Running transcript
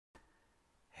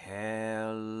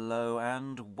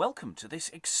welcome to this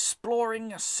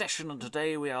exploring session. And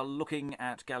today we are looking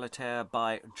at Galatea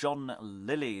by John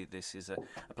Lyly. This is a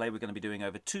play we're going to be doing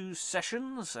over 2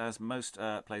 sessions, as most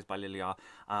plays by Lyly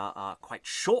are quite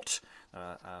short.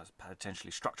 Potentially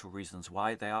structural reasons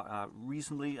why they are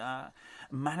reasonably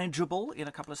manageable in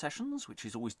a couple of sessions, which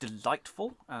is always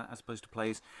delightful, as opposed to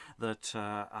plays that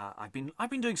I've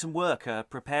been doing some work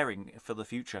preparing for the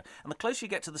future. And the closer you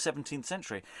get to the 17th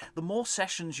century, the more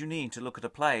sessions you need to look at a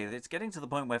play. It's getting to the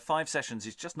point where 5 sessions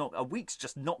is just not, a week's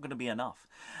just not going to be enough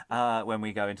when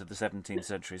we go into the 17th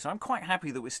century. So I'm quite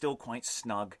happy that we're still quite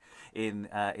snug in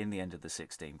the end of the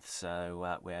 16th,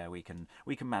 so where we can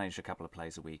manage a couple of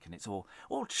plays a week, and it's all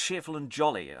cheerful and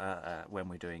jolly when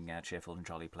we're doing cheerful and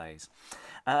jolly plays.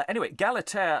 Anyway,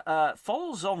 Galatea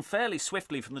follows on fairly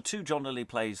swiftly from the 2 John Lyly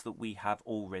plays that we have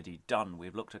already done.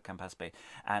 We've looked at Campaspe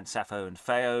and Sappho and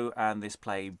Pheo, and this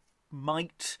play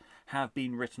might have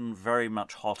been written very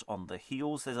much hot on the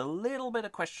heels. There's a little bit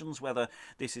of questions whether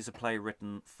this is a play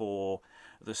written for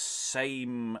the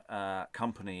same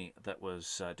company that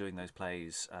was doing those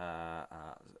plays,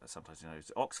 sometimes known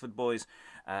as Oxford Boys,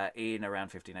 in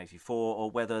around 1584, or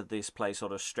whether this play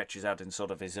sort of stretches out and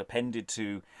sort of is appended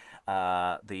to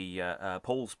the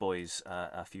Paul's Boys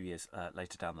a few years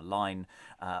later down the line,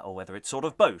 or whether it's sort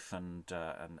of both, and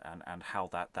how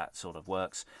that sort of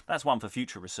works. That's one for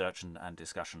future research and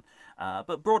discussion.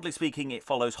 But broadly speaking, it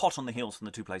follows hot on the heels from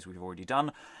the 2 plays we've already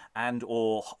done, and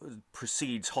or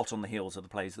precedes hot on the heels of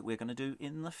the plays that we're going to do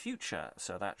in the future.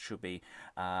 So that should be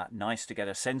nice to get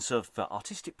a sense of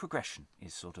artistic progression,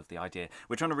 is sort of the idea.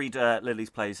 We're trying to read Lyly's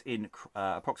plays in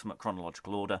approximate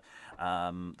chronological order.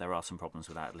 There are some problems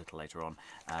with that a little later on.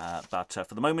 But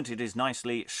for the moment, it is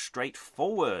nicely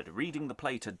straightforward. Reading the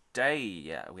play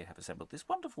today, we have assembled this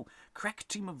wonderful crack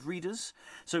team of readers.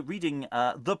 So reading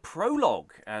the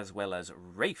prologue as well as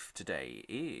Rafe today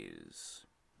is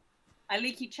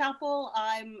Aliki Chapple.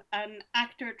 I'm an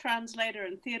actor, translator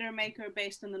and theatre maker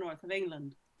based in the north of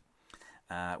England.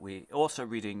 We also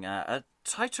reading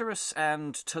Tyterus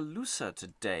and Telusa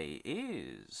today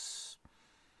is...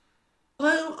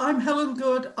 Hello, I'm Helen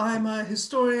Good. I'm a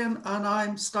historian and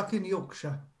I'm stuck in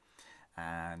Yorkshire.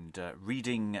 And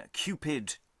reading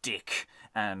Cupid, Dick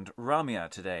and Ramia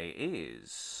today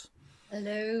is...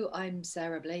 Hello, I'm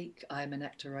Sarah Blake. I'm an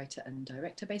actor, writer and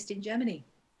director based in Germany.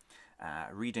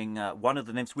 Reading one of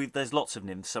the nymphs. There's lots of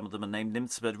nymphs, some of them are named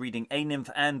nymphs, but reading a nymph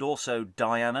and also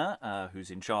Diana,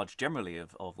 who's in charge generally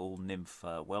of all nymph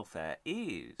welfare,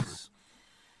 is...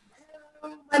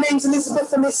 Hello, my name's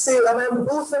Elizabeth Amisu and I'm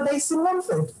also based in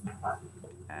Romford.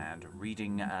 And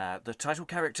reading the title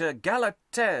character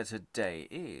Galatea today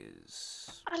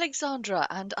is... Alexandra,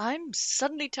 and I'm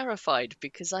suddenly terrified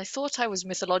because I thought I was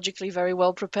mythologically very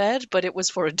well prepared, but it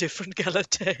was for a different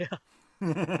Galatea.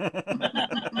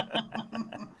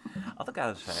 Other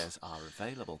Galateas are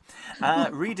available.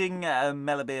 Reading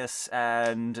Melebeus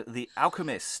and the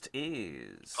Alchemist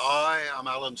is... Hi, I'm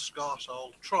Alan Scott.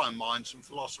 I'll try and mine some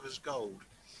philosopher's gold.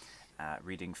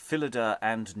 Reading Phillida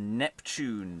and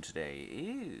Neptune today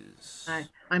is... Hi,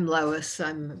 I'm Lois.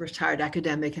 I'm a retired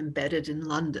academic embedded in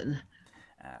London.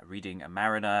 Reading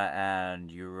Mariner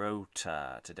and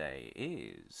Eurota today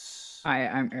is... Hi,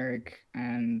 I'm Eric,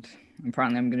 and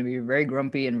apparently I'm going to be very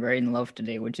grumpy and very in love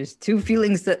today, which is 2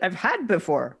 feelings that I've had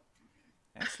before.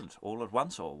 Excellent. All at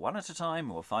once or one at a time,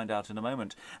 we'll find out in a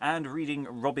moment. And reading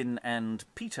Robin and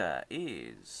Peter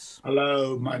is...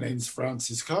 Hello, my name's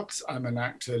Francis Cox. I'm an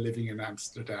actor living in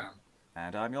Amsterdam.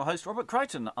 And I'm your host, Robert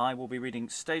Crighton. I will be reading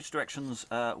stage directions,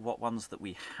 what ones that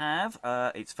we have.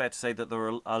 It's fair to say that there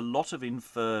are a lot of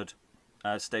inferred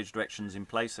stage directions in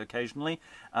place occasionally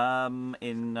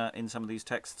in some of these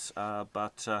texts,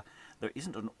 but there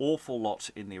isn't an awful lot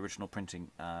in the original printing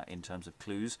in terms of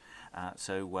clues,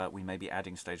 so we may be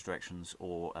adding stage directions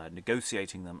or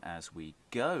negotiating them as we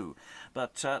go.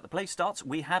 But the play starts,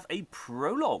 we have a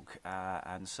prologue,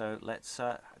 and so let's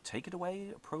take it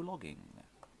away, prologuing.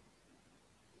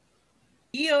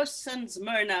 Eos and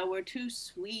Smyrna were 2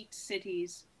 sweet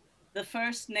cities, the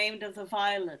first named of the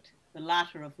violet, the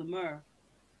latter of the myrrh.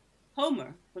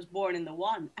 Homer was born in the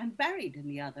one and buried in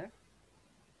the other.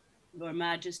 Your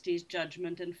Majesty's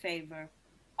judgment and favour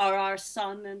are our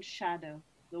sun and shadow,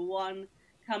 the one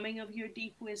coming of your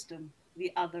deep wisdom,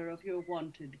 the other of your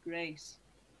wonted grace.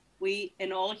 We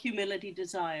in all humility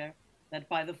desire that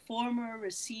by the former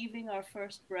receiving our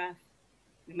first breath,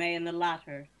 we may in the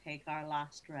latter take our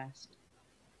last rest.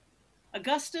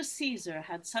 Augustus Caesar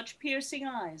had such piercing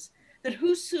eyes that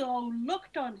whoso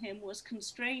looked on him was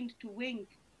constrained to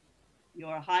wink.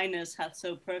 Your Highness hath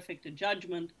so perfect a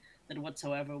judgment that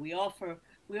whatsoever we offer,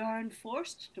 we are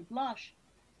enforced to blush.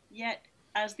 Yet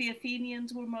as the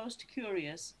Athenians were most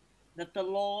curious that the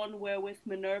lawn wherewith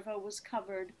Minerva was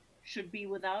covered should be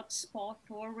without spot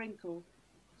or wrinkle,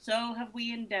 so have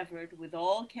we endeavoured with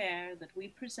all care that we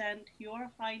present your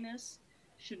highness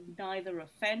should neither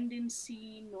offend in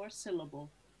scene nor syllable,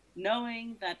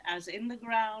 knowing that as in the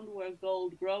ground where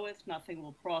gold groweth nothing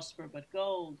will prosper but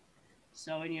gold,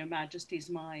 so in your majesty's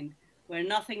mind, where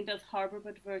nothing doth harbour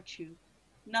but virtue,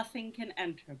 nothing can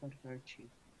enter but virtue.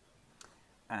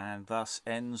 And thus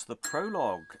ends the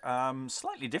prologue.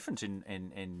 Slightly different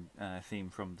in theme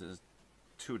from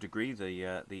to a degree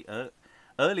the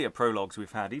earlier prologues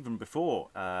we've had, even before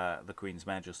the Queen's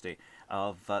Majesty.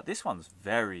 This one's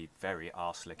very, very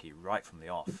arse-licky right from the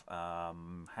off.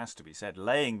 Has to be said.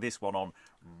 Laying this one on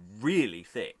really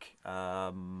thick.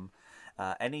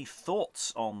 Any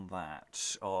thoughts on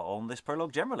that, or on this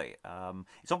prologue generally?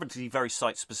 It's obviously very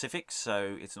site-specific,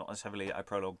 so it's not necessarily a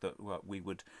prologue that we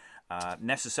would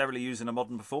necessarily use in a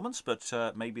modern performance, but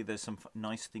maybe there's some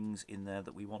nice things in there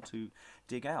that we want to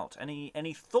dig out.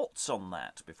 Any thoughts on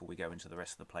that before we go into the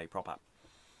rest of the play proper?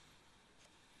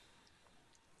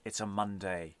 It's a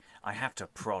Monday. I have to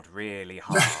prod really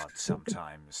hard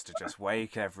sometimes to just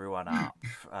wake everyone up.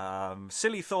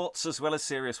 Silly thoughts as well as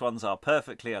serious ones are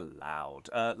perfectly allowed.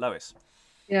 Lois?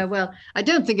 Yeah, well, I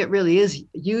don't think it really is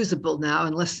usable now,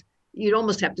 unless you'd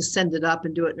almost have to send it up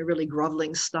and do it in a really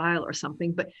groveling style or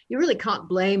something. But you really can't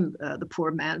blame the poor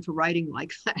man for writing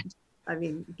like that. I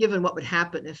mean, given what would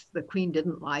happen if the Queen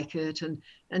didn't like it,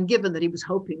 and given that he was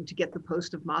hoping to get the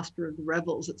post of Master of the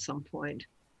Revels at some point.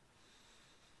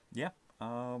 Yeah.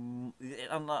 And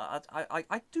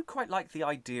I do quite like the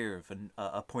idea of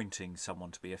appointing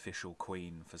someone to be official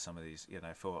queen for some of these,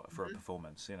 for a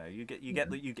performance.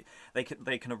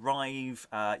 They can arrive.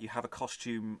 You have a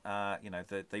costume.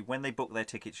 When they book their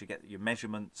tickets, you get your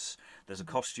measurements. There's a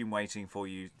costume waiting for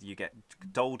you. You get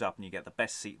dolled up, and you get the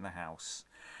best seat in the house,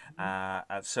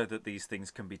 so that these things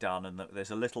can be done, and that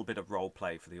there's a little bit of role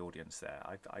play for the audience there.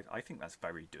 I think that's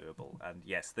very doable. And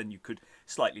yes, then you could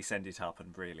slightly send it up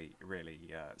and really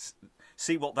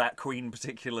see what that queen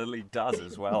particularly does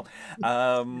as well.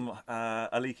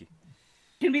 Aliki?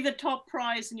 Can be the top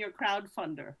prize in your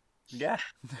crowdfunder. Yeah,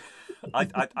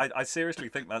 I seriously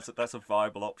think that's a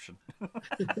viable option.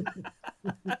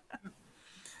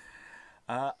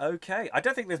 Okay, I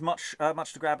don't think there's much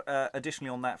to grab additionally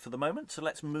on that for the moment. So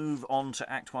let's move on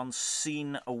to Act 1,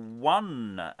 Scene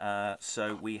 1.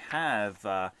 So we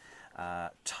have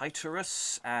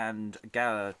Tyterus and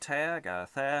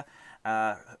Galatea.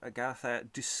 Galatea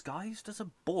disguised as a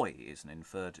boy is an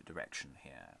inferred direction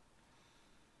here.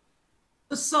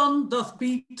 The sun doth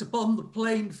beat upon the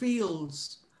plain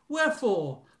fields.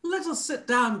 Wherefore, let us sit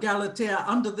down, Galatea,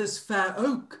 under this fair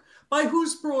oak, by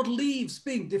whose broad leaves,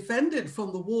 being defended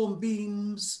from the warm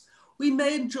beams, we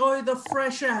may enjoy the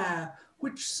fresh air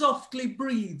which softly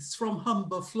breathes from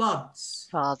humber floods.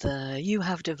 Father, you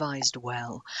have devised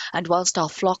well, and whilst our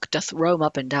flock doth roam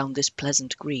up and down this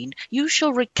pleasant green, you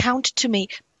shall recount to me,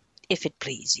 if it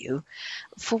please you,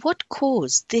 for what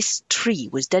cause this tree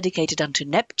was dedicated unto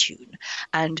Neptune,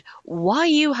 and why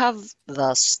you have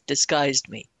thus disguised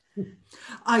me.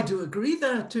 I do agree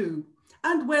thereto,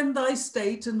 and when thy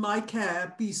state and my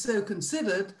care be so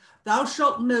considered, thou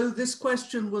shalt know this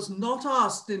question was not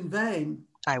asked in vain.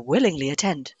 I willingly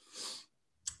attend.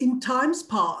 In times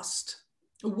past,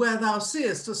 where thou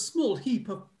seest a heap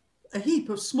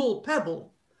of small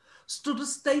pebble, stood a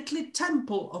stately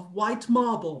temple of white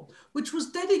marble, which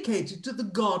was dedicated to the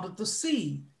god of the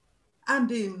sea,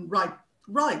 and in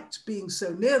right being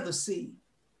so near the sea.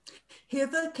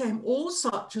 Hither came all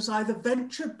such as either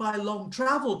ventured by long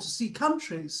travel to see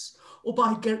countries, or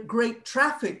by great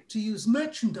traffic to use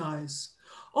merchandise,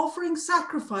 offering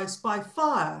sacrifice by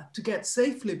fire to get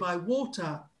safely by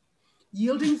water,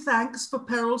 yielding thanks for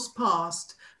perils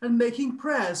past, and making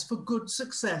prayers for good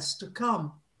success to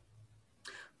come.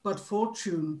 But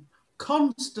fortune,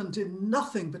 constant in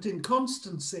nothing but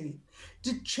inconstancy,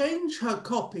 did change her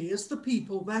copy as the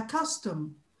people their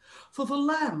custom. For the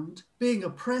land, being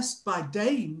oppressed by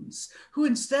Danes, who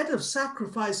instead of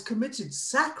sacrifice committed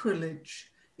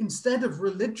sacrilege, instead of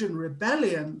religion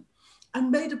rebellion, and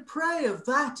made a prey of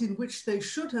that in which they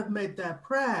should have made their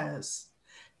prayers,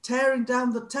 tearing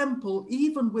down the temple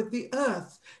even with the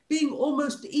earth, being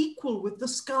almost equal with the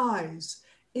skies,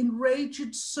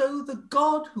 enraged so the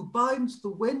God who binds the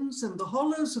winds and the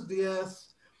hollows of the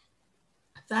earth,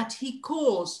 that he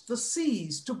caused the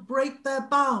seas to break their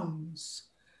bounds,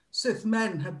 sith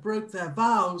men had broke their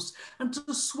vows, and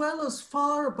to swell as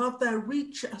far above their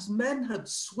reach as men had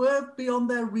swerved beyond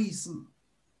their reason.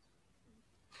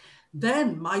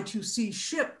 Then might you see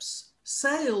ships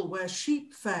sail where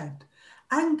sheep fed,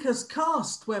 Anchors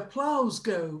cast where ploughs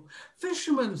go,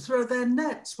 fishermen throw their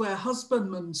nets where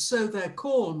husbandmen sow their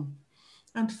corn,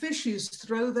 and fishes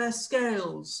throw their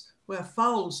scales where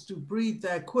fowls do breed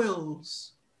their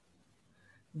quills.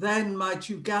 Then might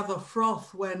you gather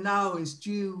froth where now is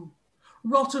dew,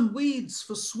 rotten weeds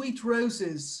for sweet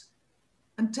roses,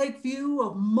 and take view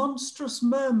of monstrous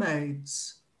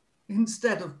mermaids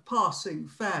instead of passing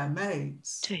fair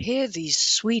maids. To hear these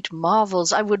sweet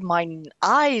marvels, I would mine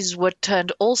eyes were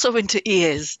turned also into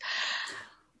ears.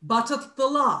 But at the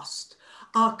last,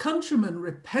 our countrymen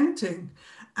repenting,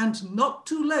 and not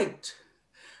too late,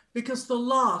 because the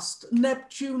last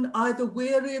Neptune either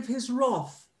weary of his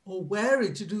wrath or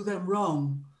wary to do them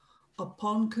wrong,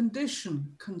 upon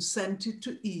condition consented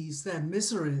to ease their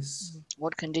miseries.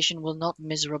 What condition will not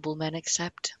miserable men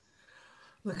accept?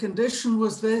 The condition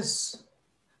was this,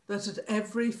 that at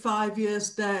every 5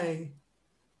 years' day,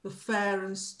 the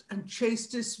fairest and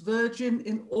chastest virgin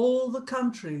in all the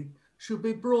country should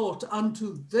be brought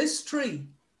unto this tree,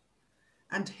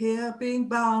 and here being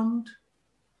bound,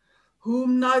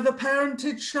 whom neither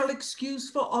parentage shall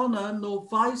excuse for honour nor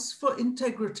vice for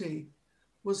integrity,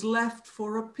 was left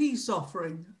for a peace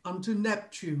offering unto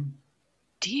Neptune.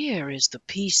 Dear is the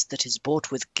peace that is bought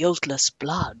with guiltless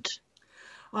blood.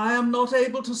 I am not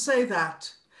able to say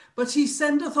that, but he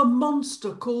sendeth a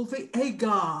monster called the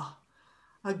Agar,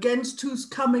 against whose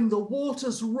coming the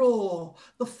waters roar,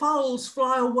 the fowls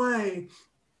fly away,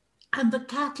 and the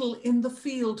cattle in the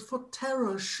field for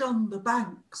terror shun the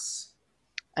banks.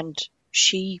 And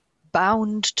she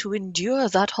bound to endure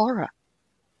that horror.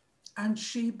 And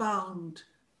she bound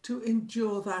to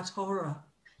endure that horror.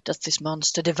 Doth this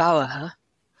monster devour her?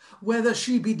 Whether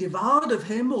she be devoured of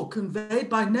him, or conveyed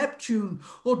by Neptune,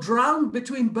 or drowned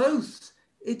between both,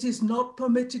 it is not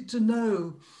permitted to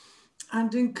know,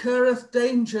 and incurreth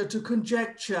danger to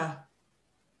conjecture.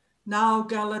 Now,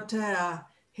 Galatea,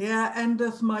 here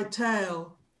endeth my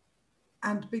tale,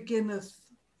 and beginneth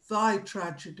thy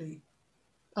tragedy.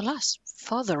 Alas,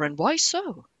 father, and why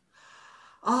so?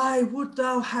 I would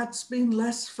thou hadst been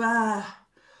less fair,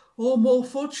 or more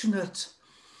fortunate.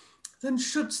 Then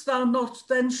shouldst thou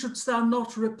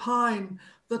not repine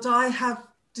that I have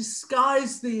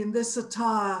disguised thee in this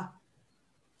attire,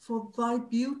 for thy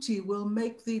beauty will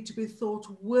make thee to be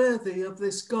thought worthy of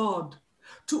this god.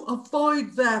 To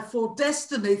avoid therefore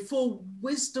destiny, for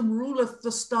wisdom ruleth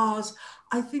the stars,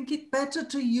 I think it better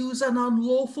to use an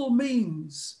unlawful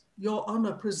means, your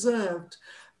honour preserved,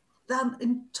 than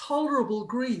intolerable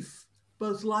grief,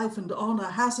 both life and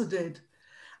honour hazarded,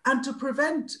 and to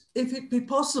prevent, if it be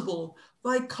possible,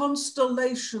 thy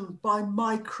constellation by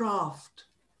my craft.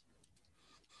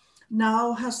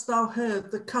 Now hast thou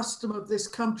heard the custom of this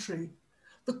country,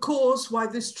 the cause why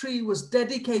this tree was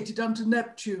dedicated unto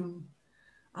Neptune,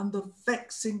 and the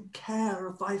vexing care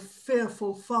of thy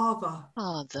fearful father.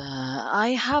 Father,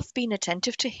 I have been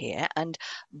attentive to hear, and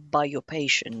by your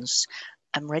patience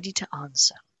am ready to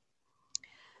answer.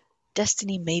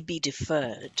 Destiny may be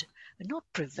deferred, but not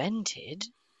prevented,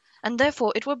 and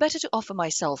therefore it were better to offer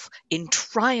myself in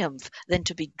triumph than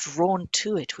to be drawn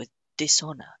to it with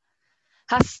dishonour.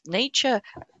 Hath nature,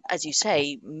 as you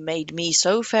say, made me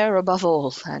so fair above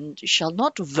all, and shall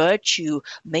not virtue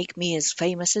make me as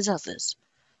famous as others?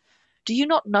 Do you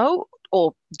not know,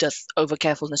 or doth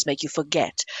over-carefulness make you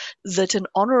forget, that an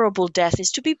honourable death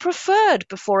is to be preferred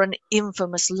before an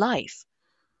infamous life?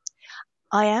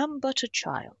 I am but a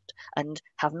child, and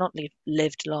have not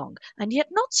lived long, and yet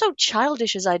not so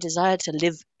childish as I desire to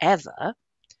live ever.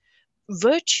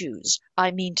 Virtues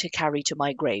I mean to carry to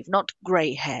my grave, not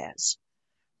grey hairs.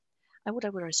 I would I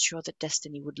were as sure that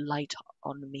destiny would light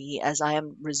on me as I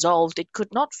am resolved it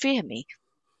could not fear me.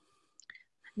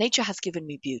 Nature hath given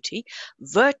me beauty,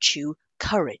 virtue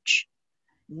courage.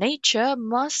 Nature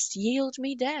must yield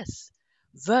me death,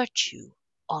 virtue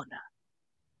honour.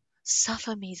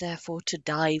 Suffer me therefore to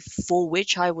die for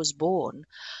which I was born,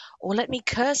 or let me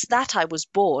curse that I was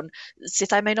born,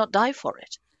 sith I may not die for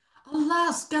it.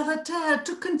 Alas, Galatea,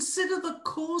 to consider the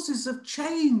causes of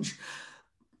change.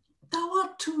 Thou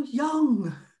art too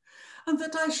young, and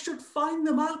that I should find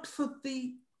them out for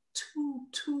thee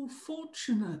too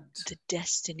fortunate. The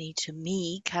destiny to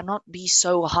me cannot be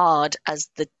so hard as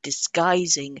the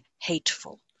disguising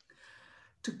hateful.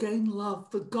 To gain love,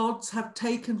 the gods have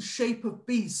taken shape of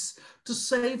beasts. To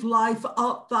save life,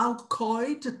 art thou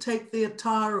coy to take the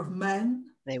attire of men?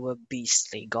 They were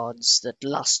beastly gods, that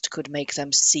lust could make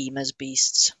them seem as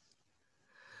beasts.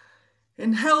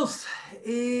 In health,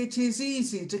 it is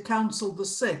easy to counsel the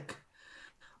sick,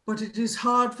 but it is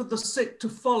hard for the sick to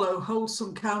follow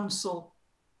wholesome counsel.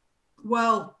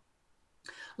 Well,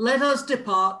 let us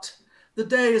depart, The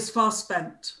day is far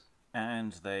spent.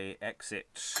 And they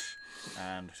exit.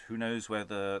 And who knows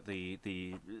whether the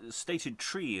stated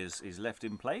tree is left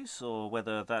in place or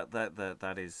whether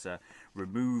that is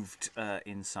removed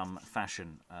in some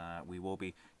fashion. We will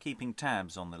be keeping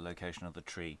tabs on the location of the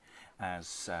tree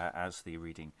as the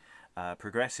reading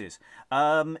progresses.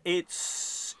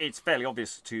 It's fairly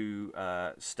obvious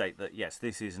to state that yes,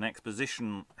 this is an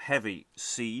exposition-heavy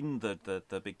scene.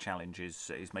 The big challenge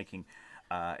is making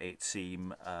it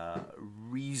seem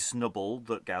reasonable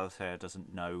that Galatea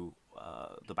doesn't know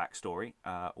the backstory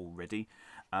already.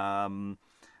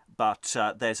 But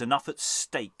there's enough at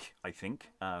stake, I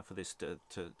think, for this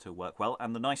to work well.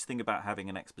 And the nice thing about having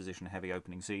an exposition-heavy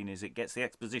opening scene is it gets the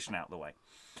exposition out of the way.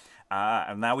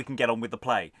 And now we can get on with the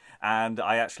play. And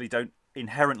I actually don't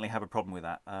inherently have a problem with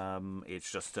that. It's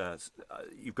just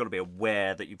you've got to be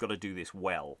aware that you've got to do this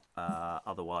well.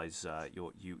 Otherwise,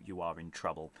 you are in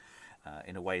trouble.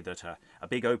 In a way that a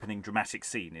big opening dramatic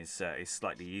scene is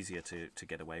slightly easier to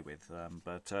get away with.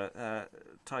 But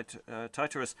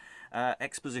Tyterus,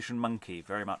 exposition monkey,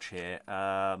 very much here,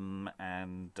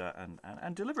 and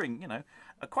delivering,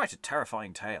 quite a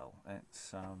terrifying tale.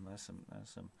 It's there's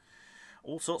some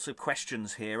all sorts of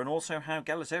questions here, and also how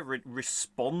Galatea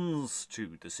responds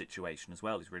to the situation as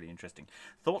well is really interesting.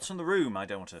 Thoughts on the room? I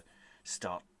don't want to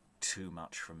start too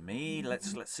much from me.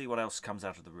 Let's see what else comes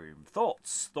out of the room.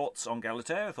 Thoughts on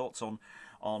Galatea, thoughts on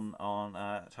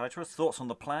Tyterus, thoughts on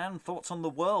the plan, thoughts on the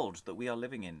world that we are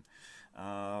living in,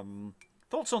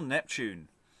 thoughts on Neptune.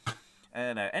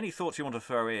 Any thoughts you want to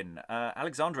throw in,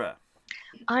 Alexandra?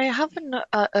 I have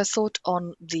a thought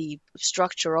on the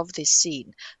structure of this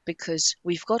scene, because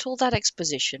we've got all that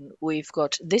exposition. We've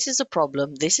got, this is a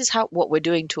problem. This is what we're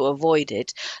doing to avoid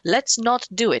it. Let's not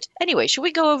do it. Anyway, should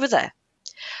we go over there?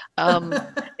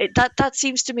 That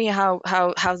seems to me how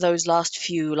those last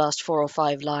 4 or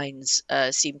 5 lines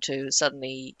seem to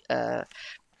suddenly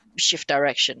shift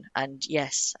direction. And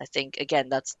yes, I think again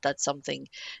that's something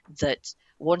that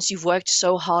once you've worked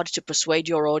so hard to persuade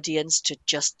your audience to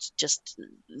just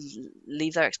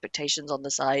leave their expectations on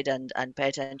the side and pay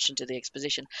attention to the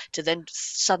exposition, to then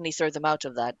suddenly throw them out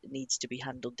of that needs to be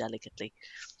handled delicately.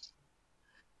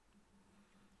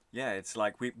 Yeah, it's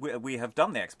like we have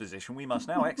done the exposition. We must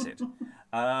now exit.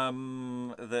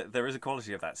 There is a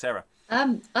quality of that. Sarah?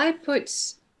 I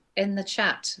put in the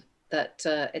chat that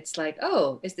it's like,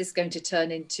 oh, is this going to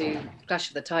turn into Clash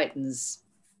of the Titans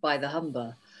by the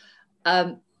Humber?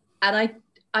 And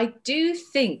I do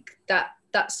think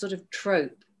that sort of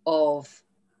trope of,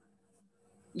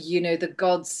 the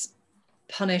gods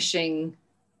punishing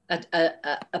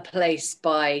a place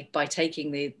by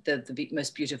taking the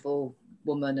most beautiful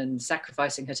woman and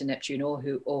sacrificing her to Neptune or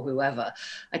whoever.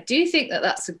 I do think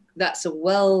that's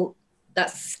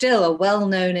still a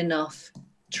well-known enough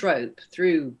trope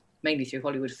mainly through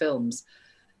Hollywood films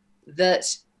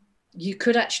that you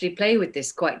could actually play with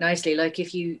this quite nicely. Like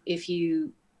if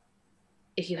you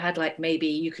had, like, maybe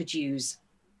you could use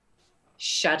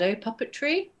shadow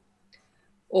puppetry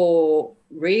or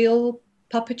real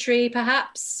puppetry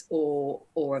perhaps, or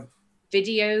a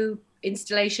video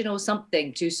installation or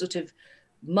something to sort of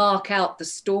mark out the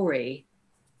story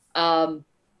of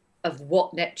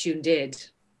what Neptune did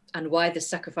and why the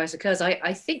sacrifice occurs.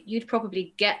 I think you'd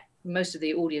probably get most of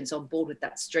the audience on board with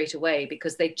that straight away,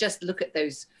 because they just look at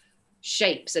those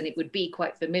shapes and it would be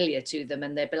quite familiar to them,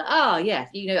 and they'd be like, yeah,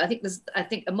 I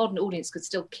think a modern audience could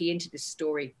still key into this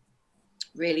story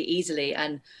really easily,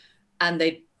 and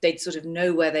they'd sort of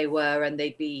know where they were, and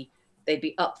they'd be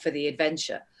up for the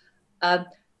adventure.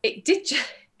 It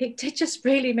did just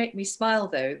really make me smile,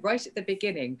 though, right at the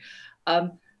beginning,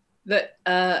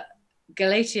 that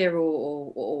Galatea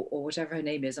or whatever her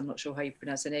name is, I'm not sure how you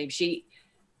pronounce her name,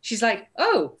 she's like,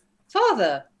 oh,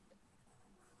 Father,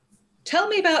 tell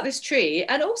me about this tree,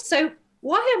 and also,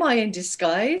 why am I in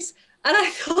disguise? And I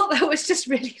thought that was just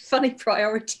really funny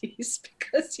priorities,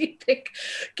 because you'd think,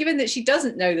 given that she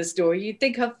doesn't know the story, you'd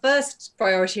think her first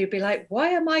priority would be like, why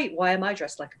am I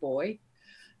dressed like a boy?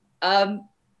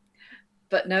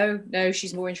 But no,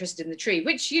 she's more interested in the tree,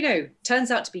 which,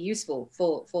 turns out to be useful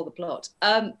for the plot.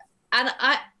 And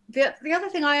the other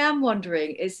thing I am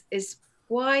wondering is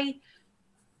why,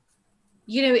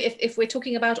 if we're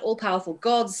talking about all-powerful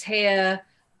gods here,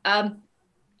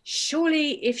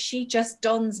 surely if she just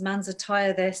dons man's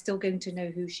attire, they're still going to know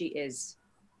who she is.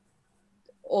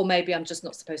 Or maybe I'm just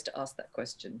not supposed to ask that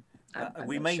question. I'm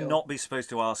we not may sure. not be supposed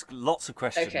to ask lots of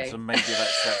questions, Okay. and maybe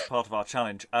that's part of our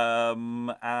challenge.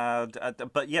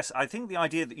 But yes, I think the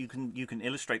idea that you can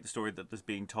illustrate the story that is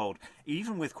being told,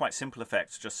 even with quite simple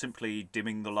effects, just simply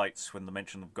dimming the lights when the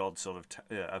mention of God sort of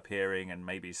appearing, and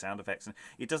maybe sound effects. And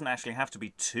it doesn't actually have to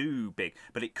be too big,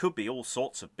 but it could be all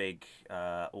sorts of big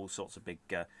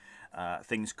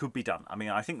things could be done. I mean,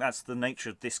 I think that's the nature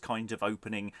of this kind of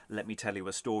opening. Let me tell you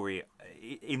a story.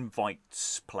 It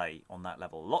invites play on that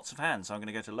level. Lots of hands. So I'm going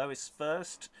to go to Lois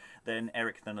first, then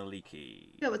Eric, then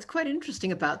Aliki. Yeah, what's quite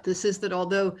interesting about this is that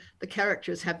although the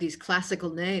characters have these classical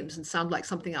names and sound like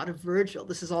something out of Virgil,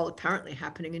 this is all apparently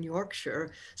happening in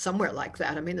Yorkshire, somewhere like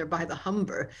that. I mean, they're by the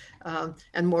Humber.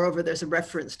 And moreover, there's a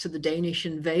reference to the Danish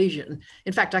invasion.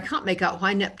 In fact, I can't make out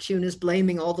why Neptune is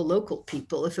blaming all the local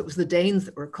people if it was the Danes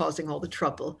that were causing all the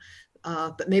trouble.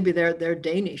 But maybe they're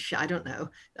Danish. I don't know.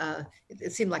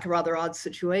 It seemed like a rather odd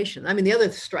situation. I mean, the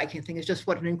other striking thing is just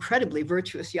what an incredibly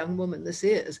virtuous young woman this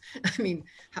is. I mean,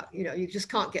 you just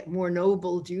can't get more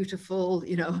noble, dutiful,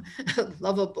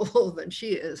 lovable than she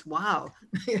is. Wow.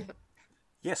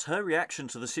 Yes, her reaction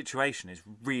to the situation is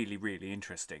really, really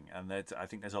interesting, and I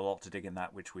think there's a lot to dig in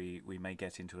that, which we may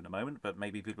get into in a moment. But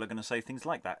maybe people are going to say things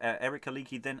like that. Eric,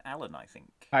 Aliki, then Alan, I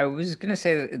think. I was going to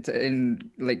say that it's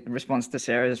in response to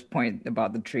Sarah's point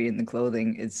about the tree and the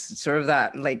clothing. It's sort of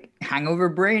that hangover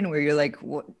brain where you're like,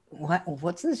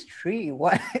 what's this tree?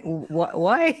 Why?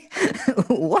 Why?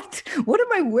 What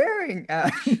am I wearing?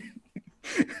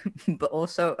 But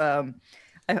also,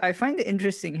 I find it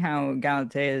interesting how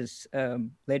Galatea's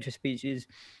later speech is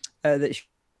that she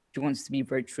wants to be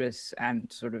virtuous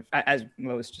and sort of, as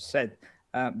Lois just said,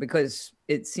 because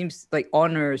it seems like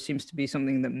honor seems to be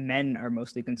something that men are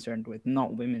mostly concerned with,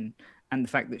 not women. And the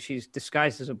fact that she's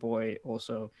disguised as a boy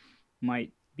also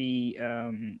might be, I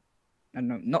don't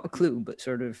know, not a clue, but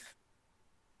sort of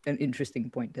an interesting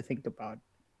point to think about.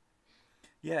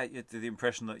 Yeah, the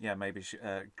impression that maybe she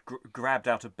grabbed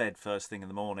out of bed first thing in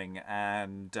the morning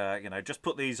and just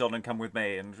put these on and come with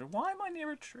me. And why am I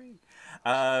near a tree?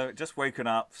 Just woken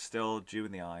up, still dew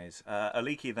in the eyes.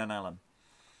 Aliki, then Alan.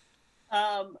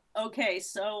 Okay,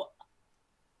 so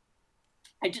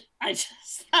I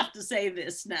just have to say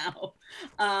this now.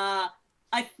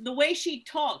 The way she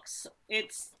talks,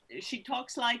 she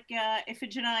talks like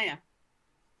Iphigenia.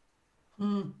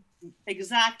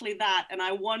 Exactly that, and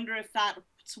I wonder if that's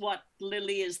what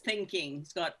Lyly is thinking.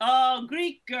 He's got,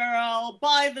 Greek girl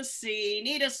by the sea,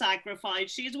 need a sacrifice.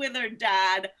 She's with her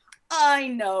dad. I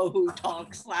know who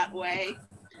talks that way.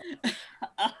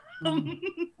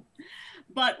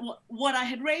 But what I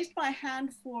had raised my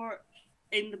hand for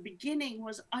in the beginning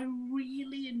was I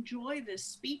really enjoy this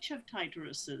speech of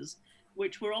Tyterus's,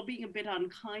 which we're all being a bit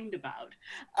unkind about.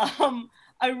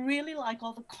 I really like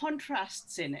all the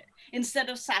contrasts in it. Instead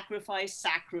of sacrifice,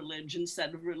 sacrilege.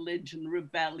 Instead of religion,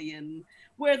 rebellion.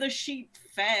 Where the sheep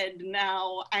fed,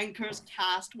 now anchors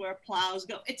cast where plows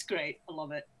go. It's great. I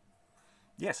love it.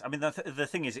 Yes, I mean the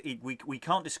thing is, we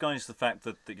can't disguise the fact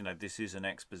that this is an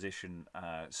exposition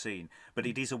scene, but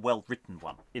it is a well written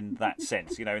one in that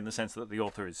sense. In the sense that the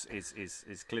author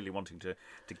is clearly wanting to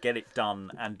get it done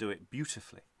and do it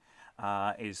beautifully.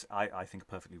 Is I think a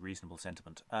perfectly reasonable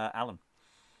sentiment. Alan.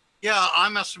 Yeah, I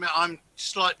must admit I'm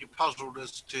slightly puzzled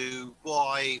as to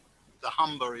why the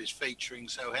Humber is featuring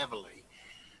so heavily,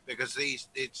 because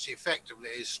it's effectively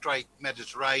a straight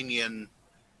Mediterranean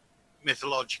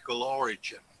mythological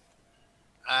origin.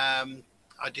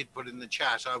 I did put in the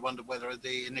chat, I wonder whether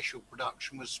the initial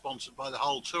production was sponsored by the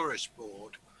Hull Tourist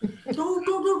Board. No,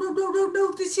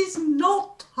 this is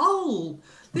not Hull.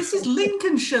 This is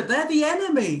Lincolnshire. They're the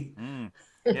enemy.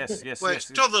 Yes. Well, it's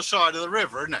the other side of the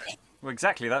river, isn't it? Well,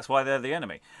 exactly. That's why they're the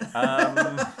enemy.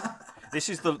 This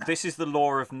is the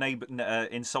law of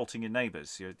insulting your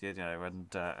neighbours. If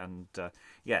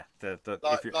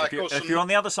you're on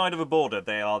the other side of a border,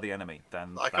 they are the enemy.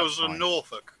 Then like us in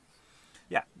Norfolk.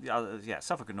 Yeah,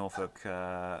 Suffolk and Norfolk.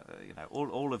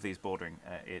 All of these bordering.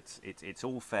 It's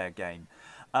all fair game.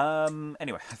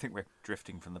 Anyway, I think we're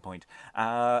drifting from the point.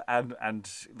 And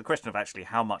the question of actually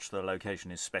how much the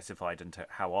location is specified and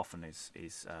how often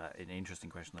is an interesting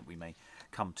question that we may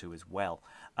come to as well.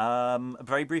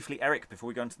 Very briefly, Eric, before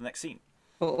we go into the next scene.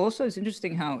 Well, also it's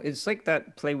interesting how it's like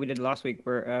that play we did last week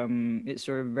where it's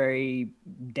sort of very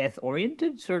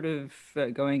death-oriented, sort of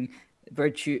going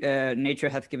virtue, nature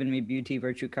hath given me beauty,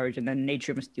 virtue, courage, and then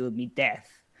nature must deal me death.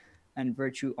 And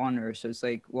virtue, honor. So it's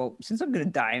like, well, since I'm gonna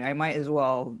die, I might as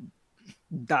well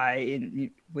die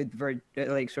with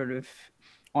sort of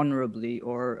honorably,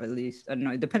 or at least I don't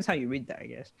know. It depends how you read that, I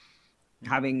guess.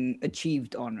 Having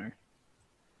achieved honor.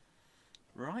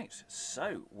 Right,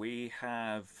 so we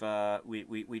have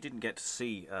we didn't get to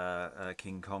see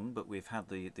King Kong, but we've had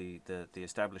the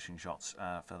establishing shots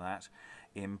for that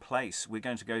in place. We're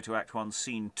going to go to Act 1,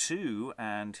 Scene 2,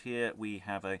 and here we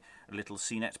have a little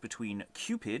scenette between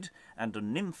Cupid and a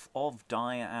nymph of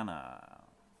Diana.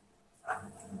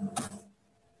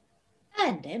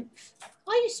 Fair nymph,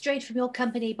 are you strayed from your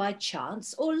company by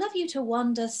chance, or love you to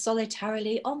wander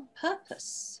solitarily on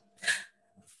purpose?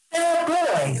 Fair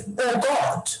boy, or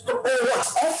God, or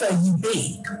whatever you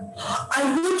be,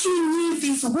 I would you knew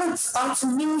these woods are to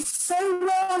me so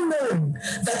well known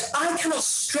that I cannot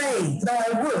stray though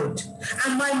I would,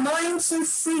 and my mind so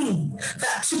free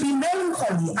that to be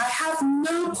melancholy I have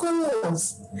no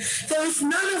cause. There is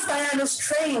none of Diana's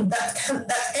train that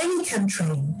any can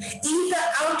train, either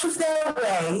out of their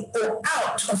way or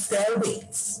out of their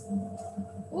wits.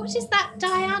 What is that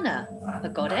Diana? A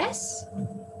goddess?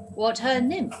 What her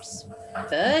nymphs?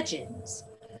 Virgins?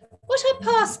 What her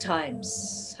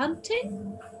pastimes?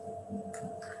 Hunting?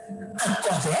 A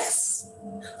goddess?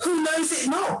 Who knows it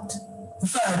not?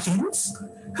 Virgins?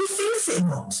 Who thinks it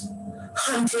not?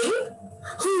 Hunting?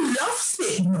 Who loves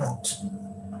it not?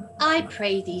 I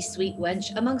pray thee, sweet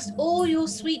wench, amongst all your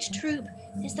sweet troop,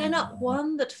 is there not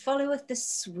one that followeth the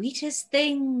sweetest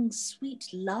thing, sweet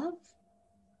love?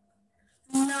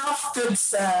 Love, good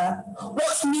sir,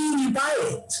 what mean you by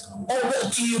it, or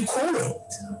what do you call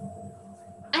it?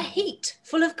 A heat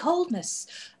full of coldness,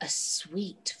 a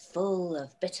sweet full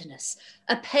of bitterness,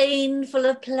 a pain full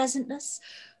of pleasantness,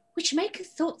 which maketh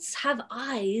thoughts have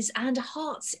eyes and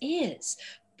heart's ears,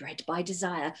 bred by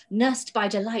desire, nursed by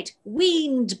delight,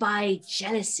 weaned by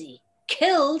jealousy,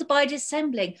 killed by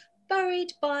dissembling,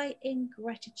 buried by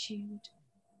ingratitude.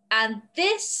 And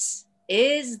this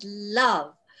is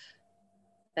love.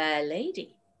 Fair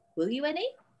lady, will you any?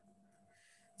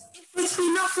 If it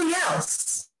be nothing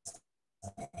else,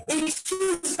 it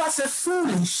is but a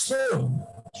foolish thing.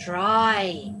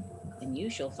 Try, and you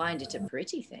shall find it a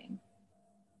pretty thing.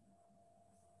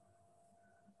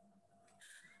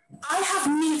 I have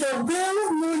neither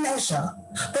will nor leisure,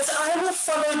 but I will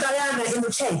follow Diana in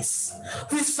the chase,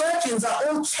 whose virgins are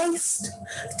all chaste,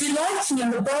 delighting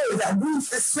in the bow that wounds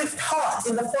the swift heart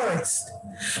in the forest,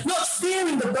 not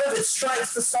fearing the bow that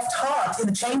strikes the soft heart in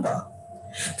the chamber.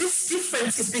 This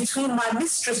difference is between my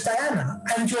mistress Diana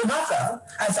and your mother,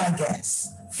 as I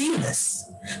guess,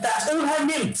 Venus, that all her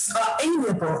nymphs are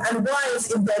amiable and wise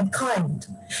in their kind,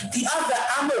 the other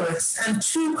amorous and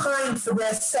too kind for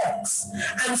their sex,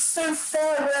 and so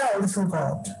farewell, little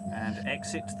god. And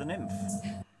exit the nymph.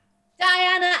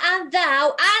 Diana, and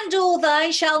thou, and all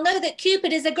thine shall know that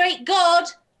Cupid is a great god.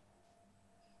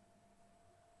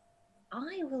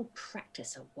 I will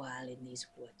practice a while in these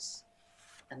woods,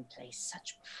 and play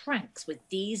such pranks with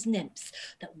these nymphs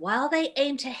that while they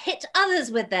aim to hit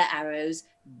others with their arrows,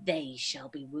 they shall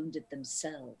be wounded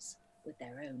themselves with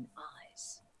their own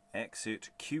eyes. Exit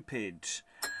Cupid.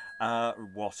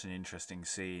 What an interesting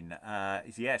scene.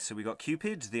 Yes, so we got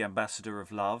Cupid, the ambassador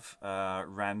of love,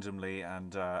 randomly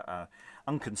and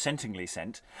unconsentingly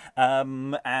sent,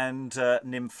 and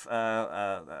Nymph,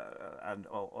 and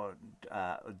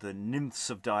the nymphs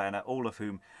of Diana, all of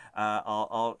whom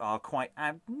are quite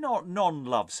not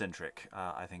non-love centric.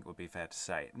 I think would be fair to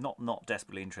say, not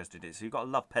desperately interested in it. So you've got a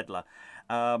love peddler,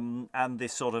 and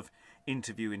this sort of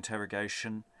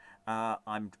interrogation.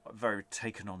 I'm very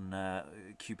taken on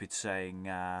Cupid saying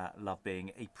love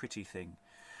being a pretty thing.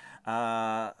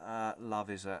 Love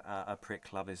is a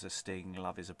prick, love is a sting,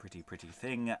 love is a pretty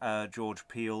thing. George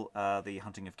Peele, The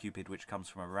Hunting of Cupid, which comes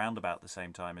from around about the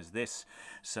same time as this,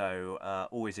 so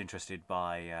always interested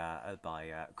by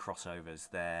crossovers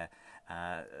there.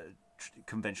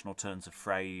 Conventional turns of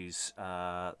phrase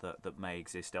that may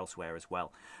exist elsewhere as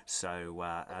well. So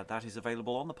that is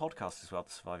available on the podcast as well. The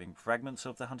surviving fragments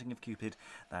of The Hunting of Cupid,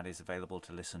 that is available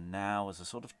to listen now as a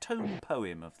sort of tone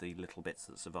poem of the little bits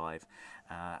that survive,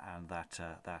 and that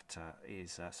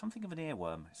is something of an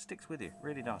earworm. It sticks with you,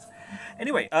 really does.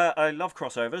 Anyway, I love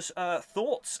crossovers.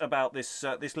 Thoughts about this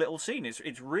little scene?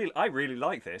 It's really, I really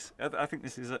like this. I think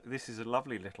this is a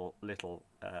lovely little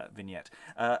vignette.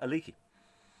 Aliki.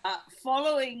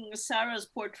 Following Sarah's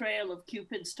portrayal of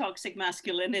Cupid's toxic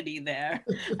masculinity there,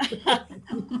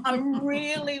 I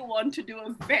really want to do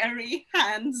a very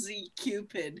handsy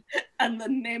Cupid and the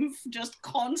nymph just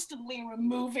constantly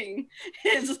removing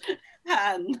his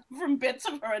hand from bits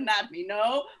of her anatomy.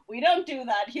 No, we don't do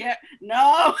that here.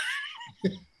 No.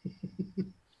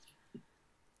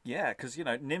 Yeah, because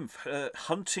Nymph,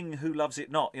 hunting who loves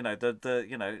it not.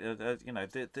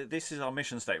 This is our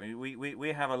mission statement.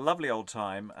 We have a lovely old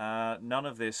time. None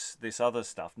of this other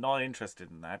stuff. Not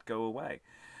interested in that. Go away.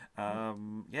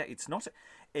 Yeah,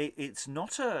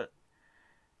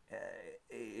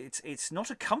 it's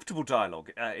not a comfortable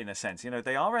dialogue in a sense.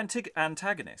 They are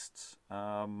antagonists.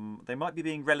 They might be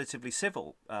being relatively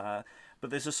civil, but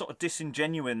there's a sort of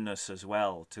disingenuousness as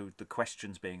well to the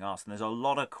questions being asked, and there's a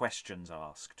lot of questions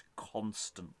asked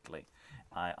constantly.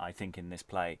 I think in this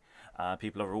play,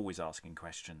 people are always asking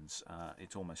questions.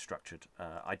 It's almost structured.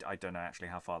 I don't know actually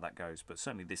how far that goes, but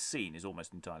certainly this scene is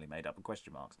almost entirely made up of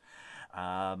question marks.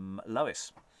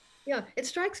 Lois. Yeah, it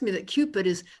strikes me that Cupid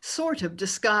is sort of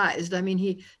disguised. I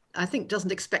mean, I think,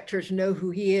 doesn't expect her to know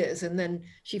who he is. And then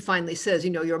she finally says,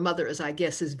 your mother I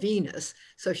guess, is Venus.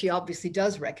 So she obviously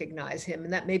does recognize him.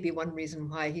 And that may be one reason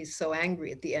why he's so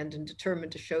angry at the end and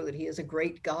determined to show that he is a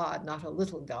great god, not a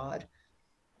little god.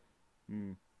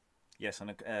 Mm. Yes,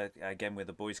 and again, with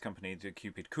the boys' company, the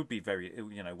Cupid could be very,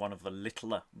 one of the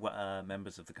littler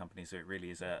members of the company. So it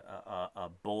really is a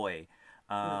boy.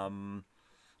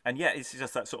 And yeah, it's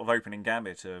just that sort of opening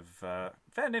gambit of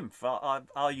fair nymph.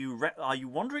 Are you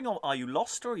wandering, or are you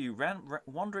lost, or are you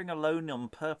wandering alone on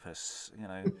purpose?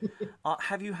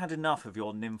 Have you had enough of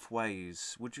your nymph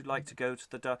ways? Would you like to go to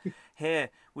the here?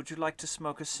 Would you like to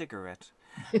smoke a cigarette?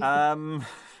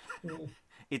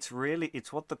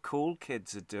 It's what the cool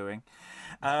kids are doing.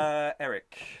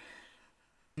 Eric.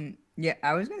 Yeah,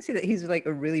 I was going to say that he's like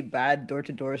a really bad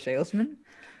door-to-door salesman.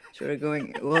 Sort of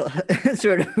going, well,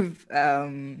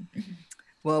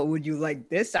 well, would you like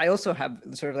this? I also have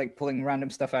sort of like pulling random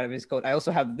stuff out of his coat. I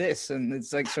also have this, and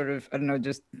it's like sort of, I don't know,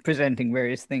 just presenting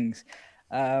various things.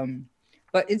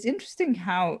 But it's interesting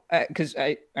how, because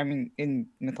I mean, in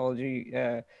mythology,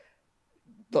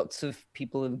 lots of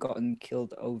people have gotten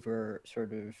killed over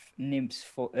sort of nymphs,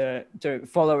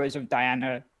 followers of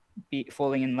Diana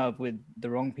falling in love with the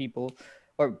wrong people,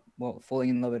 or, well, falling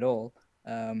in love at all.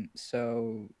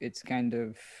 So it's kind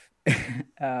of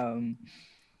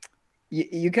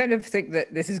you kind of think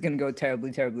that this is going to go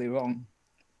terribly, terribly wrong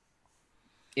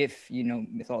if you know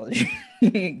mythology,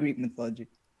 Greek mythology.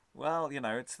 Well,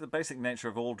 it's the basic nature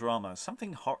of all drama.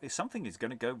 Something is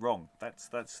going to go wrong. That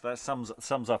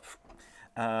sums up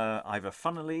either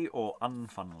funnily or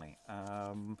unfunnily.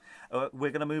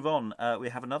 We're going to move on. We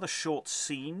have another short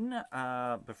scene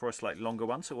before a slightly longer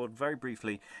one, so we'll very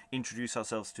briefly introduce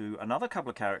ourselves to another couple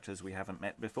of characters we haven't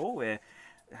met before. We're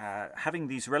having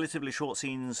these relatively short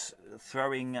scenes,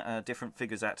 throwing different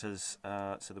figures at us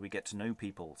so that we get to know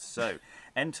people. So,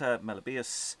 enter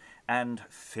Melebeus and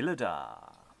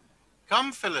Phillida.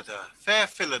 Come, Phillida, fair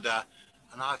Phillida,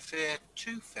 and I fear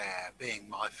too fair, being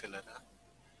my Phillida.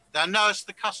 Thou knowest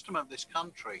the custom of this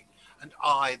country, and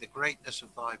I the greatness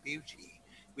of thy beauty.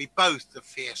 We both the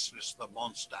fierceness of the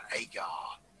monster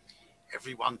Agar.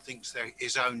 Everyone thinks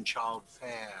his own child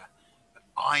fair, but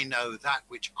I know that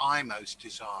which I most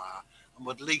desire, and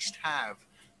would least have,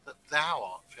 that thou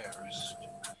art fairest.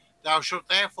 Thou shalt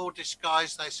therefore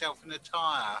disguise thyself in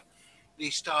attire,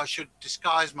 lest I should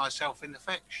disguise myself in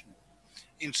affection,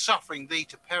 in suffering thee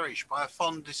to perish by a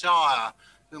fond desire,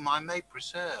 whom I may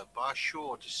preserve by a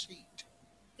sure deceit.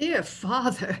 Dear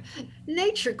father,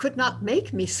 nature could not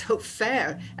make me so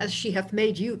fair as she hath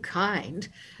made you kind,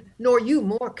 nor you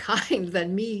more kind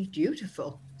than me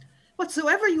dutiful.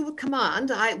 Whatsoever you will command,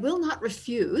 I will not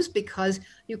refuse, because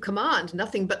you command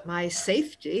nothing but my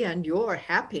safety and your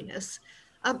happiness.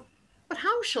 But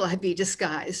how shall I be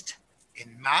disguised?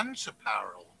 In man's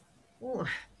apparel. Oh,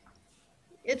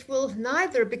 it will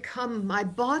neither become my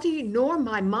body nor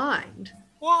my mind.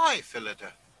 Why,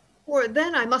 Phillida? For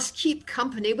then I must keep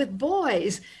company with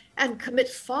boys, and commit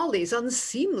follies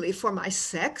unseemly for my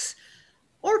sex,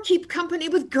 or keep company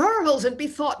with girls, and be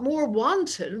thought more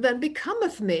wanton than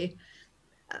becometh me.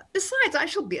 Besides, I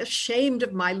shall be ashamed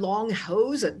of my long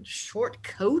hose and short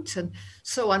coat, and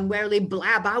so unwarily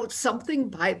blab out something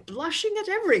by blushing at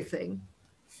everything.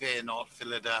 Fear not,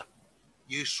 Phillida.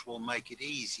 Use will make it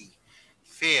easy.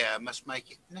 Fear must make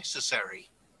it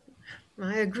necessary.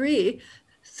 I agree,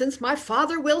 since my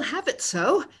father will have it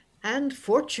so, and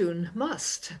fortune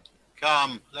must.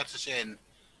 Come, let us in.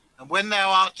 And when thou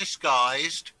art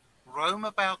disguised, roam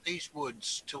about these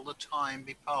woods till the time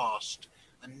be past,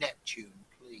 and Neptune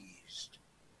pleased.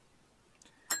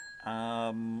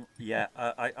 Yeah,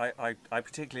 I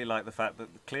particularly like the fact that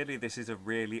clearly this is a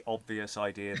really obvious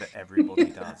idea that everybody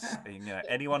does.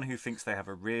 Anyone who thinks they have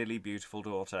a really beautiful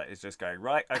daughter is just going,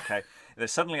 right, okay.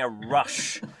 There's suddenly a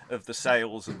rush of the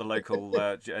sales of the local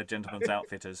gentlemen's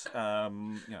outfitters.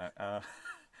 They're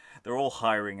all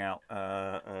hiring out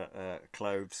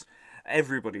clothes.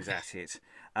 Everybody's at it.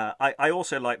 I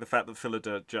also like the fact that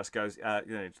Phillida just goes,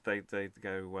 they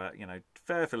go,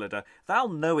 fair Phillida, thou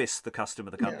knowest the custom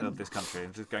of of this country.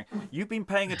 And just going, you've been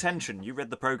paying attention. You read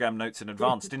the programme notes in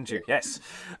advance, didn't you? Yes.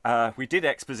 We did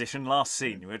exposition last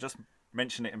scene. We were just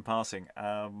mentioning it in passing.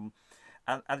 And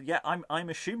yeah, I'm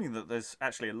assuming that there's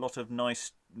actually a lot of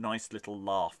nice little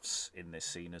laughs in this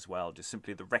scene as well. Just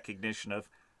simply the recognition of,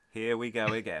 here we go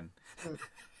again.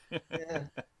 Yeah.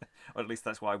 Or at least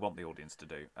that's what I want the audience to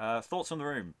do. Thoughts from the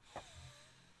room?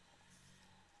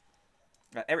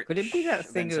 Eric. Could it be that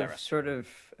then thing Sarah. of sort of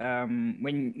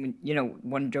when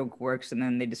one joke works and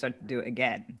then they decide to do it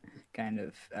again, kind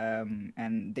of,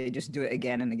 and they just do it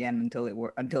again and again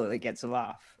until it gets a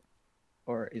laugh,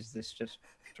 or is this just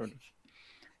sort of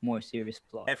more serious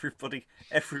plot? Everybody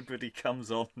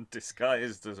comes on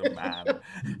disguised as a man.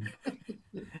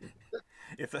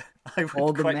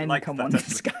 All the men come on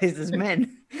disguised as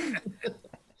men.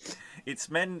 It's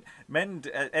men.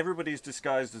 Everybody's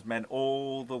disguised as men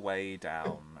all the way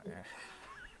down.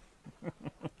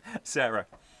 Sarah.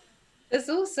 There's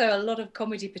also a lot of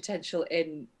comedy potential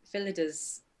in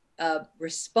Phillida's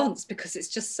response, because it's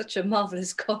just such a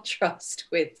marvelous contrast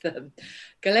with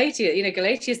Galatea.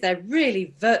 Galatea's there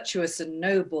really virtuous and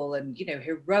noble and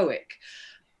heroic,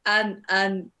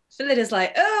 and Phillida's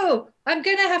like, oh, I'm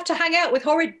gonna have to hang out with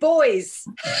horrid boys,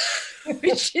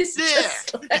 which is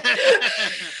just and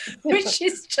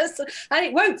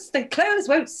the clothes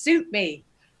won't suit me.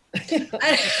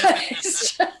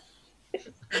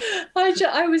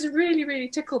 I was really, really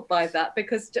tickled by that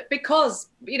because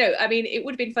it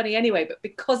would have been funny anyway, but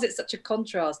because it's such a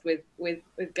contrast with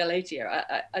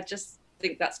Galatea, I just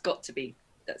think that's got to be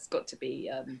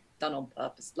done on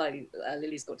purpose.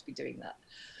 Lily's got to be doing that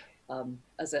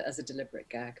as a deliberate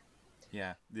gag.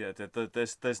 Yeah.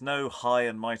 There's no high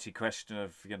and mighty question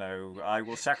of I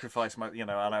will sacrifice my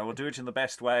and I will do it in the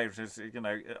best way.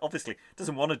 Obviously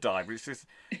doesn't want to die, but it's just,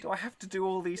 do I have to do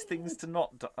all these things to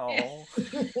not die? Oh,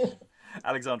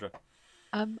 Alexandra.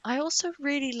 I also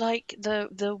really like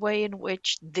the way in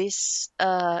which this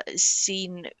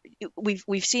scene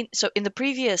we've seen. So in the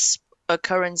previous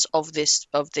occurrence of this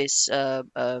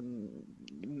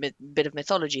bit of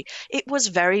mythology, it was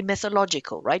very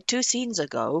mythological, right? 2 scenes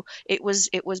ago it was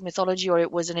mythology, or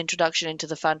it was an introduction into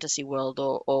the fantasy world,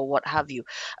 or what have you,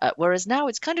 whereas now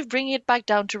it's kind of bringing it back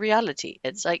down to reality.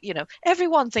 It's like,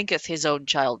 everyone thinketh his own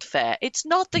child fair. It's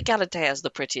not that Galatea is the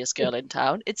prettiest girl in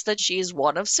town, it's that she is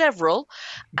one of several,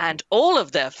 and all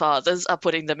of their fathers are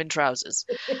putting them in trousers,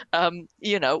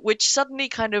 which suddenly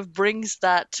kind of brings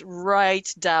that right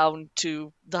down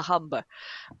to the Humber,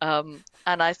 and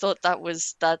I thought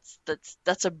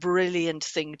that's a brilliant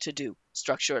thing to do,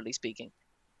 structurally speaking.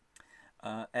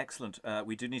 Excellent.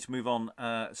 We do need to move on,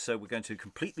 so we're going to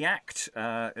complete the act.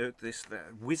 This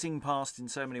whizzing past in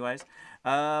so many ways.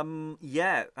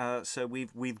 So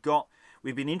we've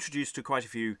been introduced to quite a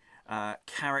few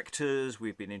characters.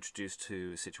 We've been introduced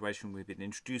to a situation. We've been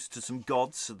introduced to some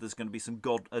gods. So there's going to be some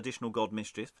additional god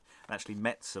mischief. I actually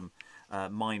met some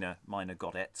minor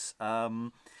godettes.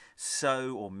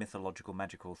 Or mythological,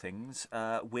 magical things.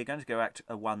 We're going to go Act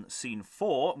 1, Scene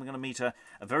 4. We're going to meet a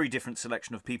very different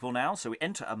selection of people now. So we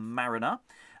enter a mariner,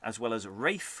 as well as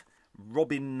Rafe,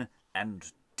 Robin,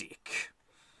 and Dick.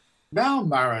 Now,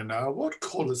 mariner, what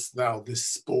callest thou this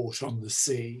sport on the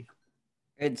sea?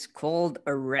 It's called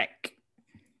a wreck.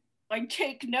 I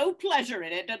take no pleasure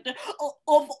in it, and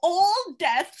of all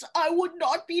deaths, I would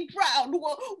not be drowned.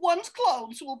 One's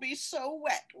clothes will be so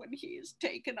wet when he is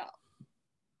taken up.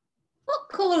 What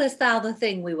callest thou the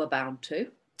thing we were bound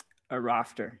to? A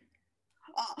rafter.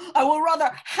 I will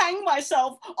rather hang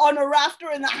myself on a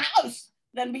rafter in the house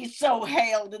than be so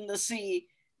hailed in the sea.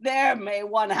 There may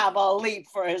one have a leap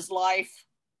for his life.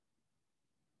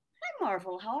 I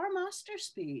marvel how our master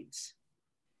speeds.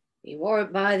 He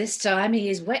warn't by this time, he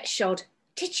is wet shod.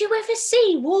 Did you ever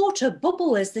see water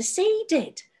bubble as the sea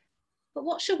did? But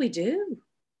what shall we do?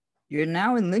 You're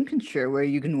now in Lincolnshire, where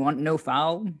you can want no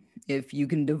fowl, if you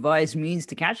can devise means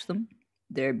to catch them.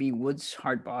 There be woods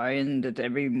hard by, and at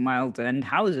every mile end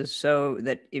houses, so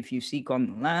that if you seek on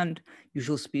the land, you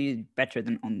shall speed better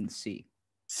than on the sea.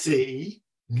 Sea?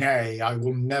 Nay, I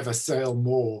will never sail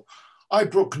more. I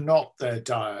brook not their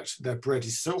diet. Their bread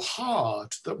is so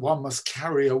hard that one must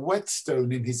carry a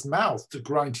whetstone in his mouth to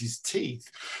grind his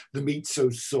teeth. The meat so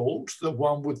salt that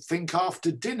one would think after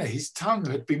dinner his tongue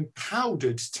had been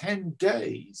powdered 10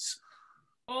 days.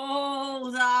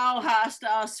 Oh, thou hast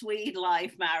a sweet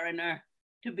life, mariner,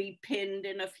 to be pinned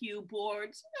in a few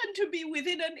boards and to be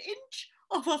within an inch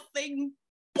of a thing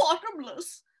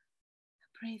bottomless.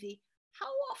 Pray thee, how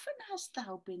often hast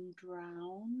thou been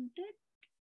drowned?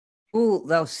 Fool,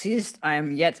 thou seest I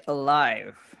am yet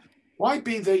alive. Why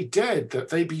be they dead that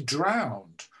they be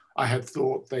drowned? I had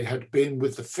thought they had been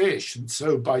with the fish, and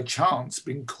so by chance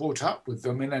been caught up with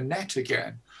them in a net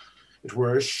again. It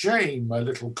were a shame my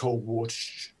little cold water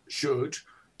should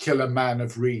kill a man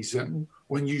of reason,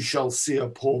 when you shall see a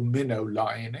poor minnow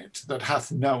lie in it, that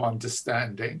hath no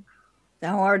understanding.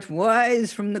 Thou art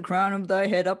wise from the crown of thy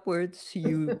head upwards.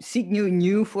 You seek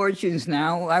new fortunes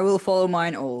now. I will follow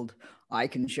mine old. I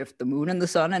can shift the moon and the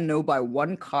sun, and know by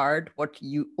one card what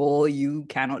all you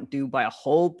cannot do by a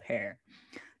whole pair.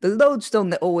 The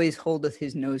lodestone that always holdeth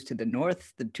his nose to the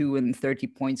north, the 32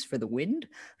 points for the wind,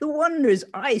 the wonders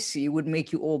I see would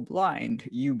make you all blind,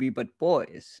 you be but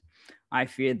boys. I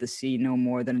fear the sea no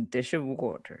more than a dish of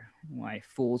water. Why,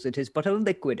 fools, it is but a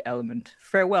liquid element.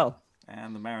 Farewell.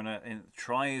 And the mariner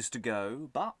tries to go,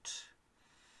 but...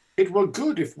 It were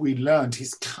good if we learned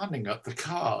his cunning at the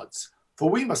cards,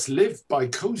 for we must live by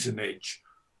cozenage.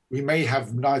 We may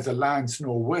have neither lands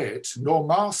nor wit, nor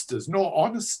masters, nor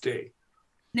honesty.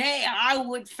 Nay, I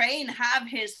would fain have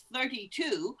his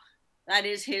 32, that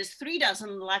is his 3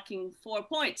 dozen lacking 4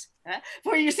 points.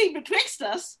 For you see, betwixt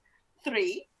us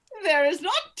 3, there is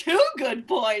not 2 good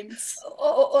points.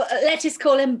 Or let us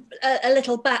call him a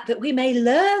little back, that we may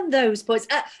learn those points.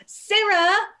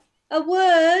 Sirrah, a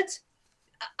word.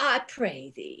 I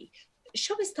pray thee,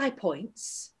 show us thy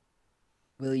points.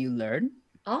 Will you learn?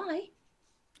 Aye.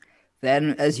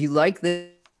 Then, as you like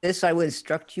this, I will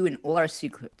instruct you in all our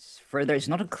secrets. For there is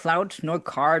not a clout, nor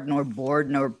card, nor board,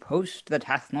 nor post that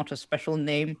hath not a special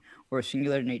name or a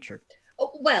singular nature.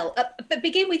 Well, but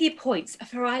begin with your points,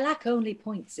 for I lack only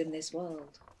points in this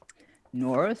world.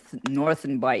 North, north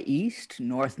and by east,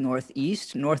 north,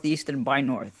 northeast, northeast and by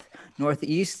north,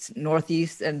 northeast,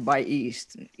 northeast and by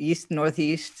east, east,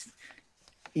 northeast,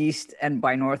 east and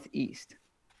by northeast.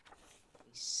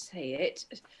 Say it.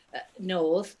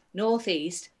 North,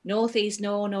 northeast, northeast,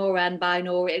 nor, and by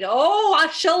nor. Oh, I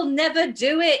shall never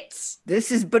do it.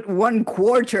 This is but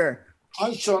 1/4.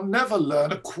 I shall never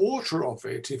learn a quarter of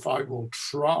it if I will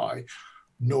try.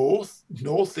 North,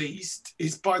 northeast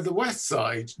is by the west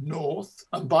side, north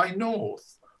and by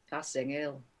north. Passing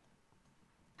ill.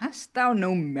 Hast thou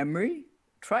no memory?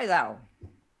 Try thou.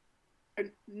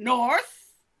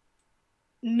 North,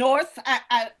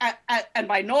 and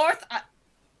by north,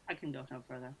 I can go no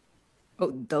further.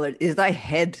 Oh, dullard, is thy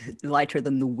head lighter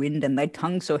than the wind, and thy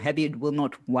tongue so heavy it will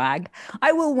not wag?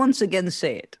 I will once again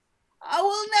say it. I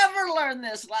will never learn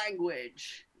this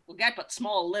language. We'll get but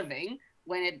small living,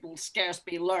 when it will scarce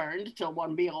be learned till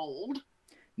one be old.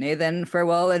 Nay then,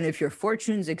 farewell, and if your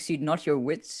fortunes exceed not your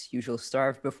wits, you shall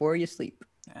starve before you sleep.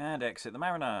 And exit the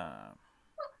mariner.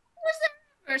 Was there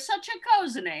ever such a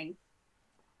cozening?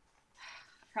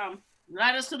 Come,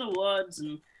 ride us to the woods,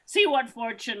 and see what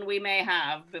fortune we may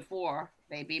have before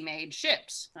they be made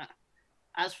ships.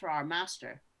 As for our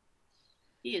master,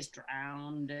 he is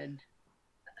drowned.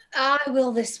 I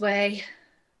will this way.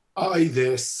 I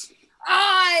this.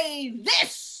 I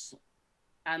this!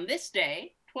 And this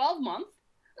day, 12-month,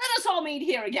 let us all meet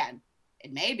here again.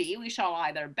 It may be we shall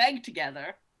either beg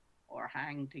together or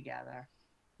hang together.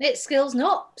 It skills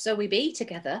not, so we be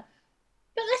together.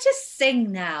 But let us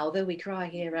sing now, though we cry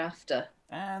hereafter.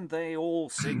 And they all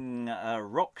sing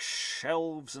rocks,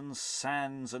 shelves, and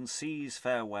sands, and seas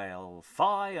farewell.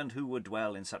 Fie, and who would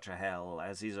dwell in such a hell,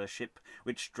 as is a ship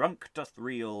which drunk doth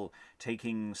reel,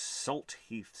 taking salt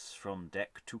heaths from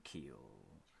deck to keel.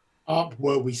 Up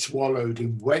were we swallowed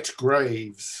in wet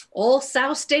graves. All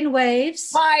soused in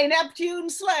waves. By Neptune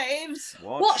slaves.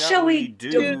 What shall we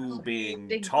do, being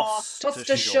tossed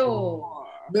ashore?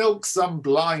 Milk some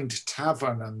blind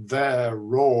tavern and there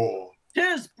roar.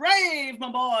 'Tis brave,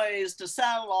 my boys, to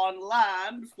sell on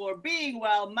land, for being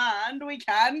well manned, we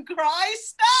can cry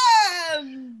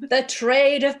stand. The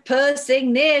trade of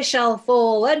pursing near shall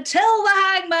fall, until the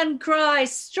hangman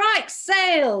cries, strike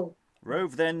sail.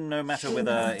 Rove then, no matter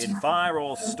whither, in fire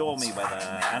or stormy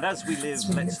weather, and as we live,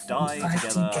 let's die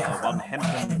together, one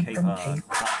hempen caper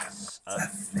cuts a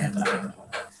feather.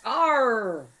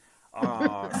 Arr!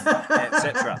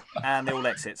 Etc. And they all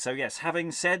exit. So yes, having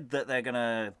said that they're going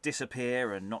to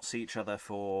disappear and not see each other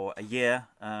for a year,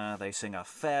 they sing a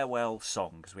farewell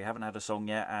song, because we haven't had a song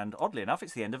yet, and oddly enough,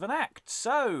 it's the end of an act.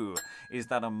 So is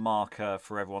that a marker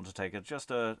for everyone to take just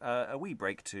a wee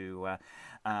break to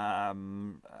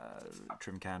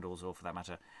trim candles, or for that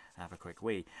matter, have a quick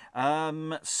wee?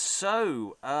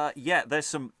 Yeah, there's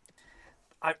some...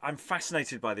 I'm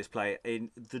fascinated by this play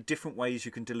in the different ways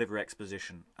you can deliver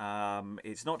exposition.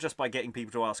 It's not just by getting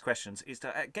people to ask questions, it's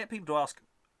to get people to ask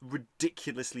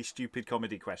ridiculously stupid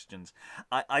comedy questions.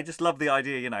 I just love the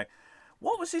idea,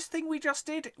 What was this thing we just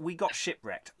did? We got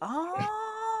shipwrecked.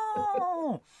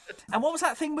 Oh. And what was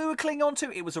that thing we were clinging on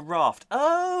to? It was a raft.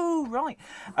 Oh, right.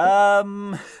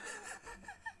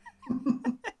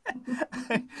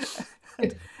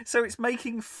 So it's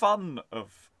making fun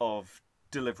of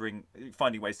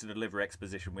finding ways to deliver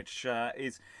exposition, which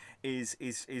is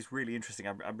really interesting.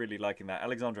 I'm really liking that.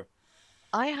 Alexandra.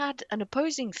 I had an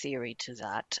opposing theory to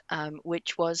that,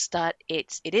 which was that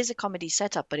it is a comedy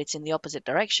setup, but it's in the opposite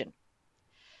direction.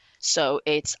 So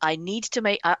I've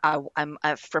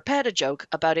prepared a joke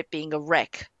about it being a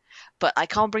wreck, but I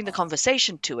can't bring the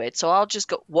conversation to it. So I'll just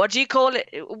go, what do you call it?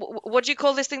 What do you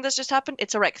call this thing that's just happened?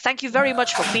 It's a wreck. Thank you very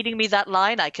much for feeding me that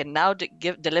line. I can now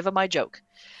deliver my joke.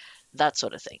 That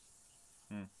sort of thing.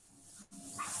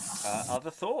 Other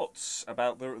thoughts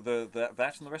about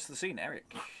that and the rest of the scene,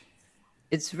 Eric?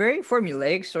 It's very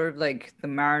formulaic, sort of like the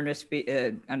mariner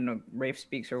I don't know, Rafe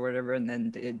speaks or whatever, and then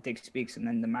Dick speaks, and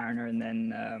then the mariner, and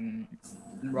then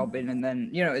Robin, and then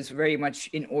it's very much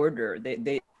in order.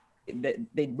 They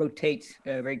rotate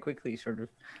very quickly, sort of,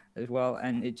 as well,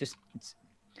 and it's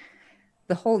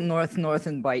the whole north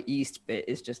and by east bit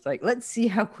is just like, let's see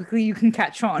how quickly you can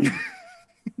catch on.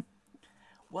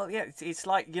 Well, yeah, it's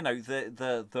like,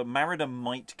 the mariner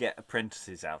might get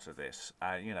apprentices out of this,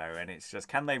 and it's just,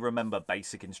 can they remember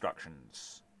basic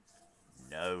instructions?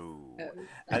 No.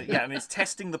 And it's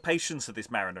testing the patience of this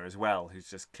mariner as well, who's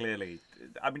just clearly,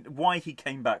 why he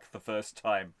came back the first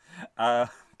time,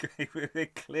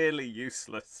 clearly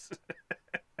useless.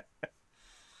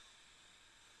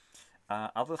 I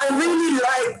really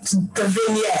liked the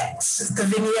vignette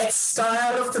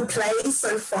style of the play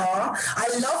so far. I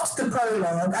loved the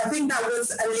prologue. I think that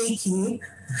was Aliki.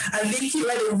 Aliki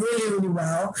read it really, really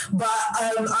well. But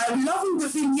I'm loving the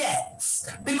vignettes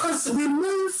because we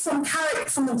move from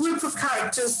a group of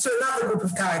characters to another group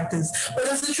of characters. But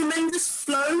there's a tremendous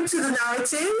flow to the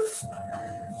narrative,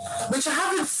 which I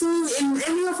haven't seen in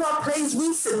any of our plays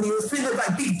recently. It's been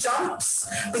like big jumps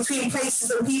between places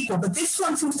and people, but this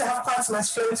one seems to have quite a nice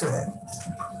flow to it.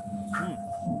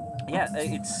 Yeah,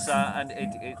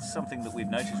 it's something that we've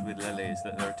noticed with Lily is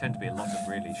that there tend to be a lot of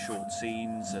really short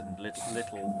scenes and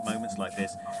little moments like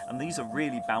this, and these are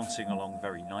really bouncing along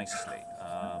very nicely.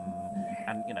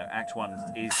 And Act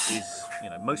 1 is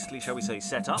mostly, shall we say,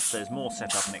 set up. There's more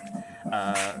set up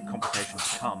and complications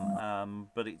to come,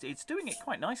 but it's doing it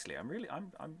quite nicely.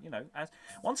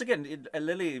 Once again,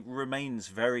 Lily remains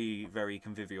very, very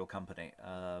convivial company,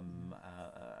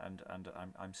 and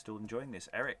I'm still enjoying this.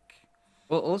 Eric.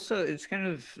 Well, also, it's kind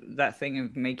of that thing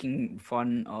of making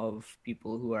fun of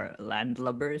people who are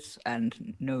landlubbers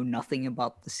and know nothing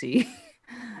about the sea.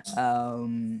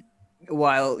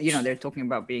 While, they're talking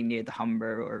about being near the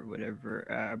Humber or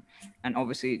whatever. And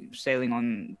obviously, sailing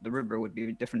on the river would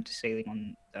be different to sailing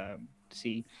on the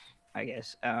sea, I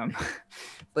guess.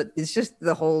 But it's just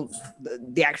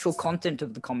the actual content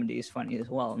of the comedy is funny as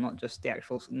well, not just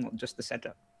the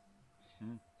setup.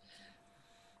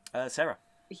 Sarah.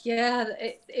 Yeah,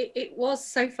 it was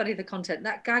so funny, the content.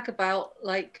 That gag about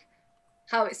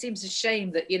how it seems a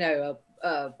shame that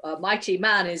a mighty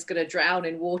man is going to drown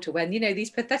in water when these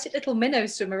pathetic little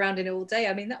minnows swim around in it all day.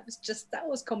 That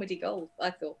was comedy gold, I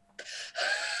thought.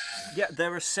 Yeah,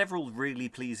 there are several really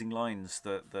pleasing lines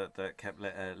that kept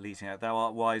leading out. Thou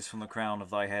art wise from the crown of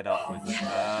thy head upwards.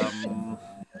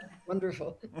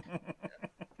 Wonderful.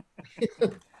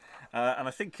 And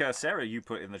I think, Sarah, you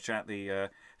put in the chat the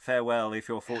farewell, if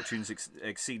your fortunes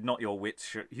exceed not your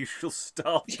wits, you shall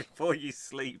starve before you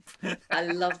sleep. I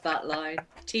love that line.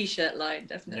 T-shirt line,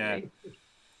 definitely.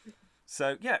 Yeah.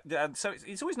 So, so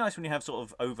it's always nice when you have sort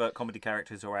of overt comedy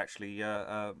characters who are actually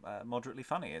moderately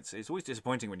funny. It's always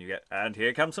disappointing when you get, and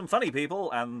here come some funny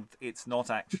people, and it's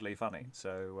not actually funny.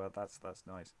 So that's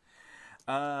nice.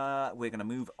 We're going to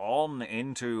move on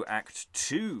into Act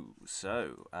 2.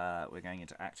 So we're going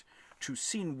into Act 2,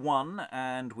 Scene 1,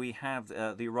 and we have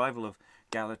the arrival of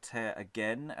Galatea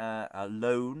again,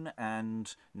 alone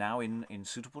and now in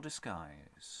suitable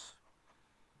disguise.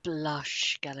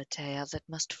 Blush, Galatea, that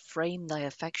must frame thy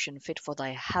affection fit for thy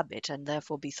habit, and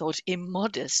therefore be thought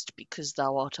immodest, because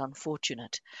thou art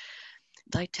unfortunate.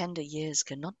 Thy tender years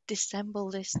cannot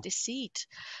dissemble this deceit,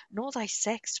 nor thy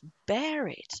sex bear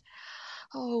it.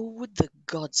 Oh, would the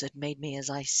gods had made me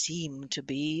as I seem to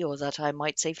be, or that I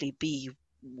might safely be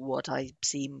what I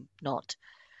seem not.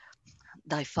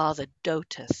 Thy father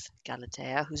doteth,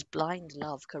 Galatea, whose blind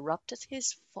love corrupteth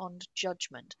his fond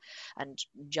judgment, and,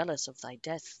 jealous of thy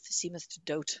death, seemeth to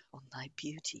dote on thy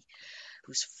beauty,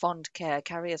 whose fond care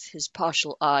carrieth his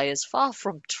partial eye as far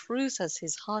from truth as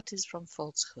his heart is from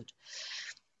falsehood.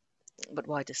 But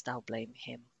why dost thou blame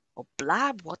him? or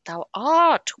blab what thou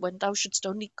art, when thou shouldst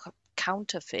only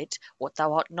counterfeit what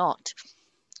thou art not.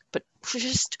 But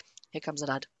first, here comes the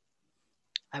lad.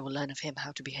 I will learn of him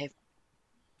how to behave.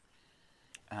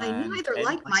 I neither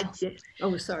like my...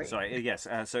 Oh, sorry. Sorry, yes.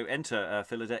 So enter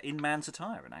Phillida in man's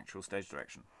attire, an actual stage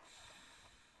direction.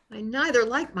 I neither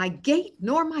like my gait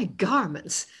nor my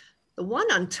garments. The one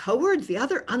untoward, the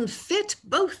other unfit,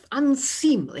 both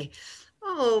unseemly.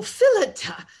 Oh,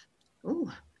 Phillida!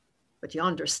 Oh, but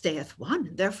yonder stayeth one,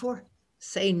 therefore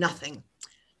say nothing.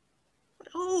 But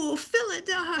oh,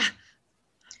 Phillida!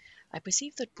 I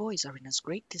perceive that boys are in as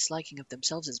great disliking of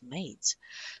themselves as maids.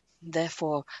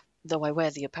 Therefore, though I wear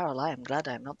the apparel, I am glad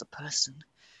I am not the person.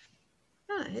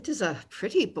 Ah, it is a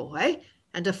pretty boy,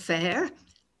 and a fair.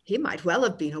 He might well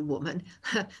have been a woman,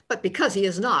 but because he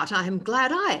is not, I am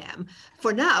glad I am.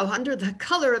 For now, under the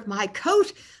color of my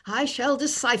coat, I shall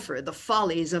decipher the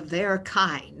follies of their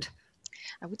kind.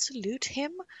 I would salute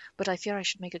him, but I fear I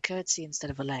should make a curtsy instead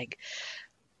of a leg.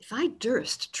 If I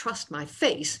durst trust my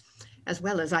face, as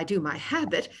well as I do my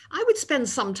habit, I would spend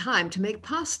some time to make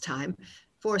pastime.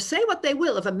 For say what they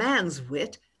will of a man's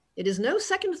wit, it is no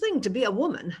second thing to be a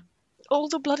woman. All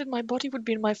the blood in my body would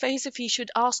be in my face if he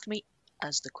should ask me,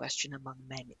 as the question among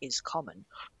men is common,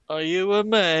 are you a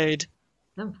maid?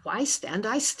 And why stand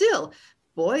I still?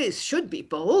 Boys should be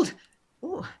bold.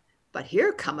 Oh, but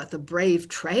here cometh a brave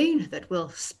train that will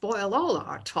spoil all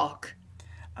our talk.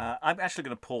 I'm actually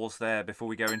going to pause there before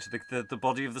we go into the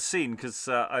body of the scene, because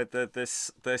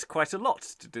there's quite a lot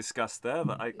to discuss there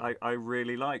that I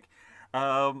really like.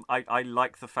 I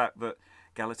like the fact that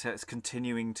Galatea is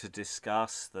continuing to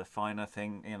discuss the finer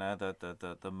thing, you know,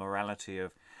 the morality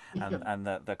of, and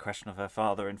the question of her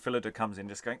father, and Phillida comes in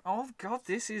just going, oh God,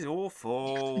 this is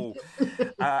awful.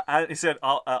 And he said,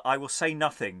 I will say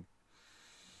nothing,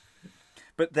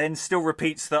 but then still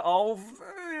repeats that,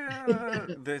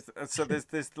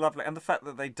 there's lovely, and the fact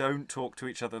that they don't talk to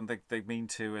each other and they mean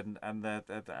to, and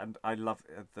I love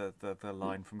the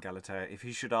line from Galatea, if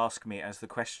he should ask me, as the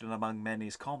question among men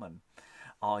is common,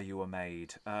 are you a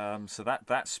maid? So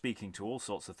that's speaking to all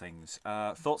sorts of things.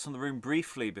 Thoughts on the room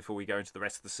briefly before we go into the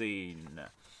rest of the scene.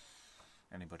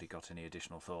 Anybody got any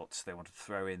additional thoughts they want to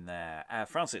throw in there?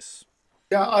 Francis?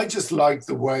 Yeah, I just like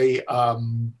the way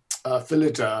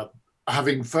Phillida,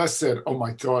 having first said, oh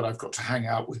my God, I've got to hang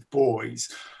out with boys,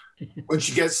 when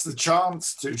she gets the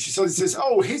chance to, she suddenly says,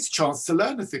 oh, here's a chance to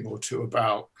learn a thing or two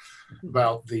about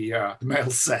the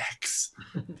male sex.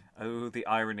 Oh, the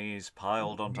ironies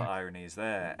piled onto ironies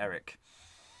there. Eric?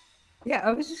 Yeah,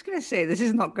 I was just going to say, this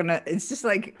is not going to, it's just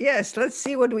like, yes, let's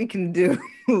see what we can do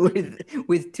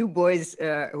with two boys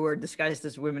who are disguised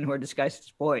as women who are disguised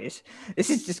as boys.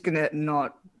 This is just going to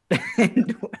not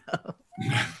end well.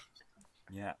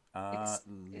 Yeah.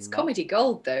 It's comedy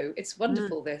gold, though. It's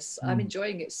wonderful, this. I'm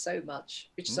enjoying it so much,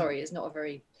 which, sorry, is not a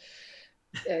very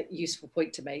useful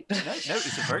point to make. No,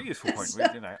 it's a very useful point.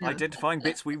 Identifying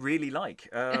bits we really like.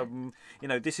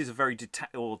 This is a very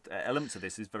elements of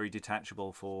this is very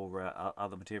detachable for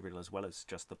other material as well as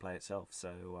just the play itself. So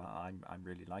I'm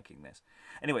really liking this.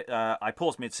 Anyway, I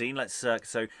paused mid-scene. Let's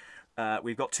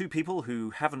we've got two people who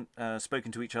haven't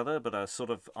spoken to each other, but are sort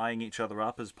of eyeing each other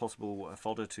up as possible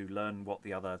fodder to learn what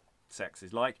the other sex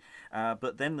is like.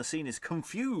 But then the scene is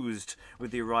confused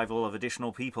with the arrival of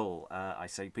additional people. I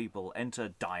say people. Enter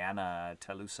Diana,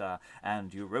 Telusa,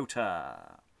 and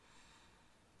Eurota.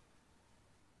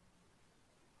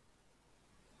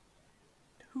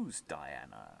 Who's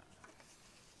Diana?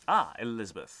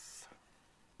 Elizabeth.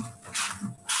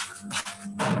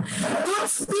 Good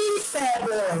speed, fair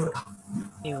boy.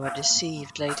 You are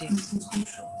deceived, lady.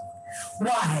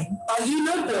 Why? Are you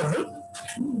no boy?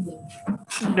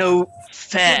 No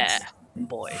fair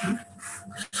boy.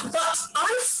 But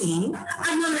I see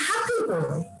an unhappy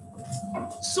boy.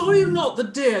 Saw you not the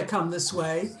deer come this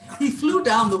way? He flew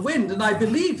down the wind, and I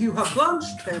believe you have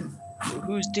blanched him.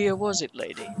 Whose deer was it,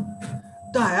 lady?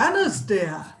 Diana's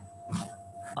deer.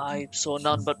 I saw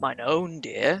none but mine own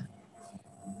dear.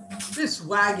 This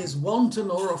wag is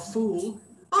wanton or a fool.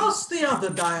 Ask the other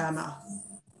Diana.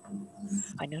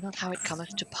 I know not how it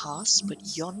cometh to pass,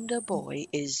 but yonder boy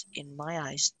is, in my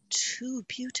eyes, too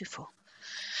beautiful.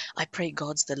 I pray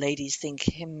gods the ladies think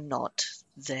him not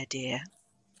their dear.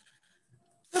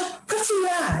 Pretty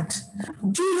lad,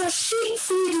 do your sheep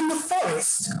feed in the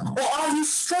forest, or are you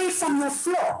stray from your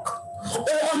flock,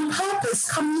 or on purpose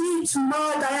come you to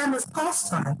mar Diana's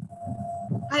pastime?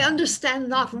 I understand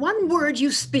not one word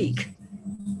you speak.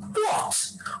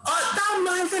 What? Art thou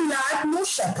neither lad nor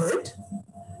shepherd?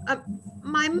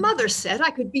 My mother said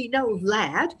I could be no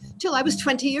lad till I was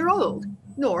 20 years old,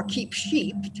 nor keep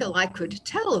sheep till I could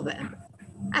tell them.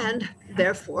 And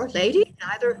therefore, lady,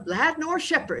 neither lad nor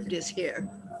shepherd is here.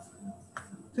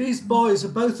 These boys are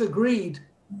both agreed.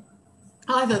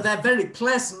 Either they're very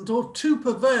pleasant or too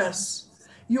perverse.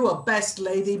 You are best,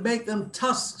 lady, make them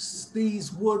tusks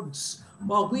these woods,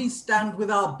 while we stand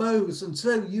with our bows and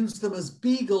so use them as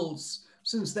beagles,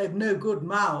 since they've no good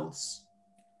mouths.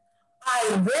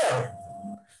 I will.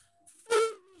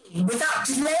 Without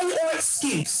delay or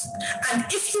excuse, and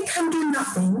if you can do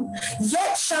nothing,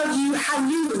 yet shall you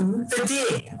halloo the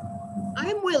deer.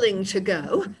 I'm willing to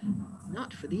go,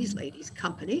 not for these ladies'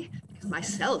 company, because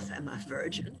myself am a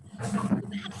virgin.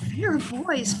 That fair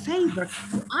boy's favor,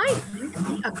 I think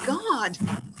me a god.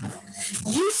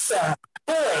 You, sir,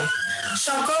 boy,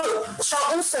 shall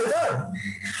also go.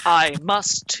 I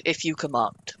must, if you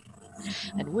command,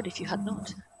 and would if you had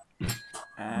not.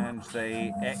 And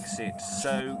they exit.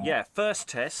 So, yeah, first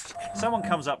test. Someone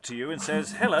comes up to you and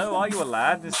says, "Hello, are you a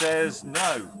lad?" And says,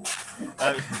 "No."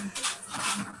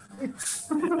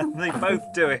 And they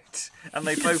both do it. And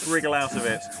they both wriggle out of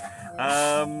it.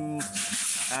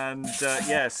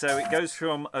 Yeah, so it goes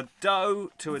from a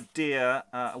doe to a deer.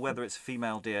 Whether it's a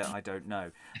female deer, I don't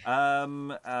know.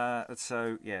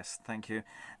 So, yes, thank you.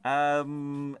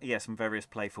 Some various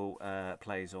playful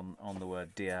plays on the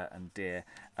word deer and deer.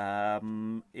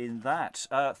 In that,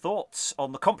 thoughts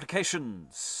on the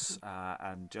complications,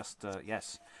 and just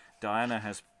yes, Diana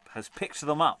has picked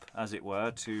them up, as it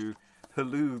were, to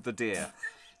halloo the deer.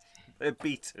 They're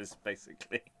beaters,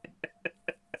 basically.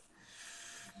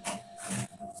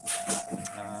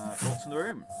 Thoughts in the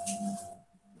room,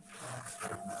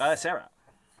 Sarah.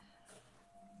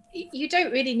 You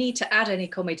don't really need to add any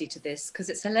comedy to this because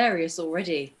it's hilarious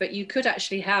already. But you could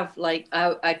actually have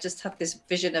I just have this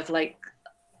vision of like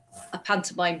a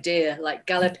pantomime deer like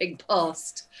galloping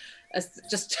past, as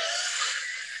just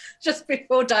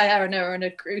before Diana and her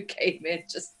crew came in,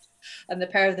 and the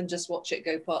pair of them just watch it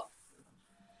go pop,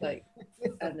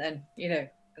 and then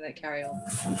carry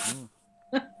on.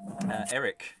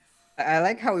 Eric. I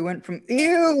like how we went from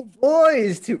ew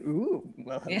boys to ooh,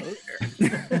 well, hello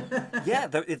there. Yeah,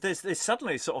 there's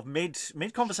suddenly sort of mid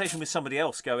conversation with somebody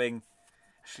else going,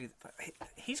 actually,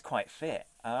 he's quite fit.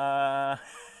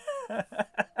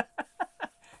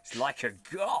 He's like a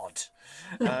god.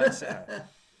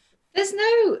 There's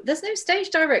no stage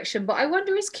direction, but I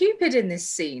wonder, is Cupid in this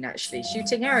scene actually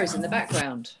shooting arrows in the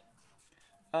background?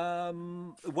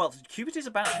 Well, Cupid is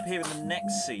about to appear in the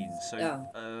next scene,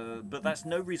 so but that's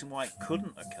no reason why it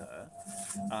couldn't occur.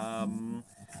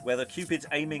 Whether Cupid's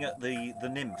aiming at the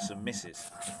nymphs and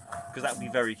misses, because that would be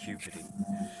very Cupidy.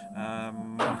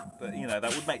 But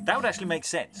that would actually make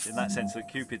sense, in that sense that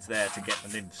Cupid's there to get the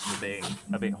nymphs for being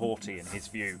a bit haughty in his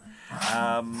view,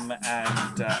 and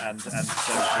so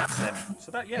it's them.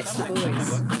 So that makes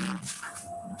sense.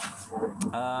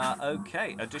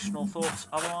 Okay, additional thoughts.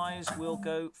 Otherwise, we'll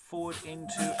go forward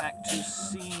into Act 2,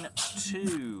 Scene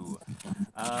 2.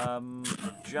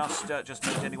 Just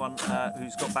note anyone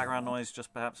who's got background noise,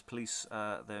 just perhaps police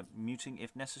their muting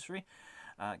if necessary.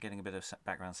 Getting a bit of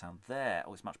background sound there.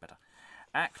 Oh, it's much better.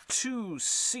 Act 2,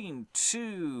 Scene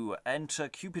 2. Enter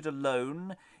Cupid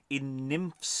alone in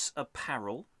Nymph's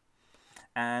apparel,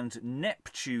 and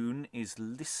Neptune is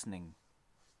listening.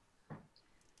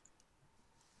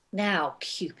 Now,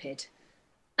 Cupid,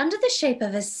 under the shape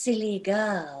of a silly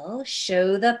girl,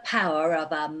 show the power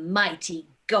of a mighty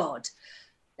god.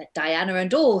 Let Diana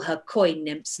and all her coy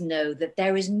nymphs know that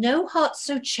there is no heart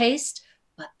so chaste,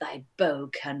 but thy bow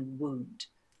can wound,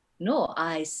 nor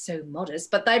eyes so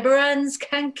modest, but thy brands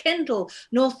can kindle,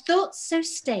 nor thoughts so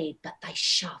staid, but thy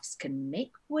shafts can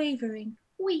make wavering,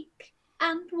 weak,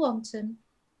 and wanton.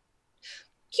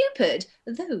 Cupid,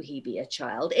 though he be a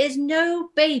child, is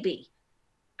no baby.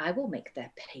 I will make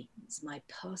their pains my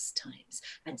pastimes,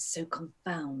 and so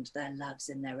confound their loves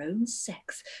in their own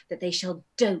sex, that they shall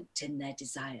dote in their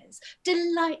desires,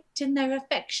 delight in their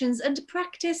affections, and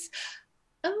practice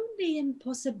only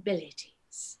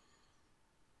impossibilities.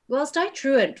 Whilst I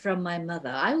truant from my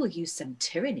mother, I will use some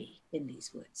tyranny in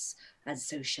these woods, and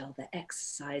so shall the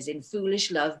exercise in foolish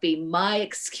love be my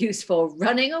excuse for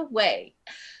running away.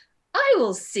 I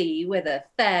will see whether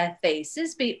fair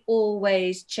faces be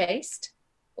always chaste,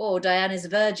 or Diana's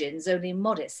virgins only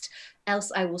modest,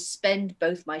 else I will spend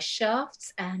both my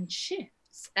shafts and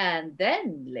shifts. And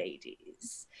then,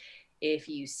 ladies, if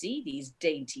you see these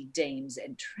dainty dames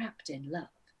entrapped in love,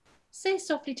 say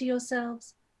softly to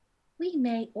yourselves, we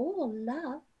may all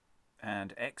love.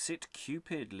 And exit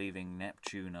Cupid, leaving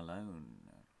Neptune alone.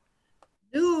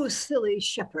 Do silly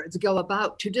shepherds go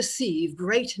about to deceive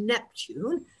great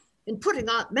Neptune in putting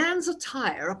on man's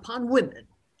attire upon women?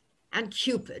 and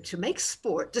Cupid, to make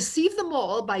sport, deceive them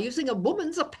all by using a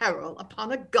woman's apparel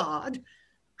upon a god.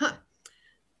 Huh.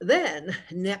 Then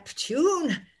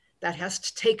Neptune, that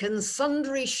hast taken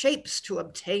sundry shapes to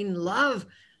obtain love,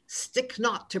 stick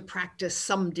not to practice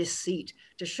some deceit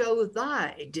to show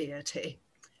thy deity.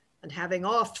 And having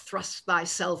oft thrust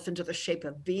thyself into the shape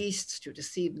of beasts to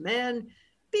deceive men,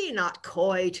 be not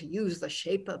coy to use the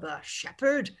shape of a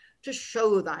shepherd to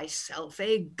show thyself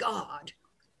a god.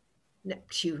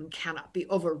 Neptune cannot be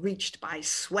overreached by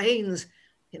swains,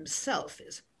 himself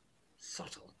is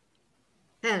subtle.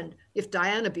 And if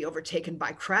Diana be overtaken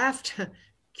by craft,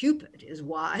 Cupid is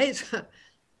wise.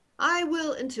 I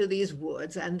will into these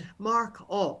woods and mark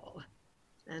all,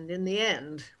 and in the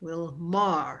end will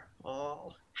mar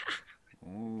all.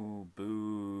 Ooh,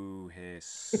 boo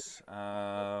hiss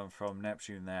from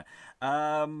Neptune there.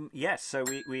 Yes, so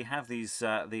we have these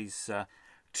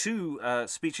two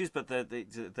speeches, but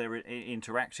they're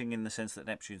interacting in the sense that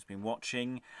Neptune's been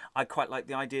watching. I quite like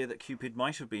the idea that Cupid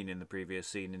might have been in the previous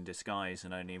scene in disguise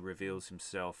and only reveals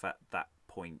himself at that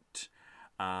point.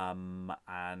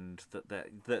 And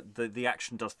that the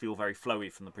action does feel very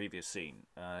flowy from the previous scene,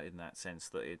 in that sense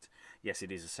that it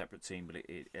is a separate scene, but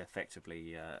it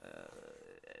effectively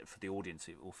for the audience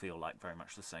it will feel like very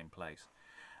much the same place.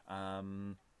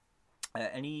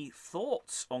 Any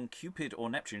thoughts on Cupid or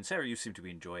Neptune? Sarah, you seem to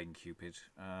be enjoying Cupid.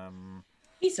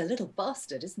 He's a little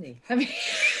bastard, isn't he? I mean,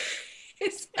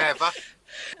 it's Ever.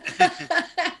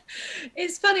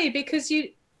 It's funny because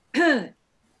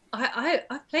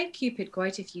I've played Cupid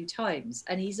quite a few times,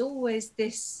 and he's always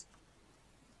this,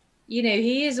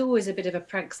 he is always a bit of a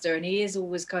prankster, and he is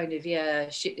always kind of,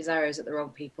 shoot his arrows at the wrong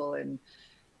people and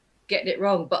getting it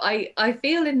wrong. But I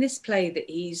feel in this play that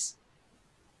he's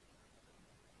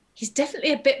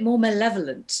definitely a bit more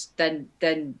malevolent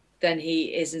than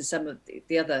he is in some of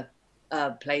the other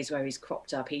plays where he's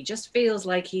cropped up. He just feels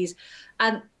like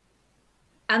and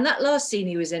that last scene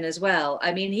he was in as well.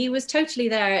 I mean, he was totally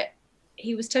there.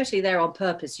 He was totally there on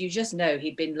purpose. You just know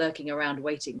he'd been lurking around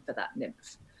waiting for that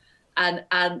nymph. And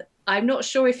I'm not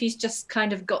sure if he's just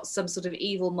kind of got some sort of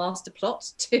evil master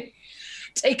plot to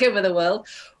take over the world,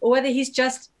 or whether he's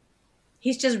just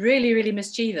really, really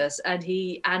mischievous, and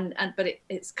but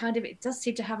it's kind of, it does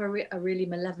seem to have a really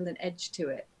malevolent edge to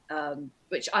it,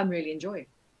 which I'm really enjoying.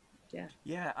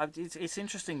 Yeah, it's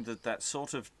interesting that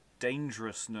sort of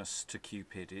dangerousness to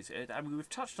Cupid is. I mean, we've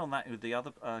touched on that with the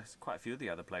other quite a few of the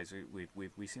other plays.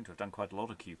 We seem to have done quite a lot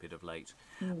of Cupid of late.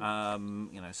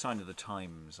 Sign of the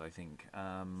times, I think.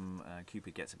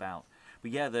 Cupid gets about, but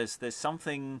yeah, there's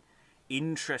something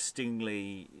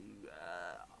interestingly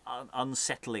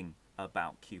unsettling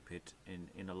about Cupid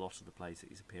in a lot of the plays that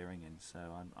he's appearing in. So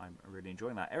I'm really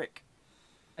enjoying that. Eric.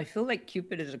 I feel like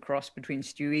Cupid is a cross between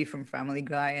Stewie from Family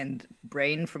Guy and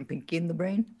Brain from Pinky and the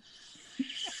Brain.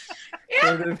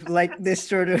 Sort of like this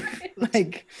sort of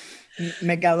like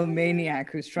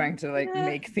megalomaniac who's trying to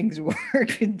make things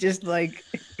work, and just like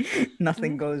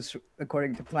nothing goes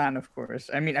according to plan, of course.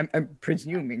 I mean, I'm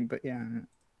presuming, but yeah.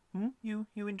 You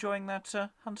enjoying that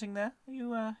hunting there?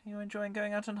 You enjoying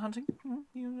going out and hunting?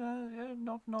 You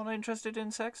not interested in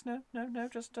sex? No,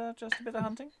 just a bit of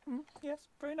hunting. Yes,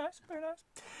 very nice.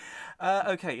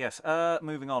 Okay, yes.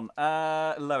 Moving on.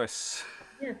 Lois.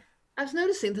 Yeah. I was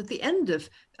noticing that the end of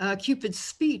Cupid's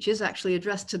speech is actually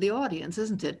addressed to the audience,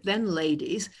 isn't it? Then,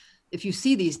 ladies, if you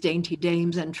see these dainty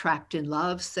dames entrapped in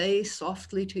love, say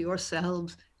softly to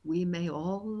yourselves, we may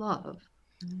all love.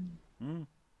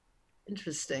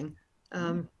 Interesting.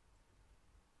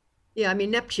 Yeah, I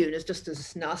mean, Neptune is just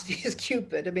as nasty as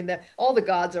Cupid. I mean, all the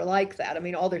gods are like that. I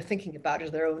mean, all they're thinking about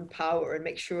is their own power and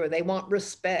make sure they want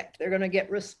respect. They're going to get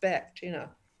respect,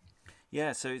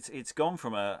 Yeah, so it's gone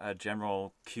from a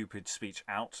general Cupid speech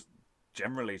out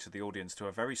generally to the audience to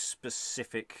a very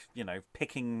specific,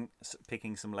 picking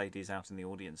some ladies out in the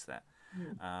audience there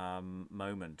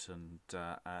moment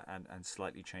and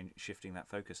slightly shifting that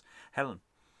focus. Helen.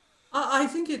 I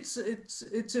think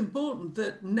it's important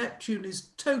that Neptune is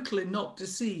totally not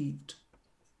deceived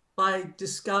by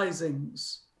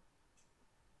disguisings.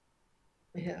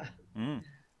 Yeah.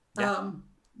 I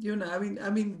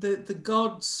mean, the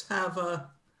gods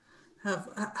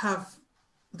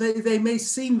they may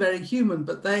seem very human,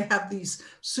 but they have these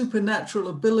supernatural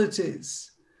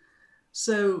abilities.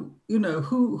 So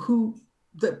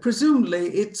that presumably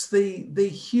it's the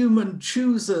human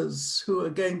choosers who are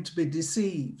going to be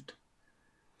deceived.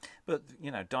 But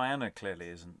Diana clearly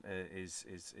is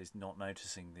not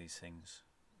noticing these things,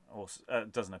 or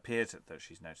doesn't appear that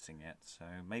she's noticing yet. So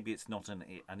maybe it's not an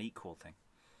equal thing.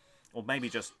 Or maybe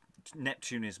just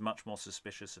Neptune is much more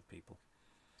suspicious of people.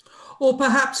 Or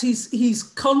perhaps he's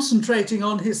concentrating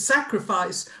on his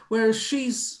sacrifice, whereas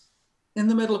she's in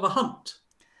the middle of a hunt.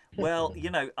 Well,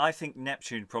 I think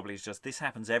Neptune probably is just, this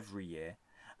happens every year.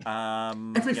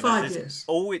 Every 5 years.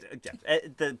 Always,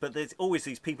 but there's always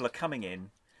these people are coming in,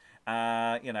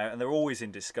 and they're always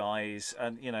in disguise,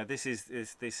 and this is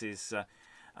the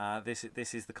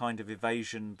kind of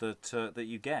evasion that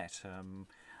you get.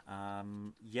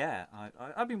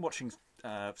 I've been watching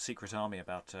Secret Army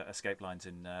about escape lines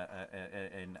in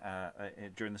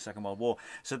during the Second World War.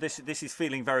 So this is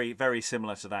feeling very, very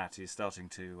similar to that. He's starting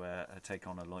to take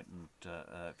on a lightened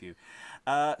view.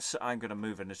 So I'm going to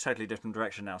move in a totally different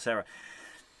direction now, Sarah.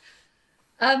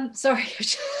 Sorry,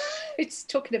 it's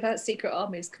talking about Secret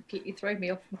Army has completely thrown me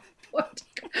off my point.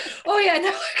 Oh yeah,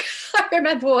 no, I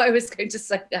remember what I was going to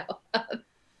say now.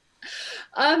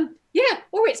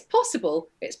 Or it's possible.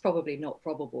 It's probably not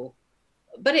probable,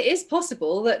 but it is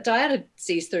possible that Diana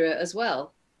sees through it as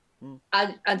well,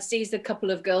 and sees a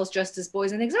couple of girls dressed as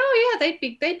boys and thinks, "Oh yeah,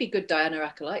 they'd be good Diana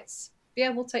acolytes. Yeah,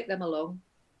 we'll take them along."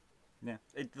 Yeah,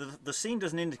 the scene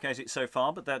doesn't indicate it so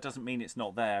far, but that doesn't mean it's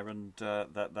not there, and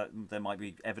that there might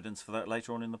be evidence for that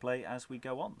later on in the play as we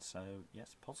go on. So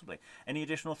yes, possibly. Any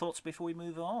additional thoughts before we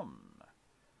move on?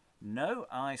 No,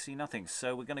 I see nothing.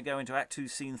 So we're going to go into Act 2,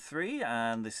 Scene 3,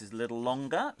 and this is a little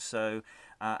longer. So,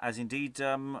 as indeed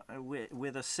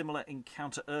with a similar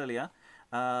encounter earlier,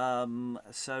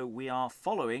 so we are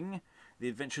following the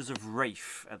adventures of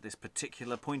Rafe at this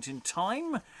particular point in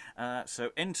time. So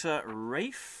enter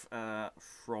Rafe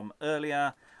from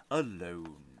earlier,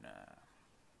 alone.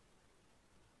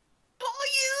 Are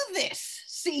you this,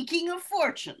 seeking of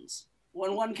fortunes,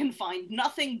 when one can find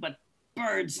nothing but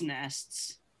birds'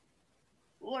 nests?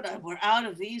 Would I were out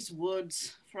of these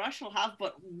woods, for I shall have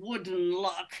but wooden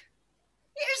luck.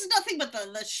 Here's nothing but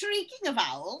the shrieking of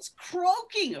owls,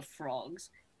 croaking of frogs,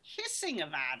 hissing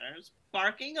of adders,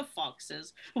 barking of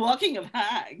foxes, walking of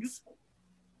hags.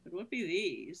 But what be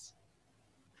these?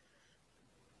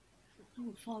 I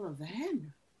will follow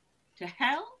them. To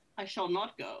hell I shall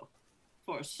not go,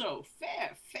 for so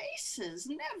fair faces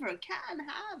never can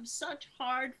have such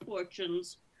hard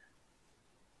fortunes.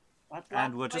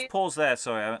 And we'll just pause there.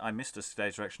 Sorry, I missed a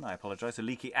stage direction. I apologise.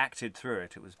 Aliki acted through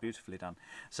it. It was beautifully done.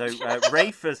 So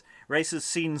Rafe has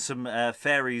seen some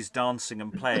fairies dancing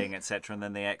and playing, etc., and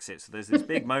then they exit. So there's this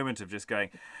big moment of just going,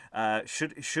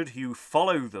 should you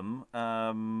follow them?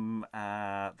 And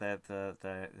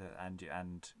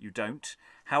you don't.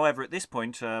 However, at this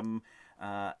point,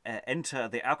 enter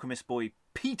the alchemist boy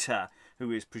Peter,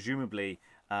 who is presumably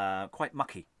quite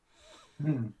mucky.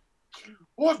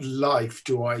 What life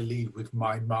do I lead with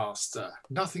my master?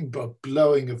 Nothing but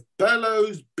blowing of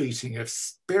bellows, beating of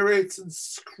spirits, and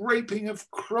scraping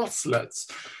of crosslets.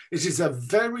 It is a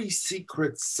very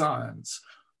secret science,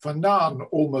 for none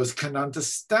almost can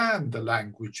understand the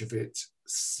language of it.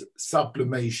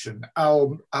 Sublimation,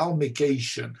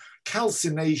 almigation,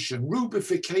 calcination,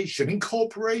 rubification,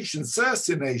 incorporation,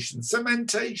 cercination,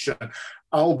 cementation,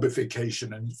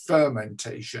 albification, and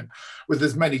fermentation, with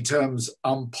as many terms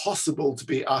impossible to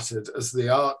be uttered as they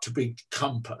are to be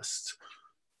compassed.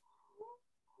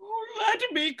 Let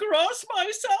me cross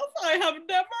myself. I have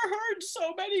never heard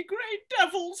so many great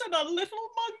devils in a little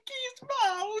monkey's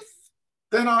mouth.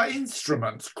 Then our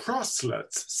instruments,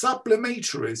 crosslets,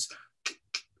 sublimatories,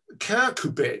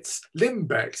 curcubits,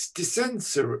 limbecs,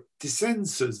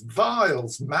 dissensors,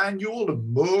 vials, manual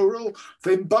and mural,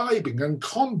 for imbibing and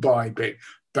combibing,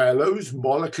 bellows,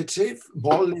 mollificative,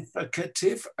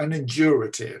 and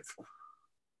endurative.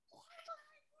 What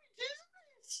language is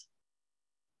this?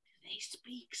 Do they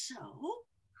speak so?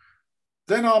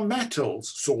 Then our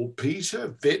metals,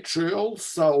 saltpeter, vitriol,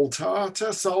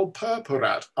 saltata,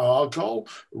 salpurpurat, argol,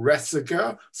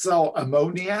 resiger, sal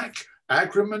ammoniac,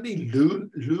 agrimony,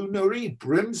 lunary,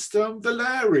 brimstone,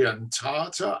 valerian,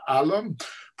 tartar, alum,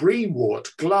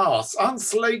 breamwort, glass,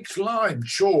 unslaked lime,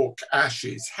 chalk,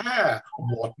 ashes, hair,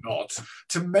 and whatnot,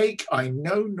 to make I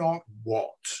know not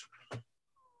what. My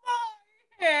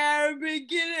hair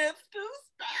beginneth to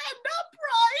stand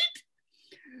upright.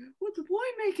 Would the boy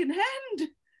make an end?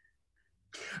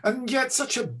 And yet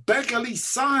such a beggarly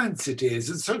science it is,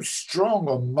 and so strong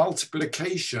on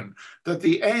multiplication, that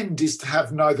the end is to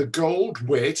have neither gold,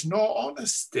 wit, nor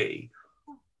honesty.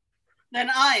 Then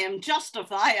I am just of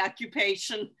thy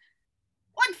occupation.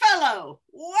 What fellow?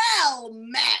 Well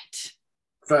met.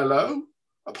 Fellow?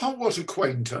 Upon what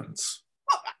acquaintance?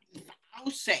 Thou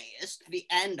sayest the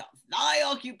end of thy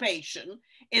occupation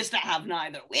is to have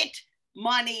neither wit,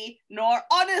 money, nor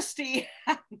honesty.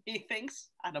 Methinks,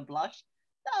 at a blush,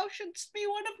 thou shouldst be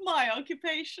one of my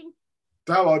occupation.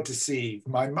 Thou art deceived.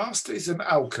 My master is an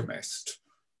alchemist.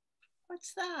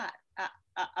 What's that?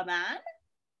 A man?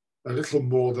 A little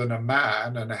more than a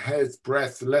man and a hair's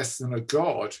breadth less than a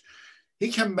god.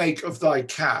 He can make of thy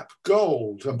cap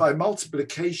gold, and by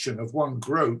multiplication of one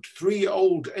groat 3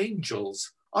 old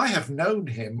angels. I have known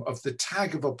him of the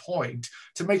tag of a point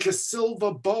to make a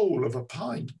silver bowl of a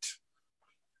pint.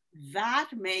 That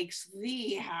makes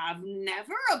thee have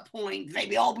never a point. They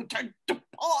be all turned to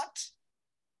pot.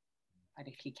 But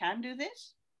if he can do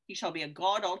this, he shall be a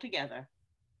god altogether.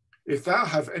 If thou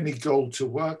have any gold to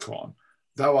work on,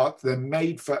 thou art then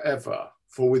made forever.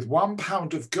 For with 1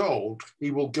 pound of gold, he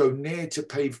will go near to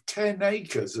pave 10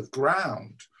 acres of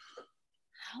ground.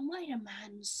 How might a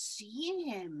man see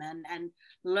him and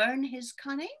learn his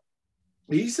cunning?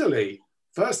 Easily.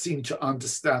 First seem to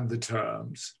understand the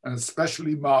terms, and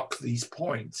especially mark these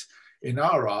points. In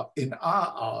our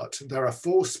art, there are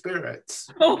 4 spirits.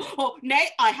 Oh, nay,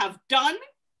 I have done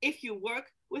if you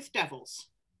work with devils.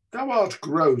 Thou art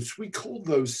gross. We call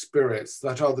those spirits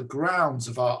that are the grounds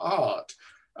of our art,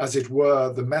 as it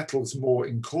were the metals more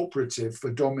incorporative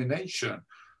for domination.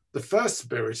 The first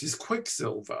spirit is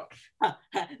quicksilver.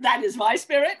 That is my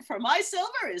spirit, for my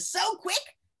silver is so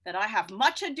quick that I have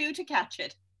much ado to catch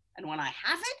it. And when I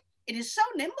have it, it is so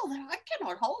nimble that I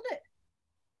cannot hold it.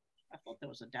 I thought there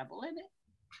was a devil in it.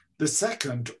 The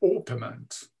second,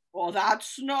 orpiment. Well,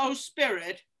 that's no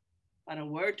spirit, but a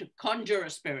word to conjure a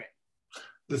spirit.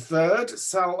 The third,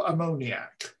 sal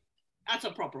ammoniac. That's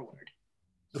a proper word.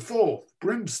 The fourth,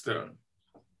 brimstone.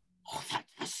 Oh, that's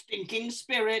a stinking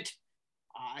spirit.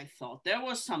 I thought there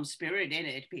was some spirit in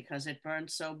it because it burned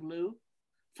so blue.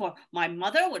 For my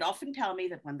mother would often tell me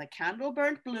that when the candle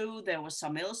burnt blue, there was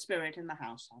some ill spirit in the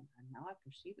house. And now I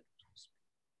perceive it was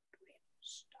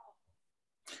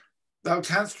brimstone. Thou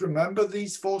canst remember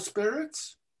these 4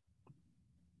 spirits?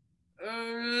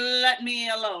 Let me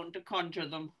alone to conjure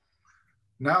them.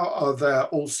 Now are there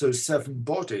also 7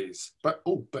 bodies, but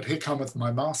here cometh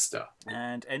my master.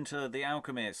 And enter the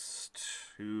alchemist,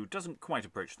 who doesn't quite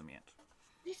approach them yet.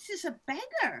 This is a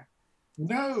beggar.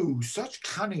 No, such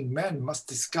cunning men must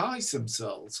disguise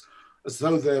themselves, as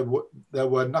though there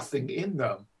were nothing in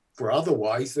them, for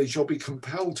otherwise they shall be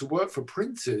compelled to work for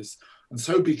princes, and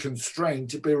so be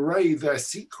constrained to bewray their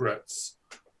secrets.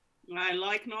 I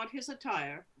like not his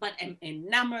attire, but am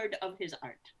enamoured of his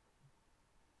art.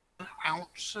 An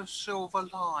ounce of silver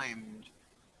limed,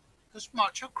 as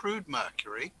much of crude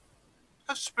mercury,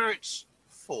 of spirits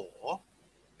 4,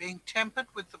 being tempered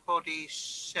with the body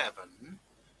 7,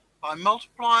 by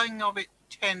multiplying of it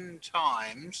 10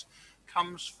 times,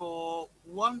 comes for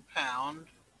 1 pound,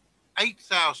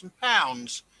 8,000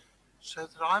 pounds, so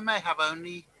that I may have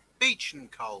only beechen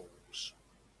coals.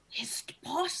 Is it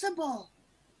possible?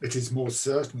 It is more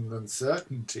certain than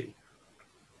certainty.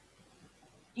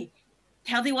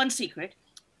 Tell thee one secret.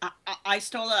 I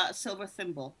stole a silver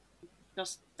thimble.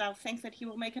 Dost thou think that he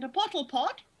will make it a bottle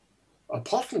pot? A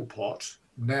pottle pot?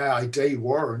 Nay, I dare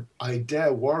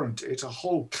warrant it, a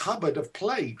whole cupboard of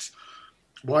plate.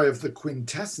 Why, of the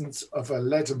quintessence of a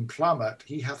leaden plummet,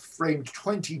 he hath framed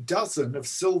 20 dozen of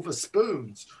silver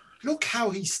spoons. Look how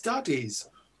he studies.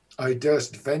 I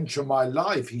durst venture my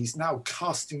life he's now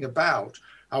casting about,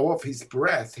 how of his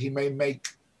breath he may make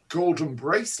golden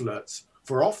bracelets,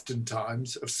 for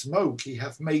oftentimes of smoke he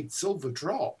hath made silver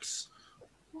drops.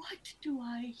 What do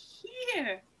I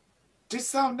hear?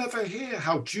 Didst thou never hear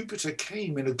how Jupiter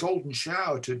came in a golden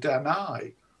shower to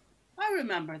Danae? I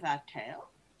remember that tale.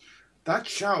 That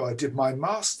shower did my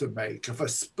master make of a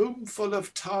spoonful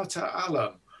of tartar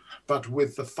alum, but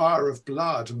with the fire of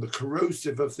blood and the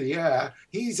corrosive of the air,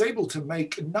 he is able to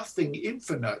make nothing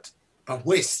infinite. But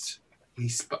whist,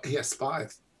 he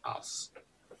espieth us.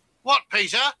 What,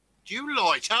 Peter? Do you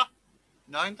loiter,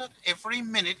 knowing that every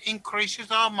minute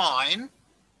increases our mine?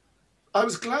 I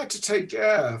was glad to take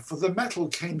air, for the metal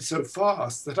came so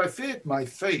fast that I feared my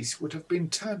face would have been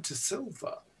turned to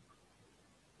silver.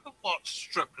 But what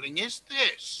stripling is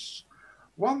this?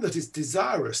 One that is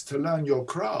desirous to learn your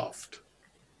craft.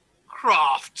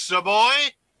 Craft, sir boy?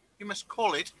 You must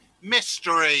call it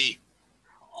mystery.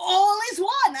 All is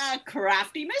one, a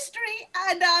crafty mystery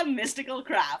and a mystical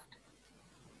craft.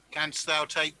 Canst thou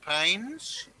take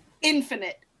pains?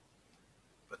 Infinite.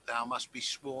 But thou must be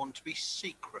sworn to be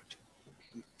secret,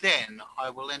 and then I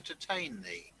will entertain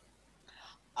thee.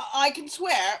 I can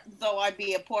swear, though I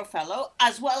be a poor fellow,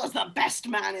 as well as the best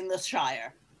man in the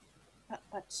shire.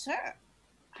 But sir,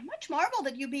 I much marvel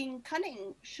that you, being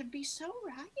cunning, should be so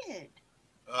ragged.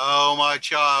 Oh, my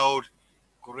child,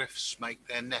 griffs make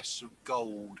their nests of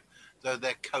gold, though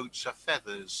their coats are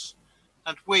feathers.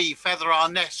 And we feather our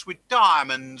nests with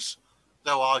diamonds,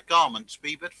 though our garments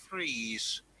be but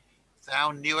frieze. If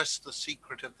thou knewest the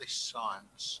secret of this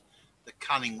science, the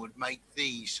cunning would make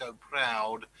thee so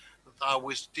proud that thou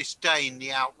wouldst disdain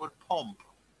the outward pomp.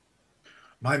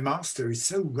 My master is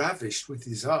so ravished with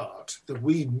his art that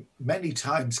we many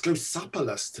times go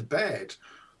supperless to bed,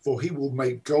 for he will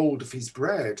make gold of his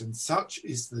bread, and such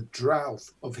is the drought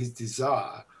of his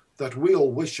desire that we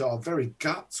all wish our very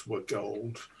guts were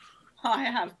gold. I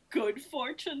have good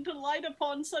fortune to light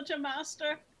upon such a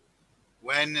master.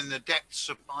 When in the depths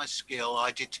of my skill I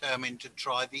determine to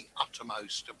try the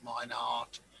uttermost of mine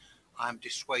art, I am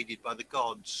dissuaded by the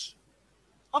gods.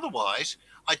 Otherwise,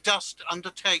 I dost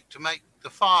undertake to make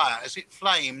the fire as it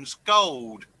flames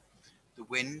gold, the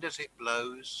wind as it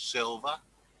blows silver,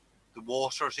 the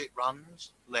water as it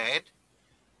runs lead,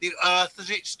 the earth as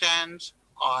it stands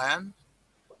iron,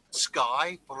 the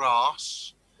sky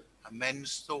brass, and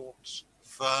men's thoughts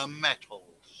firm metals.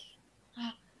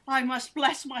 I must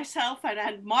bless myself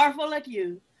and marvel at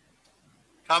you.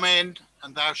 Come in,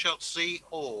 and thou shalt see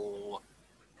all.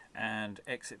 And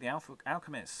exit the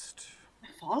Alchemist. I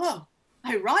follow,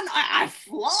 I run, I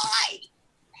fly.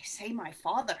 They say my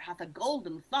father hath a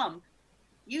golden thumb.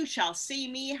 You shall see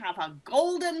me have a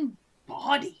golden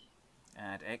body.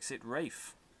 And exit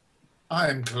Rafe. I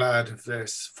am glad of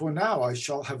this, for now I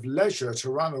shall have leisure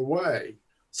to run away.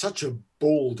 Such a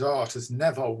bald dart as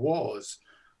never was.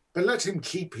 But let him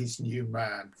keep his new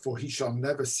man, for he shall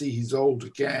never see his old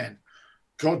again.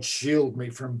 God shield me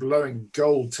from blowing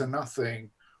gold to nothing,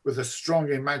 with a strong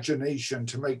imagination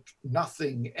to make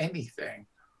nothing anything.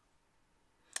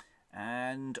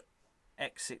 And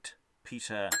exit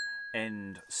Peter,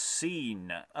 end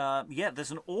scene. Yeah,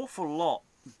 there's an awful lot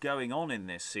going on in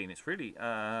this scene. It's really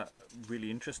really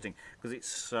interesting, because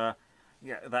it's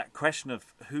yeah, that question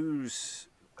of who's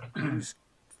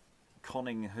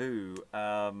conning who,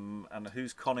 and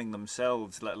who's conning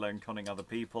themselves, let alone conning other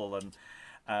people, and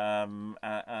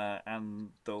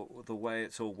the way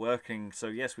it's all working. So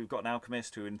yes, we've got an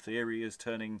alchemist who in theory is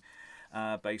turning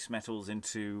base metals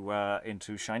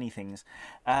into shiny things,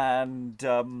 and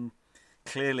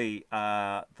clearly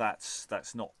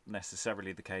that's not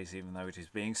necessarily the case, even though it is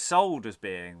being sold as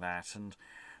being that. And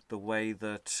the way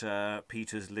that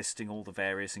Peter's listing all the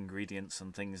various ingredients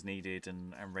and things needed,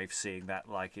 and Rafe seeing that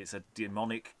like it's a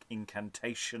demonic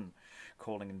incantation,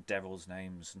 calling in devils'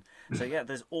 names. And so yeah,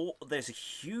 there's a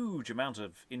huge amount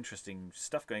of interesting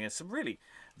stuff going on. Some really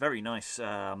very nice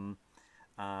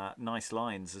nice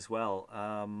lines as well.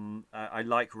 I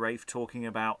like Rafe talking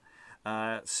about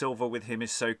silver with him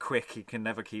is so quick he can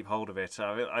never keep hold of it.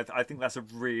 I think that's a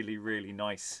really, really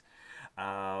nice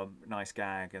nice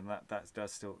gag, and that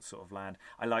does still sort of land.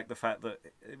 I like the fact that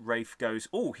Rafe goes,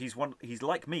 "Oh, he's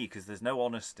like me because there's no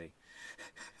honesty."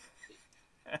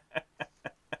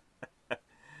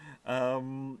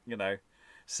 You know,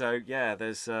 so yeah,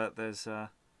 there's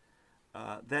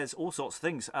all sorts of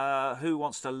things. Who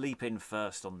wants to leap in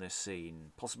first on this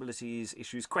scene? Possibilities,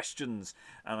 issues, questions.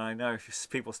 And I know if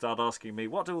people start asking me,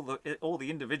 what do all the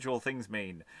individual things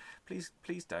mean? Please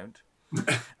don't.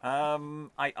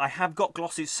 I have got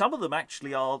glosses. Some of them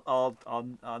actually are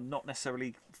not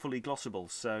necessarily fully glossable,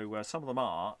 so some of them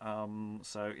are.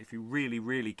 So if you really,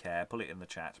 really care, put it in the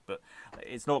chat. But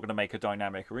it's not going to make a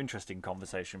dynamic or interesting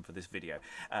conversation for this video.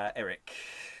 Eric.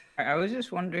 I was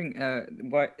just wondering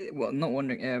why. Well, not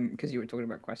wondering because you were talking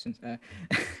about questions.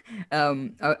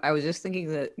 I was just thinking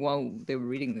that while they were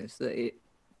reading this, that it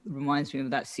reminds me of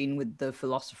that scene with the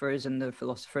philosophers and the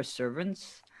philosopher's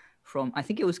servants from, I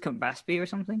think it was Campaspe or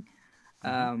something,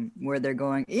 where they're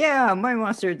going, "Yeah, my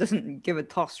master doesn't give a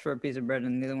toss for a piece of bread,"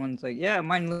 and the other one's like, "Yeah,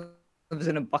 mine lives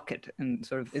in a bucket," and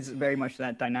sort of it's very much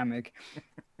that dynamic.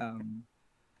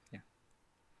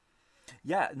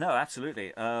 Yeah, no,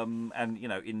 absolutely. And you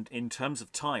know, in terms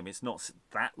of time, it's not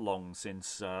that long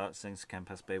since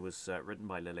Campaspe was written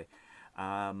by Lyly.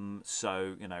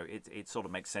 So you know, it sort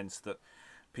of makes sense that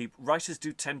writers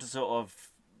do tend to sort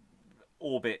of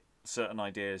orbit certain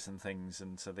ideas and things,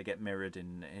 and so they get mirrored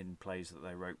in plays that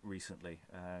they wrote recently.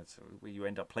 So you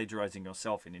end up plagiarizing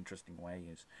yourself in interesting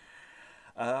ways.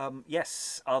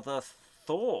 Yes, other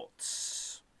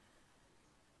thoughts?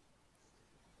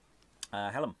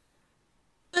 Helen.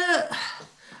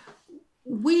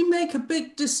 We make a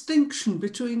big distinction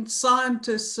between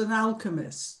scientists and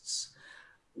alchemists,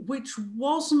 which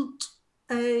wasn't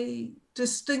a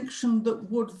distinction that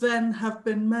would then have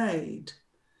been made.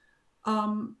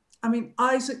 I mean,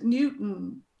 Isaac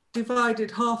Newton spent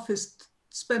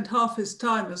half his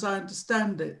time, as I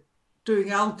understand it, doing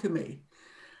alchemy.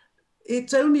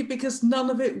 It's only because none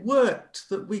of it worked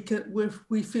that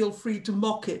we feel free to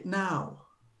mock it now.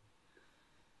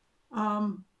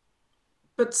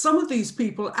 But some of these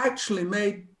people actually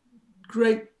made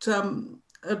great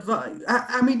advice.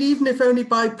 I mean, even if only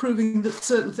by proving that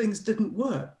certain things didn't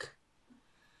work.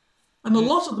 And a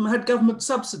lot of them had government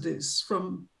subsidies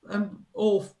from,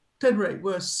 or at any rate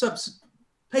were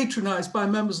patronised by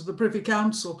members of the Privy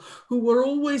Council, who were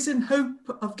always in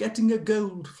hope of getting a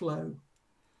gold flow.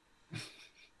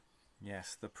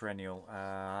 Yes, the perennial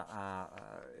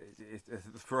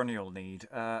need.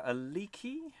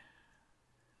 Aliki?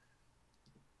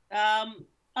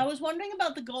 I was wondering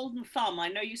about the golden thumb. I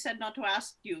know you said not to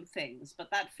ask you things, but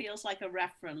that feels like a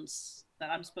reference that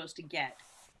I'm supposed to get.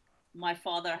 My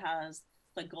father has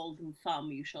the golden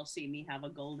thumb. You shall see me have a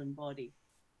golden body.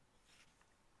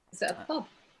 Is it a pub?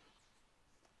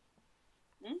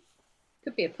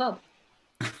 Could be a pub.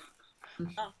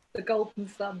 The golden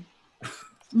thumb.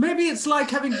 Maybe it's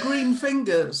like having green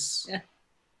fingers. Yeah.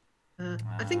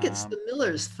 I think it's the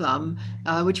miller's thumb,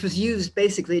 which was used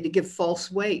basically to give false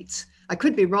weights. I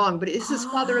could be wrong, but is his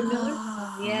father a miller?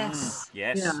 Yes.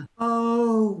 Yes. Yeah.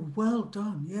 Oh, well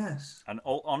done, yes. An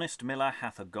honest miller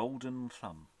hath a golden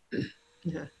thumb.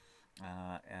 Yeah.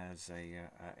 As a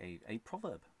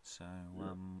proverb. So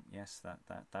yes,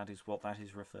 that is what that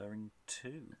is referring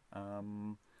to.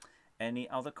 Any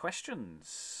other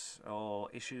questions or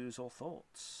issues or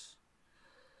thoughts?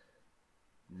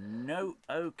 No.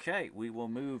 Okay, we will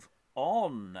move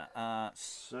on.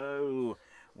 So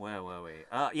where were we?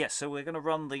 Yes, so we're going to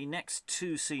run the next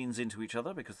two scenes into each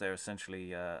other because they're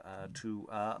essentially two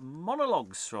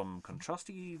monologues from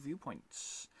contrasting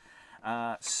viewpoints.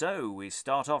 So we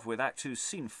start off with Act 2,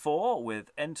 Scene 4,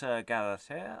 with Enter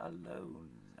Galatea alone.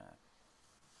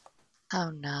 How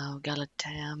now,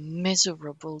 Galatea,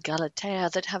 miserable Galatea,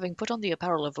 that having put on the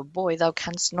apparel of a boy, thou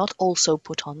canst not also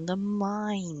put on the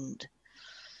mind.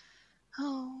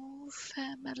 Oh,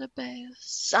 fair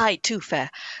Melebeus, I too fair,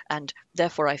 and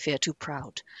therefore I fear too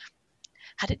proud.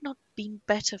 Had it not been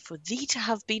better for thee to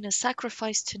have been a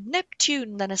sacrifice to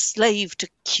Neptune than a slave to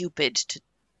Cupid, to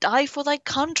die for thy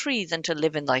country than to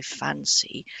live in thy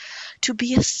fancy, to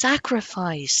be a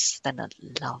sacrifice than a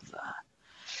lover?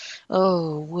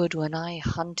 Oh, would when I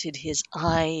hunted his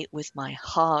eye with my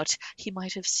heart, he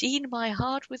might have seen my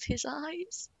heart with his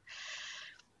eyes.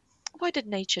 Why did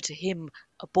nature to him,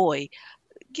 a boy,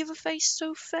 give a face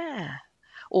so fair?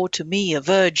 Or to me, a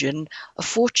virgin, a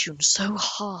fortune so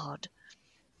hard?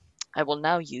 I will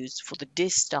now use for the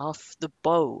distaff the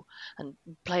bow, and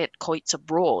play at quoits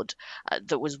abroad,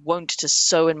 that was wont to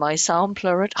sew in my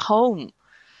sampler at home.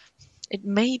 It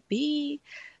may be,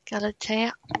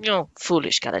 Galatea, oh,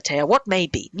 foolish Galatea, what may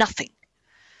be? Nothing.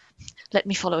 Let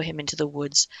me follow him into the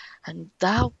woods, and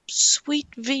thou, sweet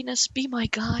Venus, be my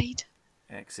guide.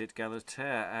 Exit Galatea,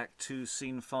 Act 2,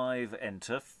 Scene 5,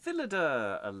 enter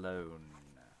Phillida alone.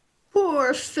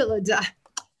 Poor Phillida.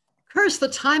 Curse the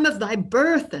time of thy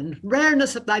birth and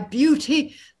rareness of thy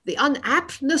beauty, the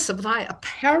unaptness of thy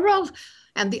apparel,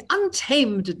 and the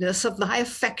untamedness of thy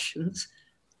affections.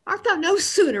 Art thou no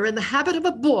sooner in the habit of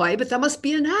a boy, but thou must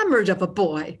be enamoured of a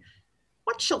boy?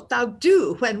 What shalt thou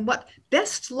do when what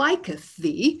best liketh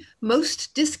thee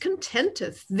most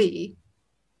discontenteth thee?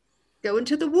 Go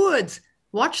into the woods,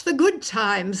 watch the good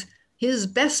times, his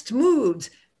best moods,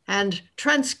 and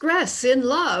transgress in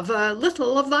love a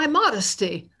little of thy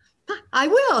modesty. I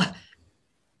will.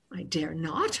 I dare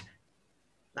not.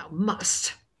 Thou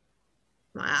must.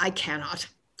 I cannot.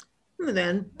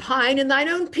 Then pine in thine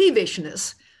own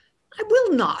peevishness. I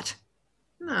will not.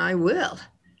 I will.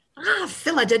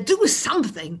 Phillida, do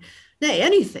something, nay,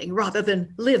 anything, rather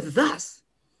than live thus.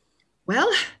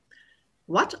 Well,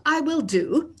 what I will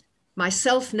do,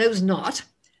 myself knows not,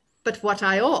 but what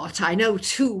I ought I know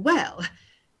too well,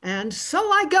 and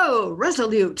so I go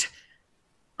resolute,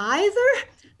 either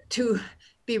to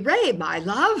bewray my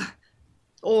love,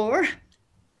 or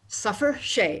suffer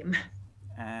shame.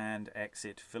 And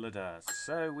exit Phillida.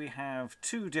 So we have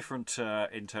two different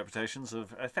interpretations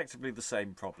of effectively the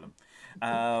same problem.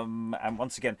 And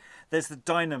once again, there's the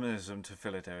dynamism to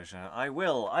Phillida. I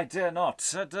will, I dare not,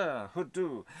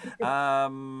 hoodoo.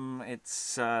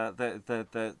 It's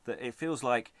it feels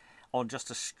like on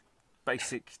just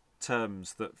basic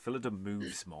terms that Phillida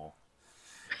moves more,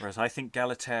 whereas I think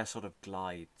Galatea sort of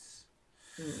glides.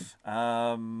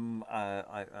 And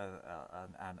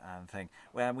thing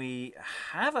when we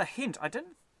have a hint. I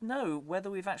don't know whether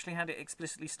we've actually had it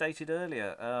explicitly stated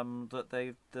earlier that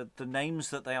the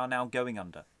names that they are now going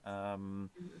under.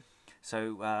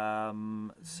 So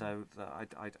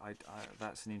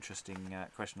that's an interesting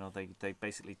question. Are they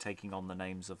basically taking on the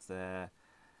names of their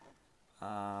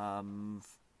of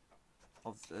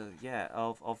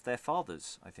their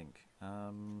fathers? I think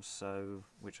so,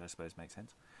 which I suppose makes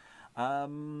sense.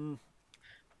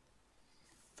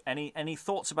 Any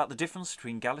thoughts about the difference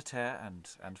between Galatea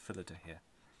and Phillida here?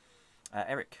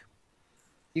 Eric?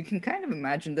 You can kind of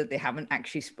imagine that they haven't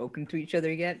actually spoken to each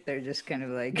other yet. They're just kind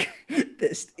of like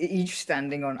this, each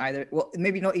standing on either, well,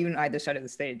 maybe not even either side of the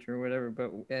stage or whatever,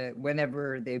 but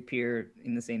whenever they appear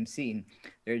in the same scene,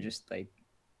 they're just like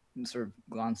sort of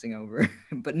glancing over,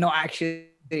 but not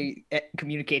actually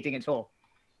communicating at all.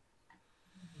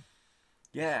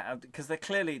 Yeah, because they're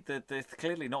clearly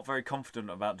not very confident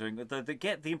about doing it. They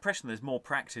get the impression there's more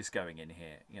practice going in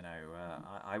here. You know,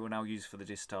 I will now use for the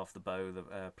distaff the bow,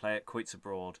 the play at quoits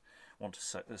abroad, want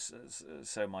to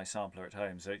sow my sampler at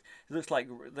home. So it looks like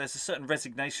there's a certain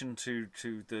resignation to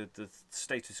the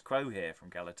status quo here from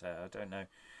Galatea. I don't know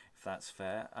if that's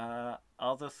fair.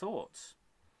 Other thoughts?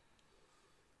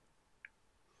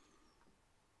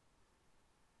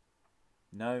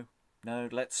 No. No,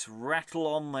 let's rattle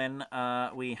on then.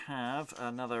 We have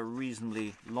another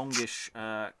reasonably longish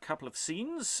couple of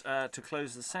scenes to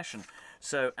close the session.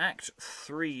 So Act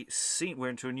 3, scene. We're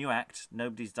into a new act.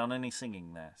 Nobody's done any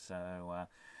singing there, so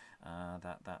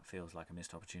that feels like a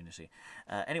missed opportunity.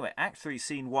 Anyway, Act 3,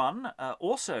 Scene 1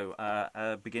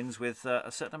 also begins with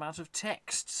a certain amount of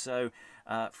text. So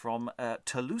from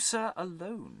Telusa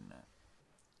alone.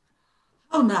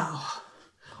 Oh, now.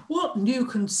 What new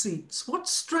conceits, what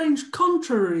strange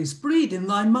contraries breed in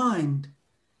thy mind?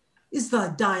 Is thy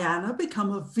Diana become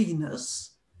a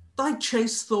Venus? Thy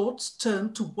chaste thoughts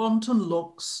turned to wanton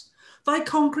looks, thy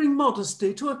conquering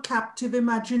modesty to a captive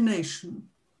imagination?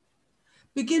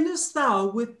 Beginnest thou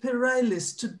with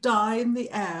Pyralis to die in the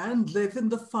air and live in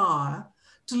the fire,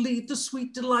 to lead the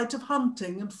sweet delight of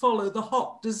hunting and follow the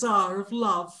hot desire of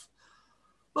love?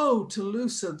 Oh,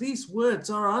 Telusa, these words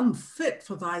are unfit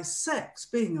for thy sex,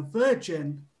 being a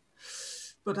virgin,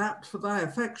 but apt for thy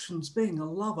affections, being a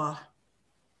lover.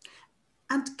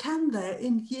 And can there,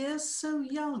 in years so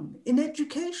young, in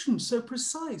education so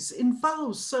precise, in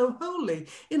vows so holy,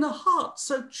 in a heart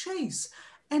so chaste,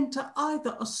 enter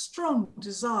either a strong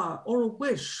desire, or a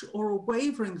wish, or a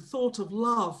wavering thought of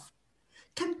love?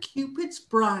 Can Cupid's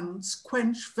brands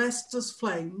quench Vesta's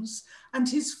flames, and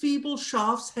his feeble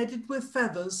shafts headed with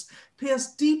feathers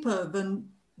pierce deeper than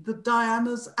the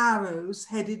Diana's arrows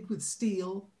headed with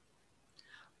steel?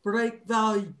 Break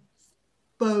thy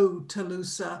bow,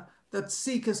 Telusa, that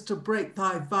seekest to break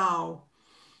thy vow,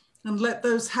 and let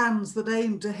those hands that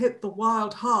aim to hit the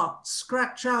wild heart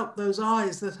scratch out those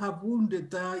eyes that have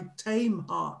wounded thy tame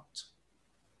heart.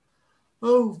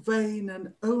 O vain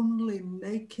and only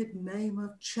naked name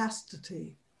of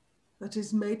chastity, that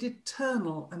is made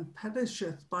eternal and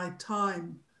perisheth by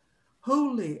time,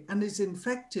 holy and is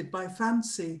infected by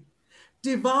fancy,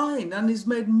 divine and is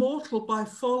made mortal by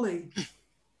folly.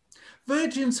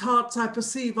 Virgins' hearts, I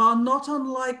perceive, are not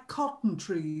unlike cotton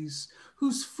trees,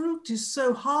 whose fruit is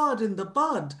so hard in the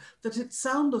bud that it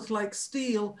soundeth like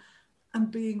steel,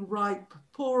 and being ripe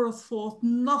poureth forth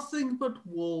nothing but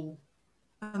wool.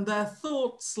 And their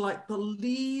thoughts like the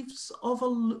leaves of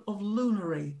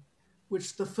lunary,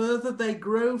 which the further they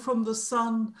grow from the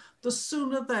sun, the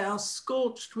sooner they are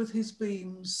scorched with his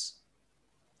beams.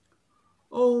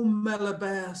 O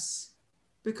Melebeus,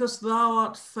 because thou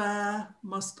art fair,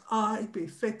 must I be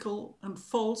fickle and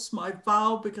false my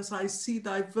vow because I see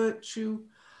thy virtue?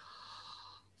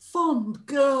 Fond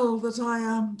girl that I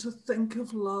am to think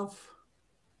of love.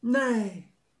 Nay,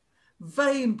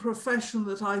 vain profession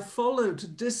that I follow to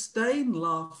disdain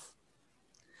love.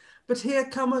 But here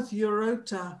cometh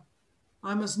Eurota.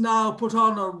 I must now put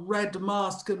on a red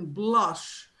mask and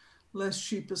blush, lest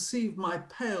she perceive my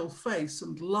pale face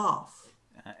and laugh.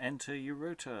 Enter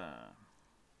Eurota.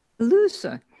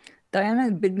 Telusa,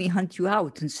 Diana bid me hunt you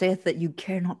out, and saith that you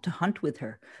care not to hunt with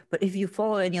her. But if you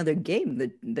follow any other game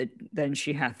than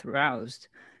she hath roused,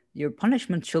 your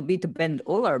punishment shall be to bend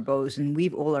all our bows and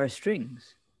weave all our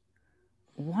strings.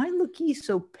 Why look ye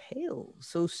so pale,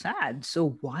 so sad,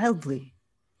 so wildly?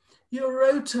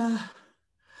 Eurota,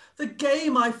 the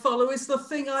game I follow is the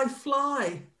thing I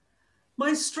fly.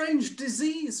 My strange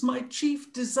disease, my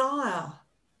chief desire.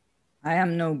 I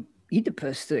am no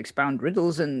Oedipus to expound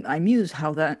riddles, and I muse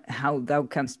how thou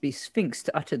canst be sphinx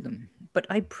to utter them. But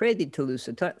I pray thee,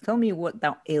 Telusa, tell me what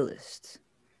thou ailest.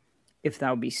 If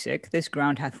thou be sick, this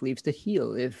ground hath leaves to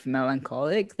heal. If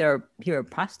melancholic, here are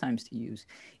pastimes to use.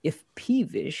 If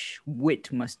peevish,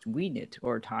 wit must wean it,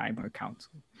 or time, or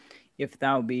counsel. If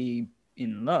thou be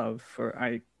in love, for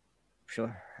I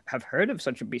shall have heard of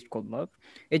such a beast called love,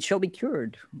 it shall be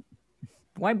cured.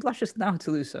 Why blushest thou,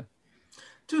 Telusa?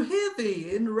 To hear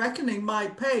thee in reckoning my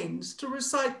pains, to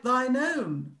recite thine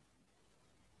own.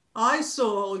 I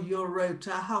saw,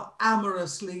 Eurota, how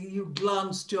amorously you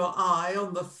glanced your eye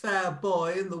on the fair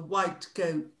boy in the white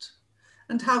coat,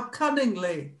 and how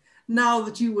cunningly, now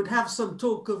that you would have some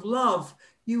talk of love,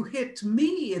 you hit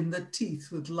me in the teeth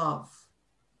with love.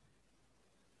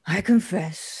 I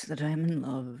confess that I am in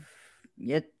love,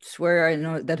 yet swear I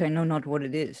know not what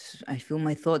it is. I feel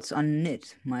my thoughts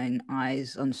unknit, mine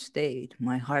eyes unstayed,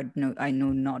 my heart I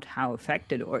know not how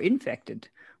affected or infected.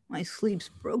 My sleep's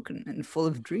broken and full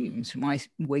of dreams, my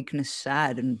wakeness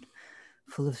sad and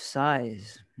full of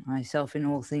sighs, myself in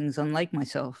all things unlike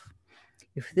myself.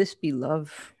 If this be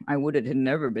love, I would it had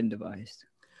never been devised.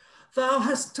 Thou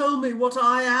hast told me what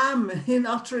I am in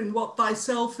uttering what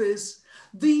thyself is.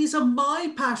 These are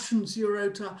my passions,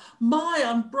 Eurota, my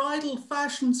unbridled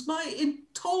fashions, my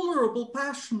intolerable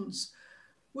passions,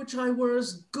 which I were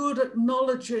as good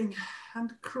acknowledging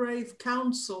and crave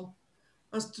counsel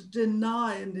as to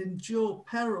deny and endure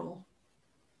peril.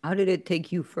 How did it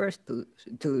take you first,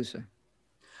 Telusa?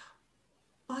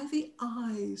 By the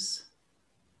eyes,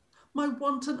 my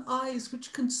wanton eyes,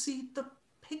 which conceived the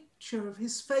picture of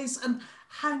his face and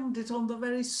hanged it on the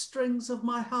very strings of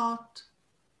my heart.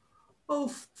 O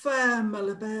fair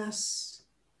Melebeus,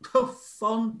 O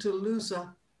fond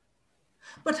Telusa.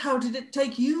 But how did it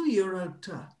take you,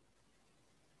 Eurota?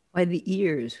 By the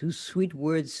ears, whose sweet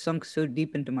words sunk so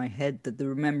deep into my head that the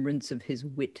remembrance of his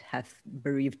wit hath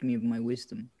bereaved me of my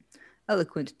wisdom.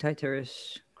 Eloquent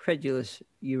Tyterus, credulous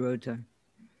Eurota.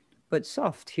 But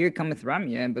soft, here cometh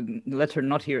Ramia, but let her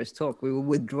not hear us talk. We will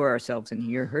withdraw ourselves and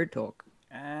hear her talk.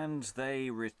 And they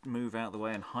move out of the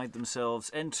way and hide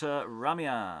themselves. Enter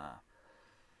Ramia.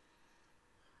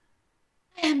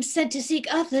 I am sent to seek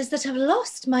others that have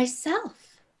lost myself.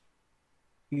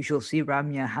 You shall see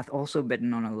Ramia hath also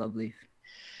bitten on a love leaf.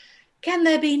 Can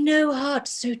there be no heart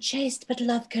so chaste but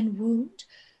love can wound?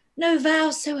 No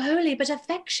vow so holy but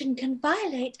affection can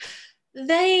violate?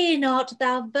 Vain art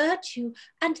thou virtue,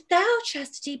 and thou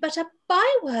chastity but a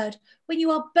byword, when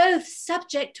you are both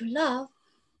subject to love,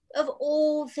 of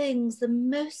all things the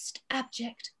most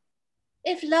abject.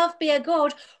 If love be a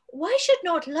god, why should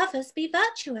not lovers be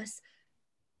virtuous?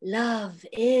 Love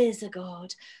is a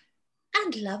god,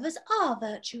 and lovers are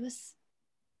virtuous.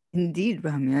 Indeed,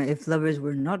 Ramia, if lovers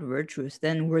were not virtuous,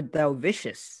 then wert thou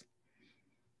vicious.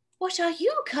 What are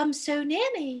you come so near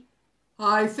me?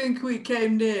 I think we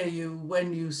came near you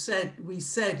when we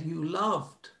said you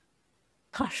loved.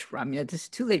 Hush, Ramia, 'tis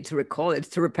too late to recall it,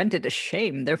 to repent it a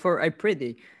shame. Therefore, I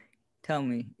prithee, tell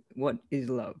me, what is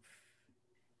love?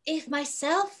 If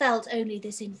myself felt only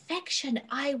this infection,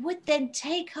 I would then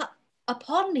take up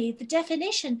upon me the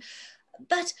definition.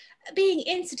 But being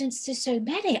incident to so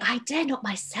many, I dare not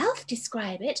myself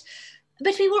describe it.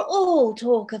 But we will all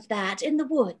talk of that in the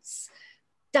woods.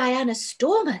 Diana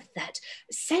stormeth that,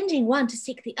 sending one to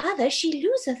seek the other, she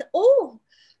loseth all.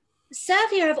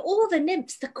 Servier of all the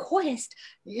nymphs, the coyest,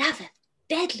 loveth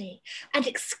deadly, and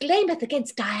exclaimeth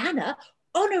against Diana,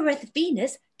 honoureth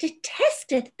Venus,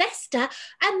 detesteth Vesta,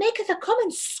 and maketh a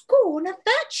common scorn of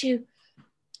virtue.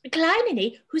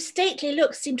 Clymene, whose stately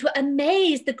looks seem to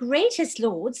amaze the greatest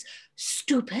lords,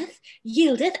 stoopeth,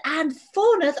 yieldeth, and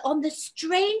fawneth on the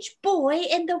strange boy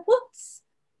in the woods.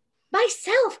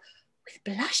 Myself, with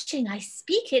blushing I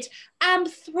speak it, am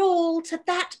thrall to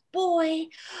that boy,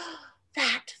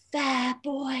 that fair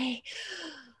boy,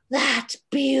 that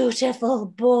beautiful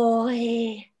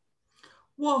boy.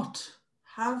 What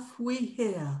have we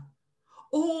here?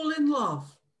 All in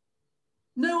love.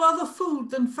 No other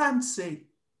food than fancy.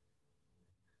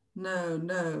 No,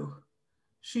 no,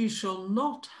 she shall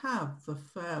not have the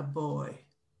fair boy.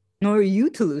 Nor you,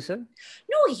 Telusa.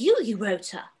 Nor you,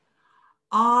 Eurota.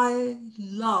 I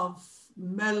love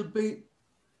Melebeus,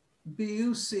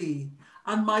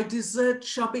 and my desert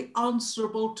shall be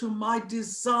answerable to my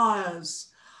desires.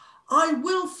 I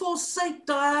will forsake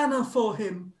Diana for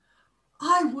him.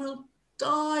 I will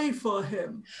die for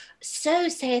him. So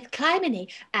saith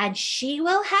Clymene, and she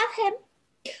will have him.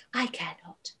 I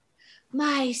cannot.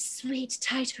 My sweet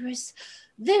Tyterus,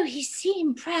 though he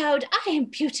seem proud, I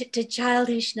impute it to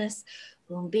childishness,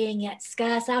 whom being yet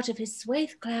scarce out of his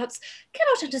swathe clouts,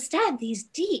 cannot understand these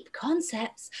deep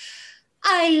concepts.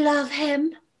 I love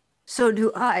him. So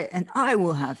do I, and I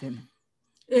will have him.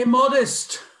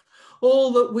 Immodest,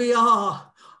 all that we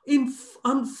are,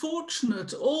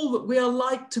 unfortunate, all that we are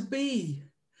like to be.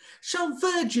 Shall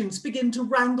virgins begin to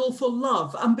wrangle for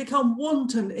love and become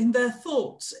wanton in their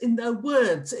thoughts, in their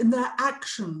words, in their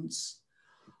actions?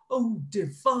 O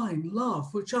divine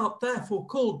love, which art therefore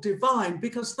called divine,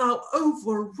 because thou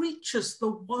overreachest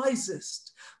the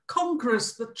wisest,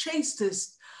 conquerest the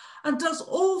chastest, and does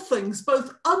all things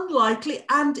both unlikely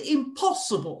and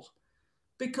impossible,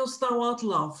 because thou art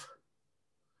love.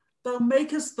 Thou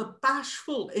makest the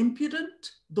bashful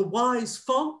impudent, the wise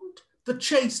fond, the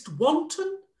chaste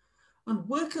wanton, and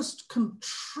workest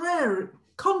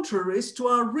contraries to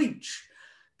our reach,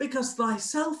 because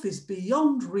thyself is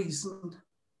beyond reason.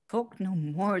 Talk no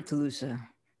more, Telusa.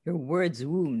 Your words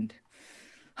wound.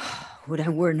 Would I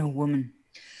were no woman.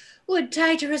 Would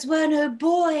Tyterus were no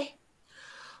boy.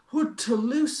 Would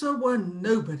Telusa were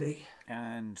nobody.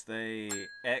 And they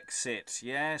exit.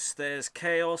 Yes, there's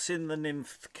chaos in the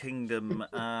nymph kingdom.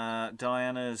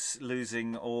 Diana's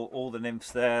losing all the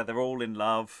nymphs there. They're all in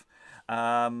love.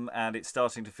 And it's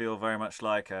starting to feel very much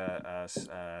like a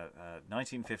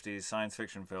 1950s science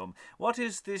fiction film. What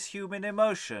is this human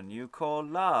emotion you call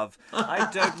love? I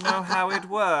don't know how it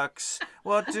works.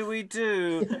 What do we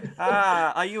do?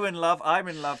 Are you in love? I'm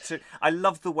in love too. I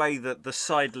love the way that the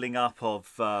sidling up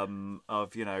of going, oh,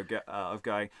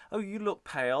 you look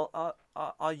pale.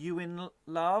 Are you in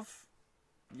love?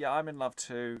 Yeah, I'm in love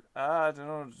too. I don't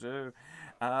know what to do.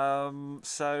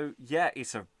 So yeah,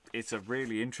 it's a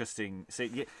really interesting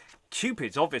scene. Yeah,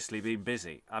 Cupid's obviously been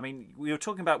busy. I mean, we were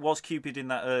talking about was Cupid in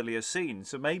that earlier scene,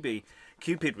 so maybe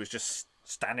Cupid was just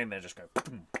standing there, just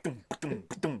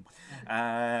going,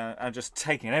 and just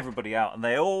taking everybody out, and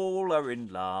they all are in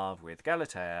love with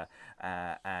Galatea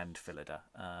and Phillida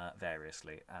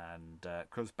variously, and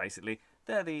because basically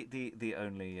they're the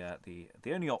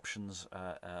only options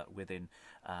within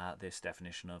this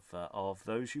definition of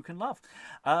those you can love.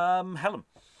 Helen.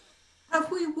 Have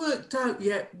we worked out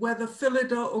yet whether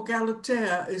Phillida or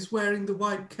Galatea is wearing the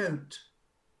white coat?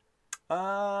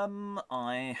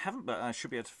 I haven't, but I should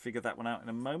be able to figure that one out in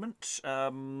a moment.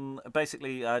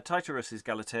 Basically, Tyterus is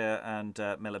Galatea and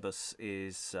Melebeus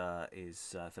is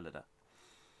Phillida.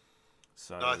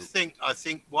 So I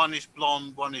think one is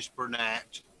blonde, one is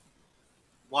brunette,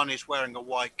 one is wearing a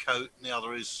white coat, and the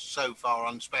other is so far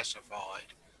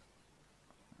unspecified.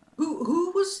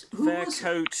 Who was Fair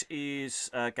coat is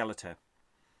Galatea.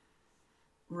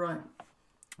 Right.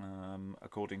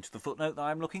 According to the footnote that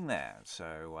I'm looking there,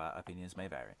 so opinions may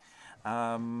vary.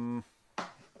 In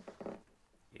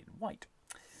white.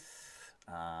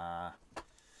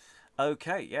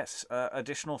 Okay, yes.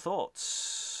 Additional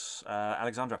thoughts,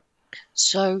 Alexandra.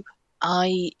 So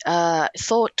I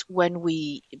thought when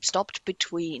we stopped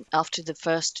after the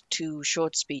first two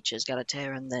short speeches,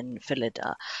 Galatea and then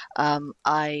Phillida,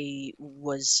 I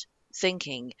was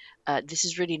thinking this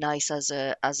is really nice as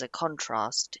a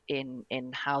contrast in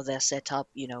how they're set up,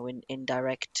 in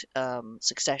direct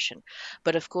succession.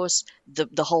 But of course,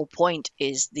 the whole point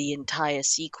is the entire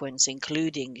sequence,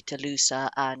 including Telusa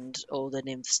and all the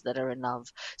nymphs that are in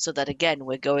love. So that again,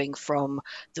 we're going from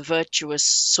the virtuous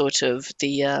sort of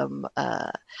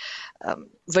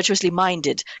virtuously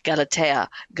minded Galatea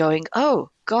going, oh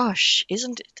gosh,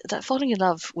 isn't it, that falling in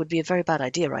love would be a very bad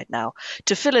idea right now,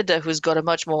 to Phillida, who's got a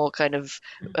much more kind of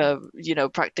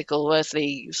practical,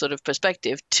 earthly sort of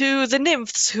perspective, to the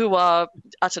nymphs who are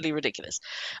utterly ridiculous,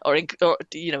 or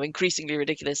increasingly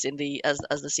ridiculous as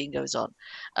the scene goes on.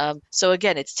 So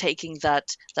again, it's taking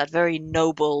that very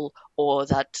noble or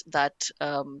that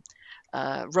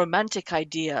romantic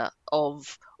idea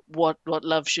of what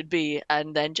love should be,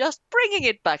 and then just bringing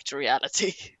it back to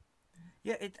reality.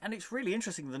 Yeah, and it's really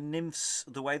interesting,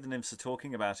 the way the nymphs are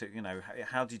talking about it.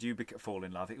 How did you fall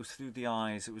in love? It was through the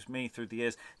eyes. It was me through the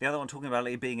ears. The other one talking about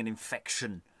it being an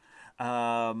infection.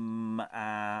 And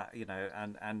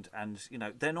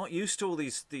they're not used to all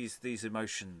these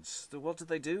emotions. What do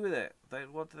they do with it?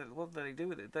 What do they do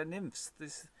with it? They're nymphs.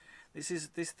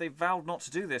 They vowed not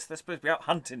to do this. They're supposed to be out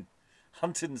hunting.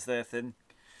 Hunting's their thing.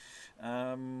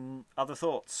 Other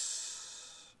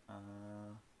thoughts?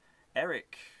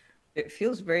 Eric. It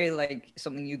feels very like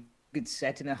something you could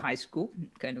set in a high school,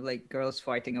 kind of like girls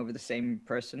fighting over the same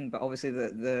person, but obviously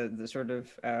the sort of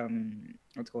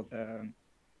what's called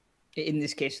in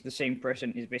this case the same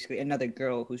person is basically another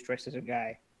girl who's dressed as a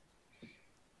guy.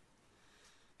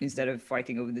 Instead of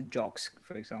fighting over the jocks,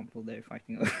 for example, they're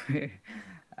fighting over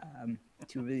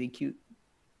two really cute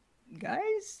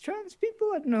guys, trans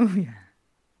people. I don't know.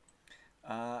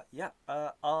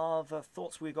 Other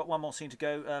thoughts? We've got one more scene to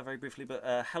go very briefly, but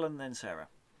Helen, then Sarah.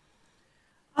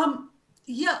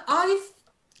 I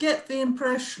get the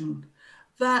impression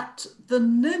that the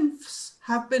nymphs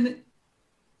have been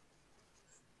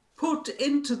put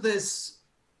into this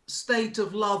state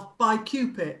of love by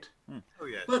Cupid. Oh,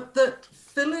 yes. But that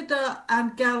Phillida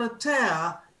and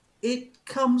Galatea, it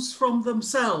comes from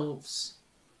themselves,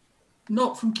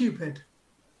 not from Cupid.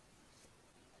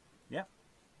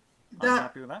 I'm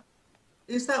happy with that.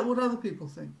 Is that what other people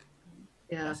think?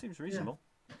 Yeah. That seems reasonable.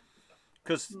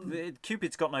 Because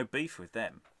Cupid's got no beef with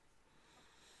them.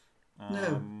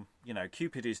 No. You know,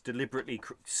 Cupid is deliberately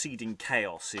seeding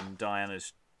chaos in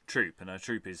Diana's troop, and her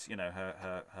troop is, you know,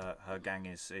 her gang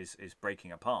is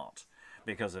breaking apart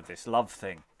because of this love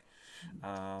thing.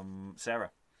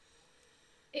 Sarah?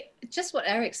 Just what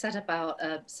Eric said about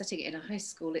setting it in a high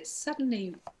school, I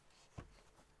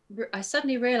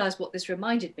suddenly realised what this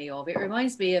reminded me of. It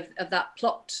reminds me of that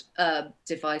plot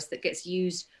device that gets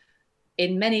used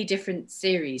in many different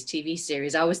series, TV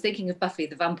series. I was thinking of Buffy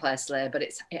the Vampire Slayer, but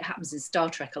it happens in Star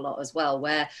Trek a lot as well,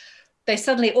 where they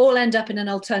suddenly all end up in an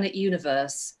alternate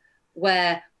universe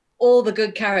where all the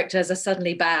good characters are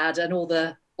suddenly bad and all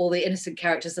the innocent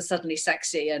characters are suddenly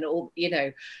sexy, and all, you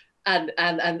know, and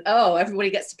everybody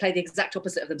gets to play the exact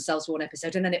opposite of themselves for one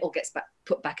episode, and then it all gets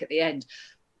put back at the end.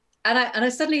 And I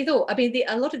suddenly thought, I mean,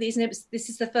 a lot of these nymphs, this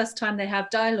is the first time they have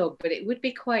dialogue, but it would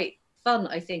be quite fun,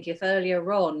 I think, if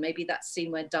earlier on, maybe that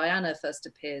scene where Diana first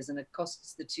appears and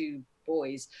accosts the two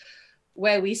boys,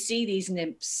 where we see these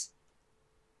nymphs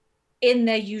in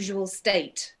their usual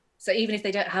state. So even if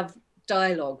they don't have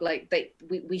dialogue, like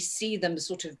we see them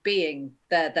sort of being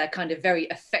their kind of very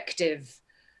effective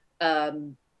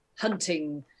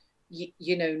hunting,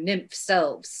 you know, nymph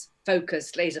selves,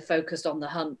 laser focused on the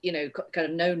hunt, you know, kind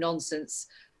of no nonsense,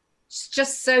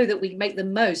 just so that we make the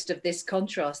most of this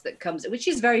contrast that comes, which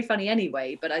is very funny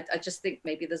anyway. But I just think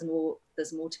maybe there's more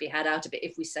to be had out of it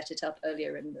if we set it up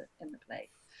earlier in the play.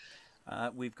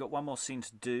 We've got one more scene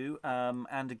to do,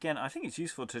 and again, I think it's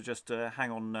useful to just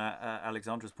hang on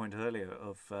Alexandra's point earlier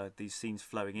of these scenes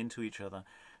flowing into each other.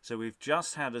 So we've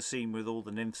just had a scene with all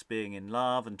the nymphs being in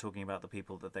love and talking about the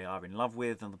people that they are in love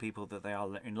with, and the people that they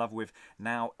are in love with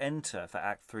now enter for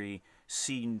Act 3,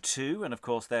 Scene 2, and of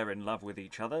course they're in love with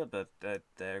each other, but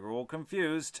they're all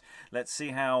confused. Let's see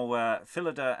how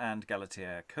Phillida and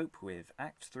Galatea cope with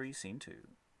Act 3, Scene 2.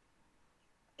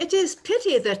 It is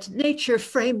pity that nature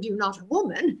framed you not a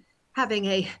woman, having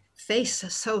a face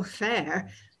so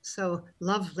fair, so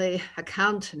lovely a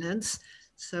countenance,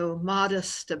 so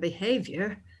modest a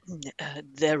behavior.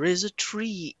 There is a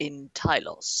tree in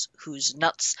Tylos whose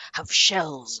nuts have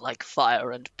shells like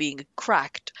fire, and being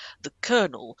cracked, the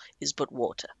kernel is but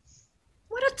water.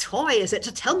 What a toy is it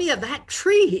to tell me of that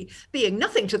tree, being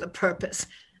nothing to the purpose?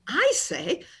 I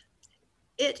say,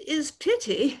 it is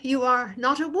pity you are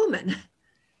not a woman.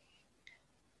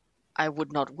 I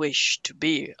would not wish to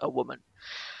be a woman,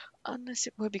 unless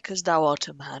it were because thou art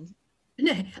a man.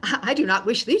 Nay, I do not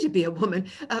wish thee to be a woman,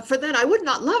 for then I would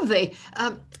not love thee.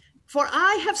 For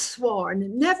I have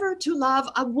sworn never to love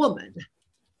a woman.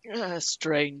 A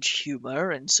strange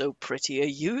humour in so pretty a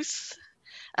youth,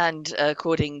 and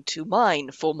according to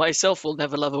mine, for myself will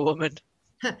never love a woman.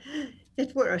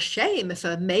 It were a shame if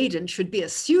a maiden should be a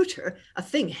suitor, a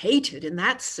thing hated in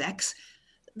that sex,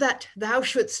 that thou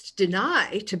shouldst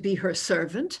deny to be her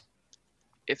servant.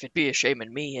 If it be a shame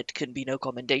in me, it can be no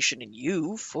commendation in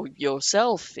you, for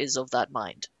yourself is of that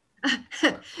mind.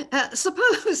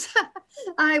 Suppose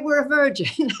I were a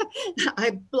virgin,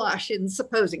 I blush in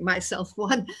supposing myself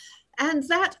one, and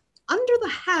that under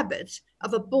the habit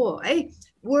of a boy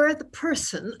were the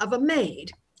person of a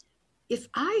maid. If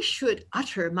I should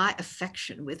utter my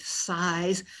affection with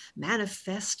sighs,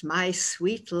 manifest my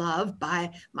sweet love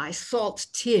by my salt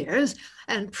tears,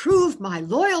 and prove my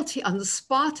loyalty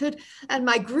unspotted and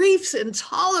my griefs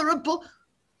intolerable,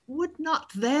 would not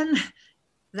then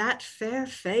that fair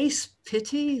face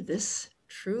pity this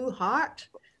true heart?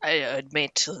 I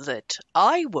admit that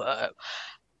I were,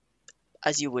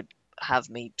 as you would have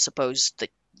me suppose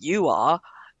that you are,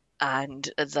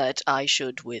 and that I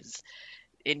should with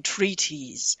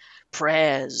entreaties,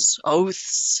 prayers,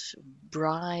 oaths,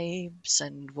 bribes,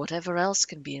 and whatever else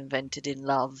can be invented in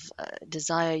love,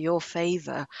 desire your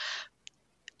favour.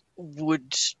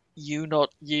 Would you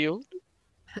not yield?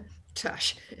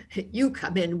 Tush, you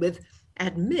come in with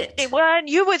admit. And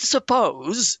you would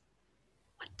suppose.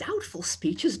 What doubtful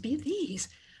speeches be these?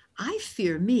 I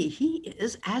fear me he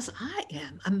is as I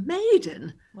am, a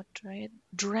maiden. What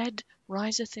dread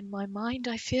riseth in my mind?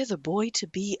 I fear the boy to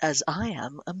be as I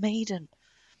am, a maiden.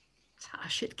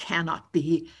 Tush, it cannot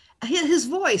be. His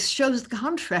voice shows the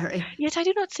contrary. Yet I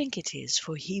do not think it is,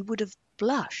 for he would have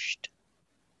blushed.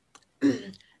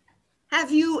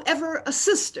 Have you ever a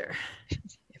sister?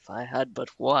 If I had but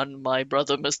one, my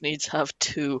brother must needs have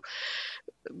two.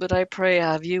 But I pray,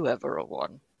 have you ever a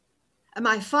one?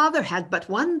 My father had but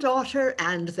one daughter,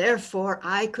 and therefore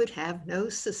I could have no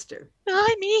sister.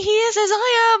 I mean, he is as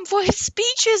I am, for his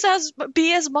speeches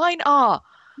be as mine are.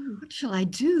 What shall I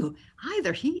do?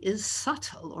 Either he is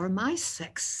subtle, or my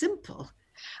sex simple.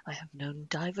 I have known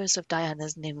divers of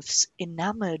Diana's nymphs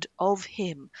enamoured of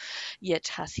him, yet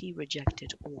hath he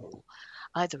rejected all,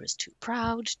 either as too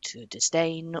proud to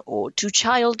disdain, or too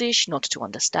childish not to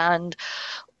understand,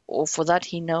 or for that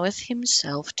he knoweth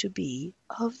himself to be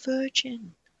a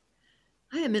virgin.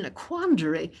 I am in a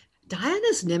quandary.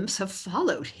 Diana's nymphs have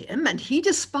followed him, and he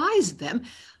despised them,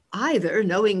 either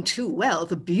knowing too well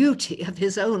the beauty of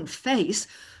his own face,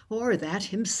 or that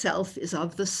himself is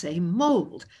of the same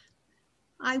mould.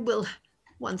 I will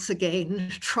once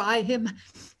again try him.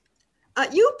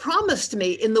 You promised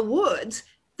me in the woods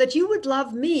that you would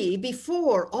love me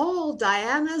before all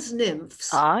Diana's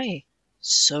nymphs. Aye,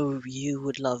 so you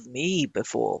would love me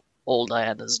before all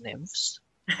Diana's nymphs?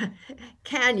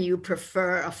 Can you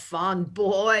prefer a fond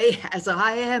boy as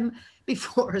I am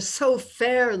before so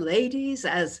fair ladies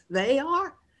as they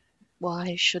are?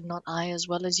 Why should not I as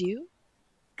well as you?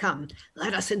 Come,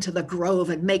 let us into the grove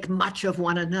and make much of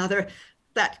one another,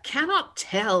 that cannot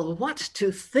tell what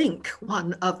to think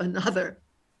one of another.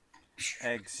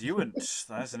 Excellent.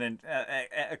 That's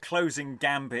a closing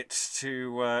gambit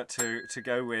to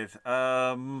go with.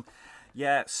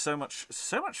 Yeah, so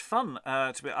much fun.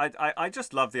 I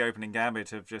just love the opening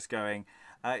gambit of just going,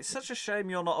 it's such a shame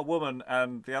you're not a woman,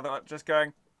 and the other just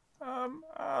going,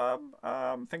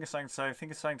 think of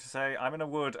something to say. I'm in a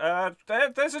wood.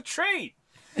 There's a tree.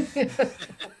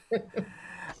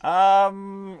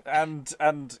 And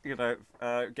you know,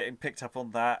 getting picked up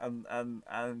on that,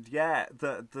 and yeah,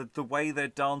 the way they're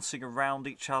dancing around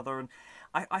each other, and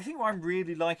I think what I'm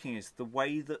really liking is the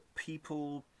way that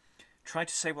people try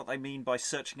to say what they mean by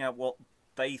searching out what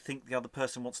they think the other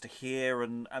person wants to hear,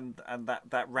 and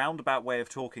that roundabout way of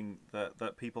talking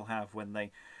that people have when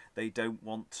they don't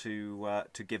want to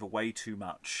give away too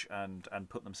much and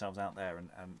put themselves out there, and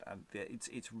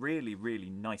it's really, really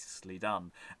nicely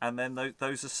done. And then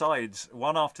those asides,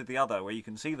 one after the other, where you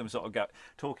can see them sort of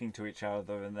talking to each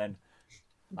other, and then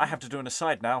I have to do an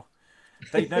aside now.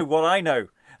 They know what I know,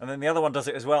 and then the other one does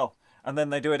it as well, and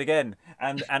then they do it again,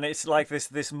 and it's like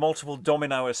this multiple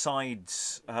domino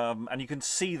asides, and you can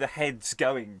see the heads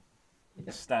going,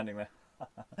 standing there.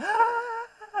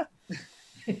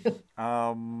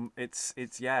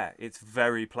 It's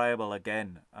very playable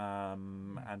again,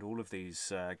 and all of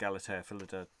these Galatea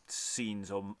Phillida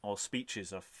scenes or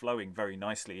speeches are flowing very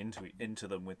nicely into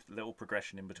them with little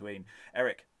progression in between.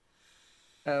 Eric,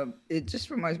 it just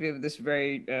reminds me of this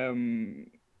very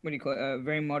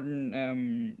very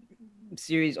modern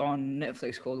series on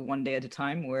Netflix called One Day at a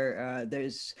Time, where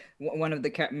there's one of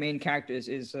the main characters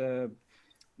is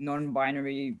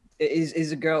non-binary,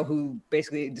 is a girl who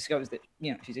basically discovers that,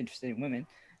 you know, she's interested in women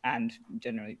and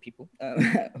generally people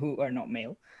who are not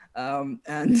male,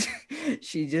 and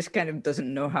she just kind of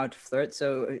doesn't know how to flirt.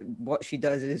 So what she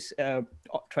does is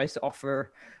tries to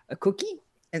offer a cookie,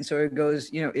 and so it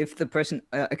goes, you know, if the person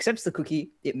accepts the cookie,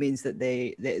 it means that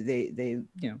they you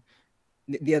know,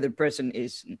 the other person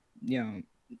is, you know,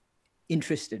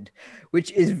 interested,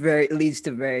 which is leads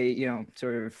to very, you know,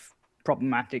 sort of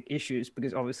problematic issues,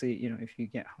 because obviously, you know, if you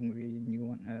get hungry and you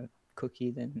want a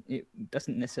cookie, then it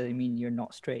doesn't necessarily mean you're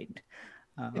not straight.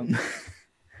 And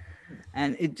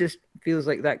it just feels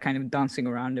like that kind of dancing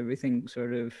around everything,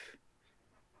 sort of,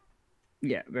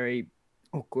 yeah, very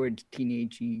awkward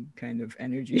teenagey kind of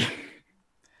energy.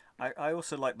 I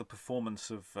also like the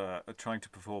performance of trying to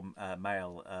perform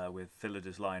male with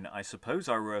Phillida's line, "I suppose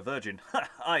I were a virgin.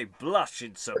 I blush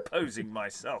in supposing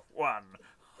myself one."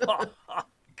 Of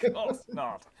course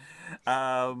not.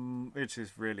 Which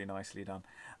is really nicely done.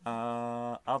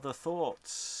 Other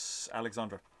thoughts,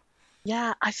 Alexandra?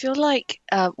 Yeah, I feel like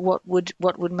what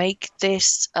would make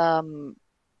this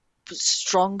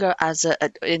stronger as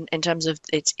in terms of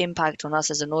its impact on us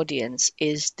as an audience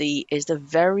is the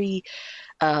very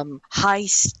high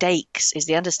stakes, is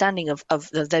the understanding of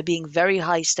there being very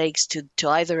high stakes to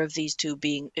either of these two,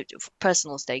 being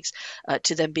personal stakes,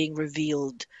 to them being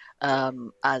revealed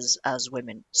as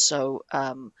women. So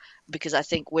because I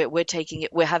think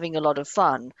we're having a lot of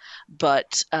fun,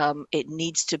 but it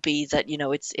needs to be that, you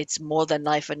know, it's more than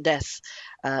life and death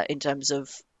in terms of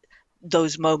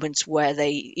those moments where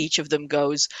each of them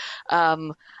goes,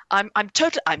 I'm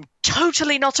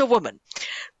totally not a woman,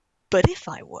 but if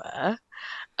I were,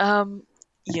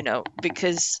 you know,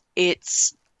 because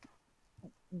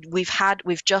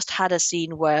we've just had a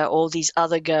scene where all these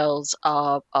other girls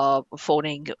are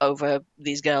fawning over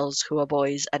these girls who are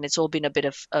boys, and it's all been a bit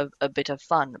of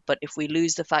fun. But if we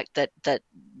lose the fact that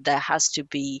there has to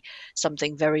be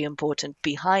something very important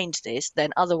behind this,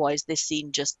 then otherwise this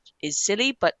scene just is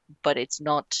silly. But it's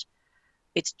not.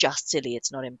 It's just silly.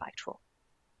 It's not impactful.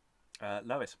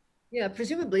 Lois. Yeah,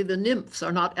 presumably the nymphs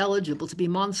are not eligible to be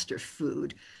monster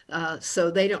food,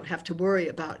 so they don't have to worry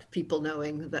about people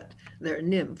knowing that they're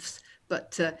nymphs.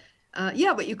 But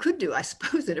yeah, what you could do, I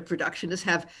suppose, in a production is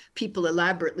have people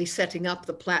elaborately setting up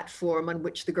the platform on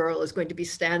which the girl is going to be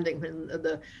standing when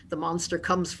the monster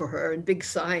comes for her, and big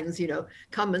signs, you know,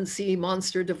 come and see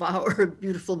monster devour a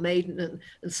beautiful maiden,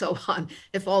 and so on.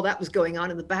 If all that was going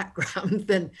on in the background,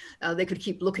 then they could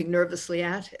keep looking nervously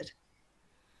at it.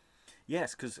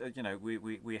 Yes, because you know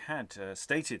we had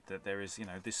stated that there is, you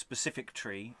know, this specific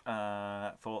tree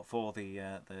for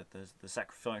the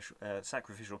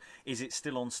sacrificial. Is it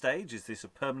still on stage? Is this a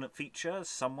permanent feature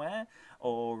somewhere,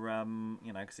 or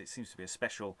you know, because it seems to be a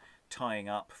special tying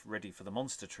up ready for the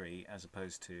monster tree as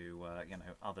opposed to you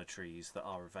know, other trees that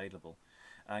are available.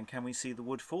 And can we see the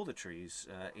wood for the trees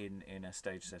in a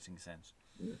stage setting sense?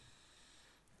 Yeah.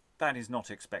 That is not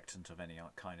expectant of any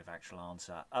kind of actual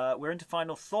answer. We're into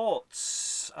final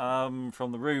thoughts from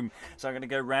the room. So I'm going to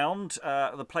go round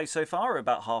the play so far. We're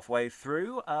about halfway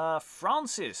through.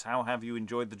 Francis, how have you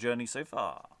enjoyed the journey so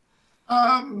far?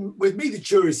 With me, the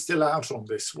jury's still out on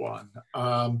this one.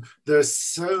 There's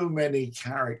so many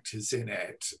characters in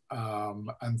it,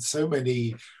 and so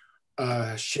many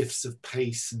shifts of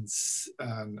pace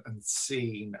and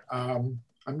scene.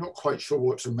 I'm not quite sure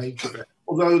what to make of it,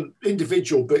 although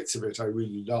individual bits of it I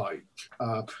really like,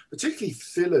 particularly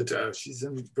Phillida. She's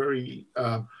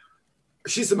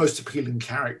she's the most appealing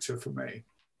character for me.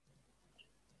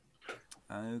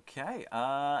 Okay,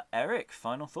 Eric,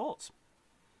 final thoughts?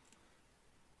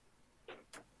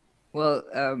 Well,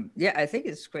 yeah, I think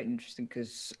it's quite interesting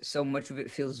because so much of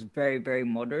it feels very, very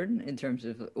modern in terms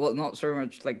of, well, not so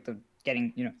much like the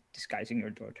getting, you know, disguising your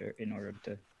daughter in order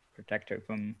to protect her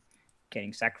from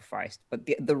getting sacrificed, but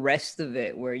the rest of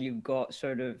it, where you've got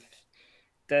sort of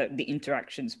the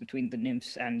interactions between the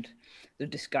nymphs and the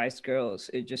disguised girls,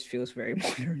 it just feels very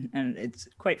modern, and it's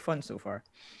quite fun so far.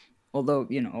 Although,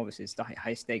 you know, obviously it's the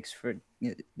high stakes for,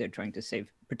 you know, they're trying to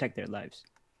protect their lives.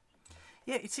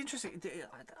 Yeah, it's interesting.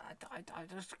 I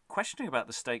was questioning about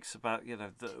the stakes, about, you know,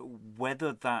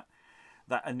 whether that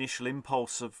initial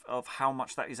impulse of how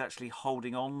much that is actually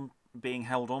being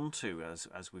held on to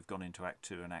as we've gone into Act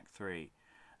 2 and Act 3,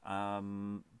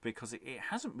 because it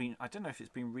hasn't been, I don't know if it's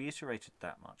been reiterated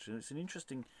that much, and it's an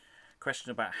interesting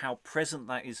question about how present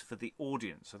that is for the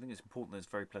audience. I think it's important there's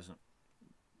very pleasant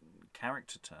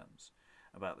character terms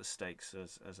about the stakes,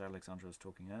 as Alexandra was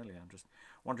talking earlier. I'm just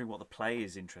wondering what the play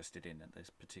is interested in at this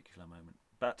particular moment.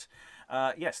 But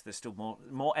yes, there's still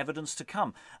more evidence to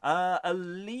come.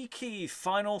 Aliki,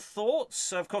 final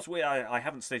thoughts? Of course, I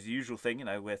haven't stated the usual thing. You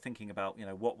know, we're thinking about, you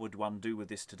know, what would one do with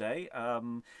this today.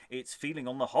 It's feeling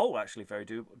on the whole actually very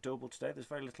doable today. There's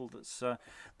very little that's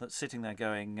sitting there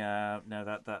going, no,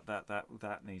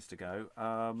 that needs to go.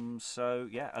 So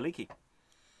yeah, Aliki.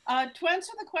 To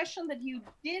answer the question that you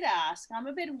did ask, I'm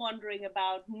a bit wondering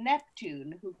about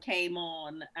Neptune, who came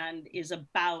on and is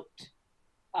about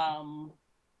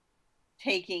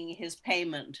taking his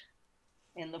payment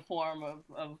in the form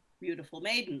of beautiful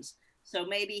maidens. So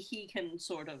maybe he can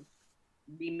sort of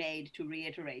be made to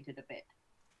reiterate it a bit.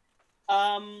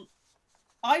 I'm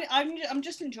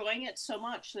just enjoying it so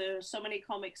much. There's so many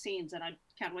comic scenes, and I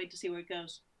can't wait to see where it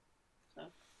goes. So.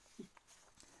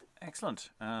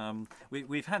 Excellent.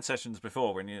 We've had sessions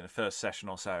before when, you know, the first session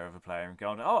or so of a player and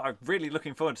gone, oh, I'm really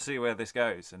looking forward to see where this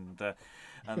goes, and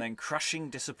then crushing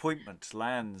disappointment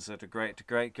lands at a great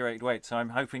weight. So I'm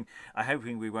hoping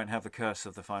we won't have the curse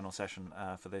of the final session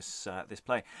for this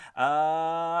play.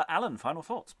 Alan, final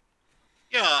thoughts?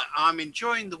 Yeah, I'm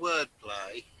enjoying the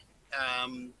wordplay.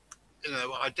 You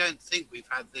know, I don't think we've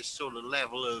had this sort of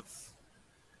level of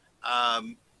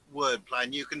wordplay,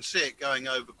 and you can see it going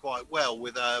over quite well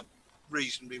with a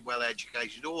reasonably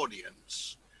well-educated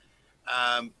audience,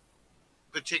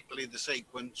 particularly the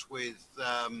sequence with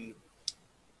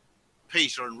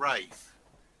Peter and Rafe,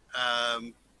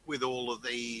 with all of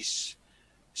these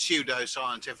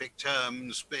pseudo-scientific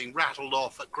terms being rattled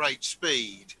off at great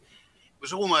speed. It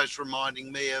was almost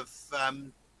reminding me of,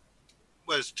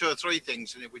 there's 2 or 3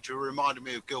 things in it which reminded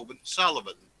me of Gilbert and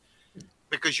Sullivan,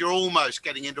 because you're almost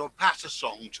getting into a patter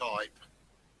song type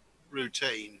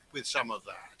routine with some of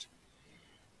that.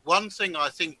 One thing I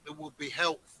think that would be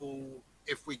helpful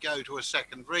if we go to a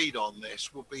second read on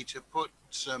this would be to put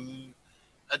some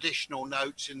additional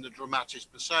notes in the dramatis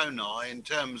personae in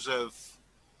terms of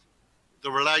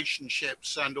the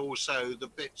relationships, and also the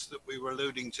bits that we were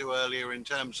alluding to earlier in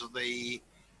terms of the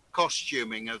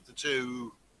costuming of the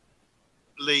 2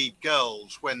 lead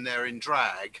girls when they're in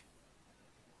drag.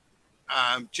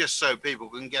 Just so people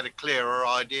can get a clearer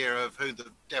idea of who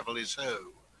the devil is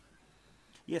who.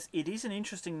 Yes, it is an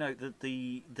interesting note that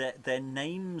their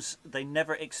names, they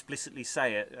never explicitly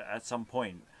say it at some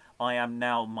point. I am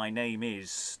now, my name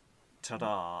is,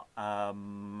 ta-da.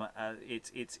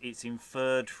 It's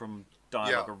inferred from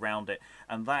dialogue around it,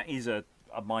 and that is a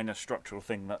minor structural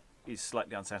thing that is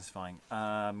slightly unsatisfying,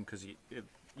 because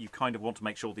you kind of want to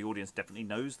make sure the audience definitely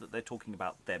knows that they're talking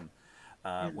about them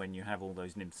when you have all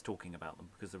those nymphs talking about them,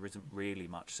 because there isn't really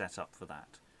much set up for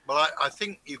that. Well, I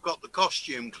think you've got the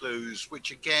costume clues,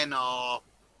 which again are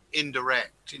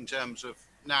indirect in terms of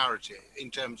narrative,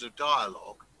 in terms of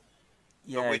dialogue,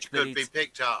 but which could be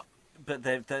picked up. But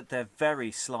they're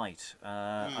very slight.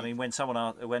 I mean, when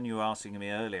you were asking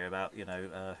me earlier about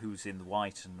who's in the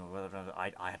white and whatever,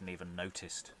 I hadn't even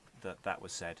noticed that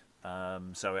was said.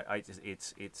 So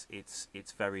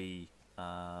it's very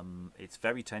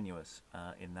tenuous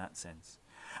in that sense.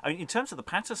 I mean, in terms of the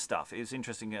patter stuff, it was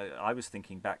interesting. I was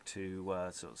thinking back to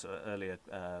sort of earlier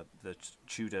the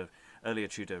earlier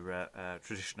Tudor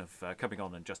tradition of coming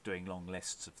on and just doing long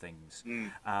lists of things,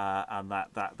 and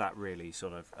that really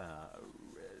sort of,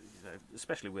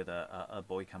 especially with a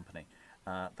boy company,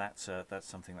 that's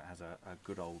something that has a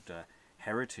good old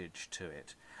heritage to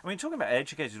it. I mean, talking about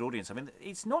educated audience, I mean,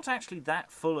 it's not actually that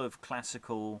full of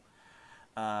classical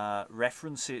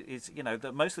references. It's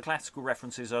most of the classical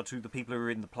references are to the people who are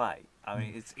in the play. I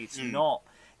mean,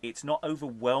 it's not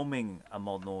overwhelming a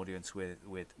modern audience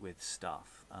with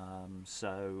stuff.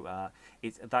 So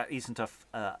that isn't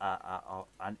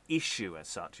an issue as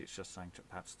such. It's just something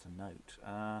perhaps to note.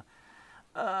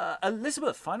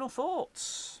 Elizabeth, final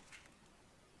thoughts?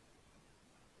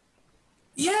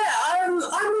 Yeah, I'm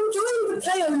enjoying the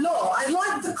play a lot. I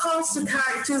like the cast of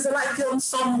characters. I like the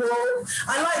ensemble.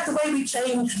 I like the way we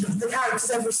change the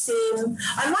characters every scene.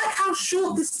 I like how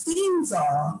short the scenes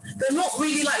are. They're not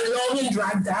really like long and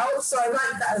dragged out, so I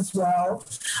like that as well.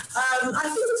 I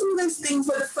think it's one of those things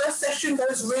where the first session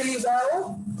goes really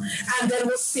well, and then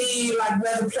we'll see like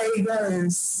where the play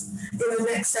goes in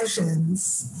the next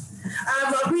sessions.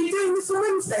 Are we doing this on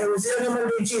Wednesday, or is it on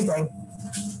Monday and Tuesday?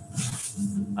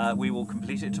 We will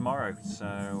complete it tomorrow, so...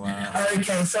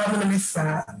 okay, so I'm going to miss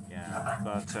that. Yeah,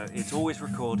 but it's always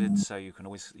recorded, so you can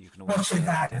always watch it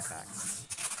back.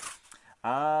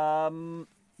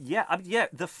 Yeah,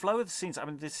 the flow of the scenes, I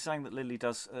mean, this is something that Lyly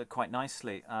does quite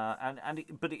nicely,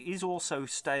 but it is also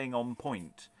staying on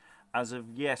point. As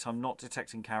of yet, I'm not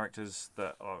detecting characters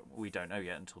that we don't know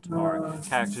yet until tomorrow,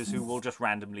 characters who will just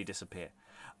randomly disappear.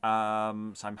 So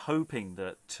I'm hoping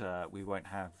that we won't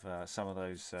have some of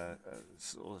those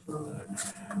sort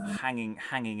of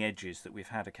hanging edges that we've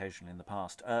had occasionally in the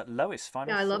past. Lois,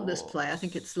 final thoughts? I love this play. I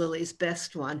think it's Lyly's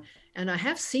best one, and I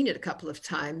have seen it a couple of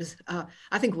times.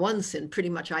 I think once in pretty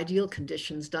much ideal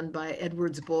conditions, done by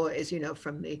Edward's boys,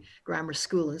 from the grammar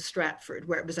school in Stratford,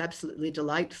 where it was absolutely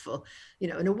delightful.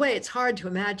 In a way, it's hard to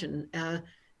imagine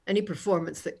any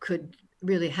performance that could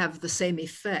really have the same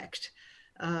effect.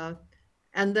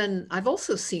 And then I've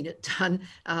also seen it done.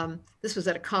 This was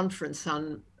at a conference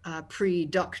on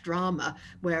pre-duck drama,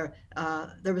 where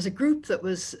there was a group that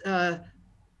was,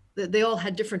 they all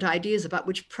had different ideas about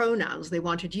which pronouns they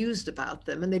wanted used about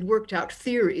them. And they'd worked out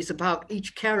theories about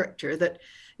each character that,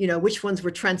 which ones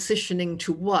were transitioning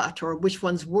to what, or which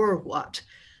ones were what.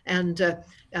 And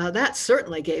that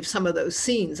certainly gave some of those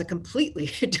scenes a completely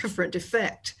different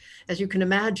effect, as you can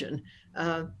imagine.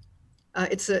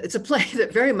 It's a play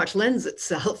that very much lends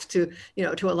itself to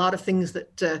a lot of things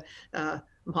that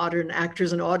modern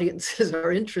actors and audiences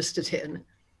are interested in.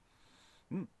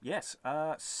 Yes,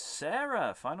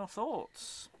 Sarah, final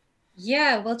thoughts?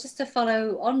 Yeah, well, just to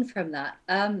follow on from that,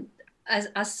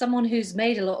 as someone who's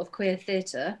made a lot of queer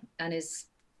theatre and is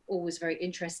always very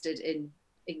interested in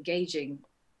engaging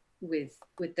with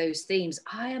those themes,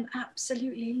 I am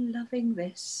absolutely loving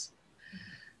this.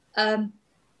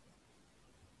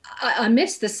 I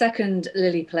missed the second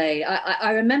Lyly play.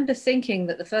 I remember thinking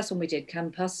that the first one we did,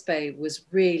 Campaspe, was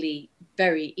really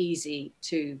very easy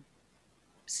to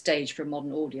stage for a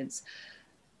modern audience.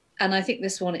 And I think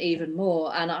this one even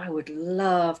more. And I would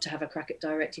love to have a crack at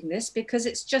directing this because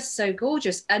it's just so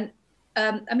gorgeous. And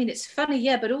I mean, it's funny,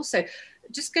 yeah, but also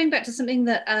just going back to something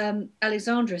that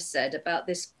Alexandra said about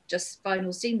this just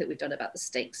final scene that we've done about the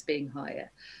stakes being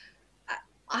higher.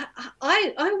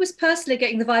 I was personally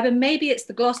getting the vibe, and maybe it's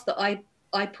the gloss that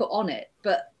I put on it,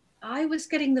 but I was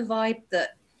getting the vibe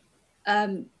that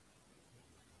the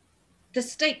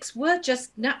stakes were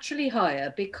just naturally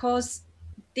higher because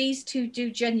these two do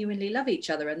genuinely love each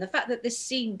other. And the fact that this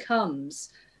scene comes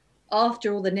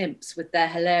after all the nymphs with their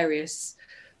hilarious,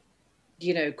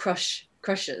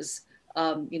 crushes,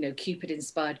 Cupid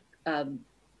inspired,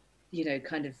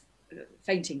 kind of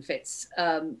fainting fits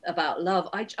about love.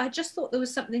 I just thought there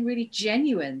was something really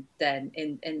genuine then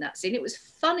in that scene. It was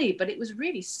funny, but it was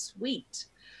really sweet.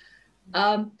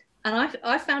 And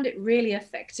I found it really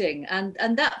affecting.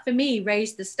 And that for me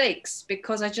raised the stakes,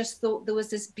 because I just thought there was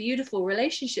this beautiful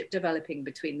relationship developing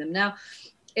between them. Now,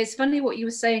 it's funny what you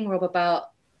were saying, Rob,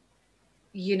 about,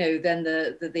 you know, then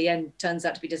the end turns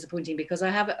out to be disappointing, because I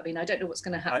don't know what's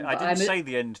going to happen. I didn't say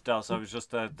the end does. I was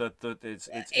just it's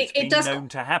been known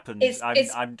to happen.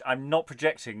 I'm not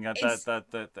projecting.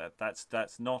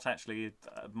 That's not actually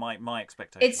my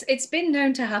expectation. It's been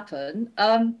known to happen,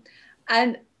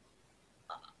 and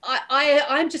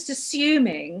I'm just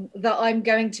assuming that I'm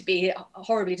going to be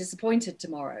horribly disappointed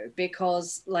tomorrow,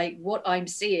 because like what I'm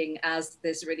seeing as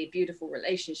this really beautiful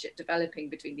relationship developing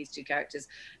between these two characters,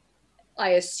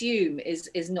 I assume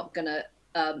is not going to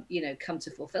come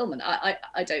to fulfillment.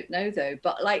 I don't know though,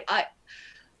 but like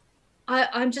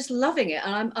I'm just loving it,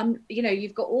 and I'm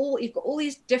you've got all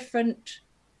these different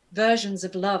versions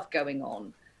of love going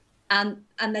on, and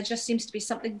there just seems to be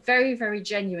something very, very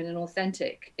genuine and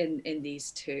authentic in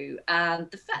these two,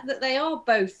 and the fact that they are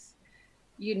both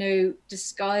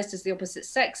disguised as the opposite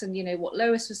sex, and what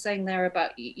Lois was saying there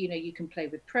about you can play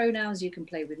with pronouns, you can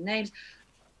play with names.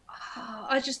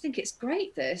 I just think it's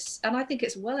great, this, and I think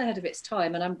it's well ahead of its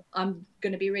time, and I'm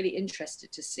going to be really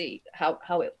interested to see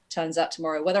how it turns out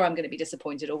tomorrow, whether I'm going to be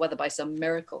disappointed or whether by some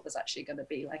miracle there's actually going to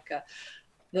be like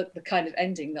the kind of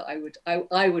ending that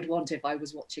I would want if I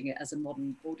was watching it as a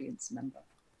modern audience member.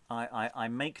 I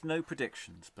make no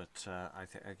predictions, but I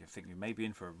think you may be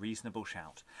in for a reasonable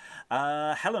shout.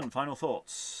 Helen, final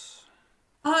thoughts?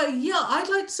 Yeah, I'd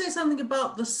like to say something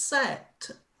about the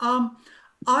set.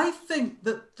 I think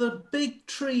that the big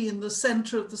tree in the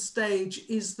centre of the stage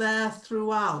is there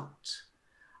throughout.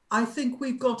 I think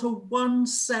we've got a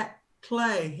one-set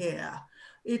play here.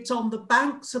 It's on the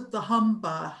banks of the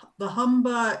Humber. The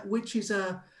Humber, which is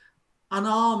an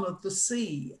arm of the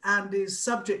sea and is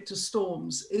subject to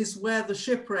storms, is where the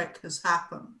shipwreck has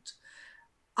happened.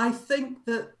 I think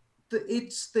that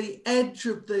it's the edge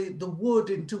of the wood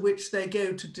into which they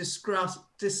go to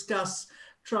discuss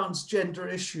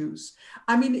transgender issues.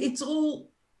 I mean, it's all,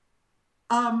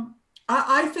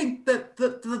 I think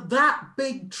that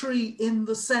big tree in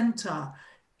the center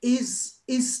is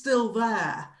still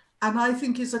there, and I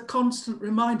think is a constant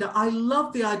reminder. I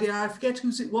love the idea, I forget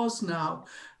whose it was now,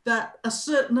 that a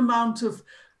certain amount of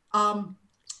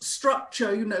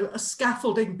structure, a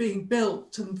scaffolding being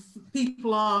built, and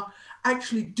people are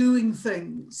actually doing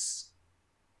things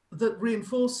that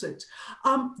reinforce it.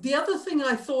 The other thing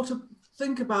I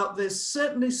think about this,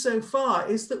 certainly so far,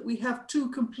 is that we have two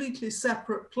completely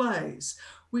separate plays.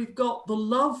 We've got the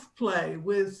love play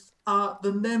with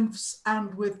the nymphs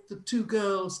and with the two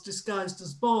girls disguised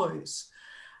as boys.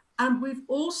 And we've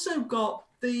also got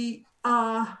the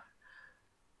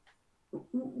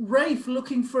Rafe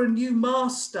looking for a new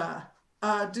master,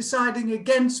 deciding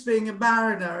against being a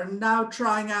mariner and now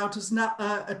trying out as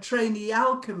a trainee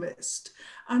alchemist.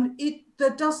 And there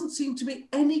doesn't seem to be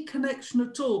any connection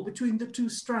at all between the two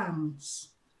strands.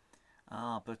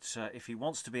 But if he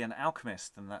wants to be an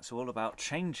alchemist, then that's all about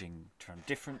changing from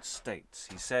different states.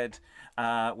 He said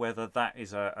whether that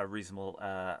is a reasonable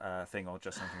thing or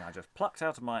just something I just plucked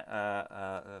out of my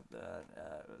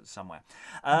somewhere.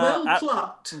 Well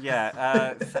plucked.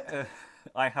 Yeah,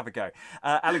 I have a go.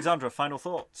 Alexandra, final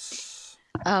thoughts?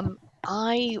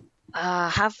 I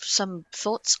have some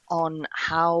thoughts on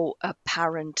how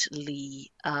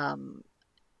apparently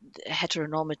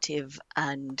heteronormative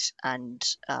and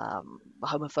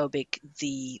homophobic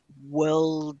the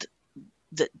world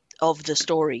of the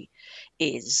story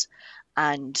is,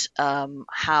 and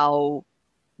how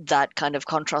that kind of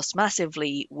contrasts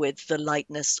massively with the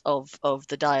lightness of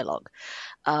the dialogue.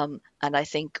 And I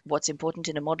think what's important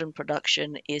in a modern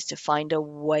production is to find a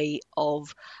way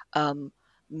of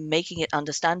making it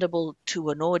understandable to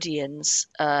an audience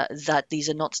that these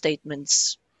are not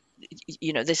statements.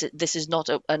 This is not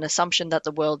an assumption that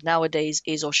the world nowadays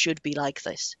is or should be like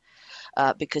this,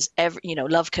 because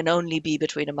love can only be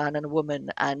between a man and a woman,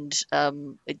 and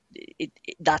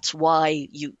that's why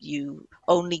you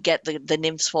only get the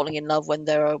nymphs falling in love when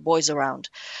there are boys around,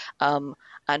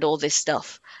 and all this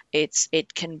stuff.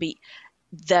 It can be.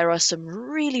 There are some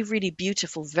really, really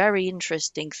beautiful, very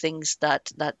interesting things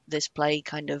that this play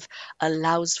kind of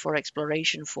allows for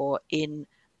exploration for in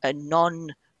a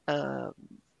non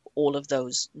all of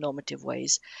those normative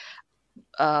ways.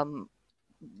 I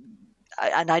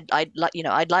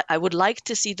would like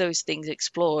to see those things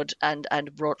explored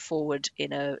and brought forward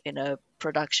in a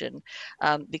production,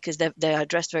 because they are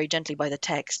addressed very gently by the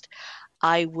text.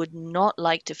 I would not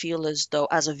like to feel as though,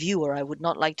 as a viewer, I would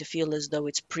not like to feel as though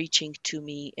it's preaching to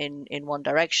me in one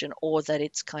direction, or that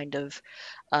it's kind of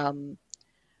an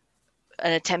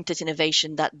attempt at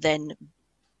innovation that then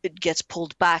it gets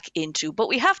pulled back into, but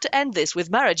we have to end this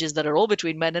with marriages that are all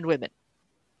between men and women.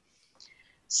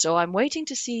 So I'm waiting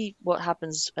to see what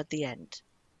happens at the end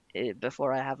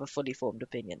before I have a fully formed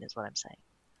opinion, is what I'm saying.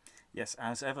 Yes,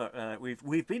 as ever,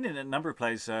 we've been in a number of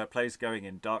plays going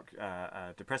in dark,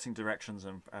 depressing directions,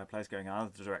 and plays going in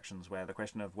other directions where the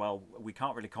question of, well, we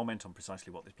can't really comment on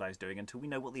precisely what this play is doing until we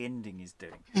know what the ending is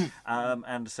doing.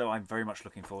 And so I'm very much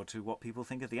looking forward to what people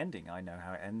think of the ending. I know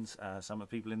how it ends. Some of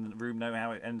the people in the room know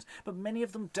how it ends, but many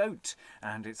of them don't.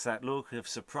 And it's that look of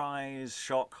surprise,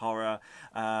 shock, horror,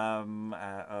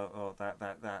 or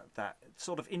that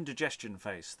sort of indigestion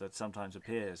face that sometimes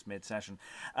appears mid-session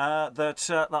that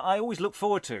I always look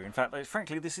forward to. In fact,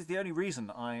 frankly, this is the only reason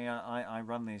I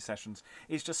run these sessions,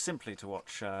 is just simply to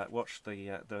watch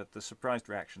the surprised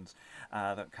reactions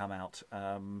that come out,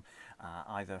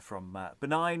 either from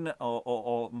benign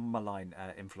or malign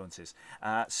influences.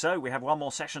 So we have one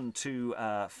more session to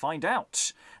find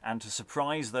out and to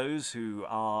surprise those who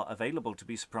are available to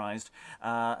be surprised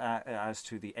as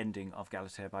to the ending of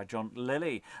Galatea by John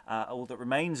Lyly. All that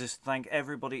remains is to thank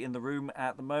everybody in the room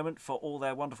at the moment for all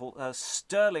their wonderful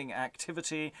sterling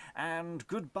activity, and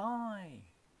goodbye.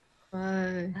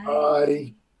 Bye.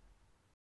 Bye.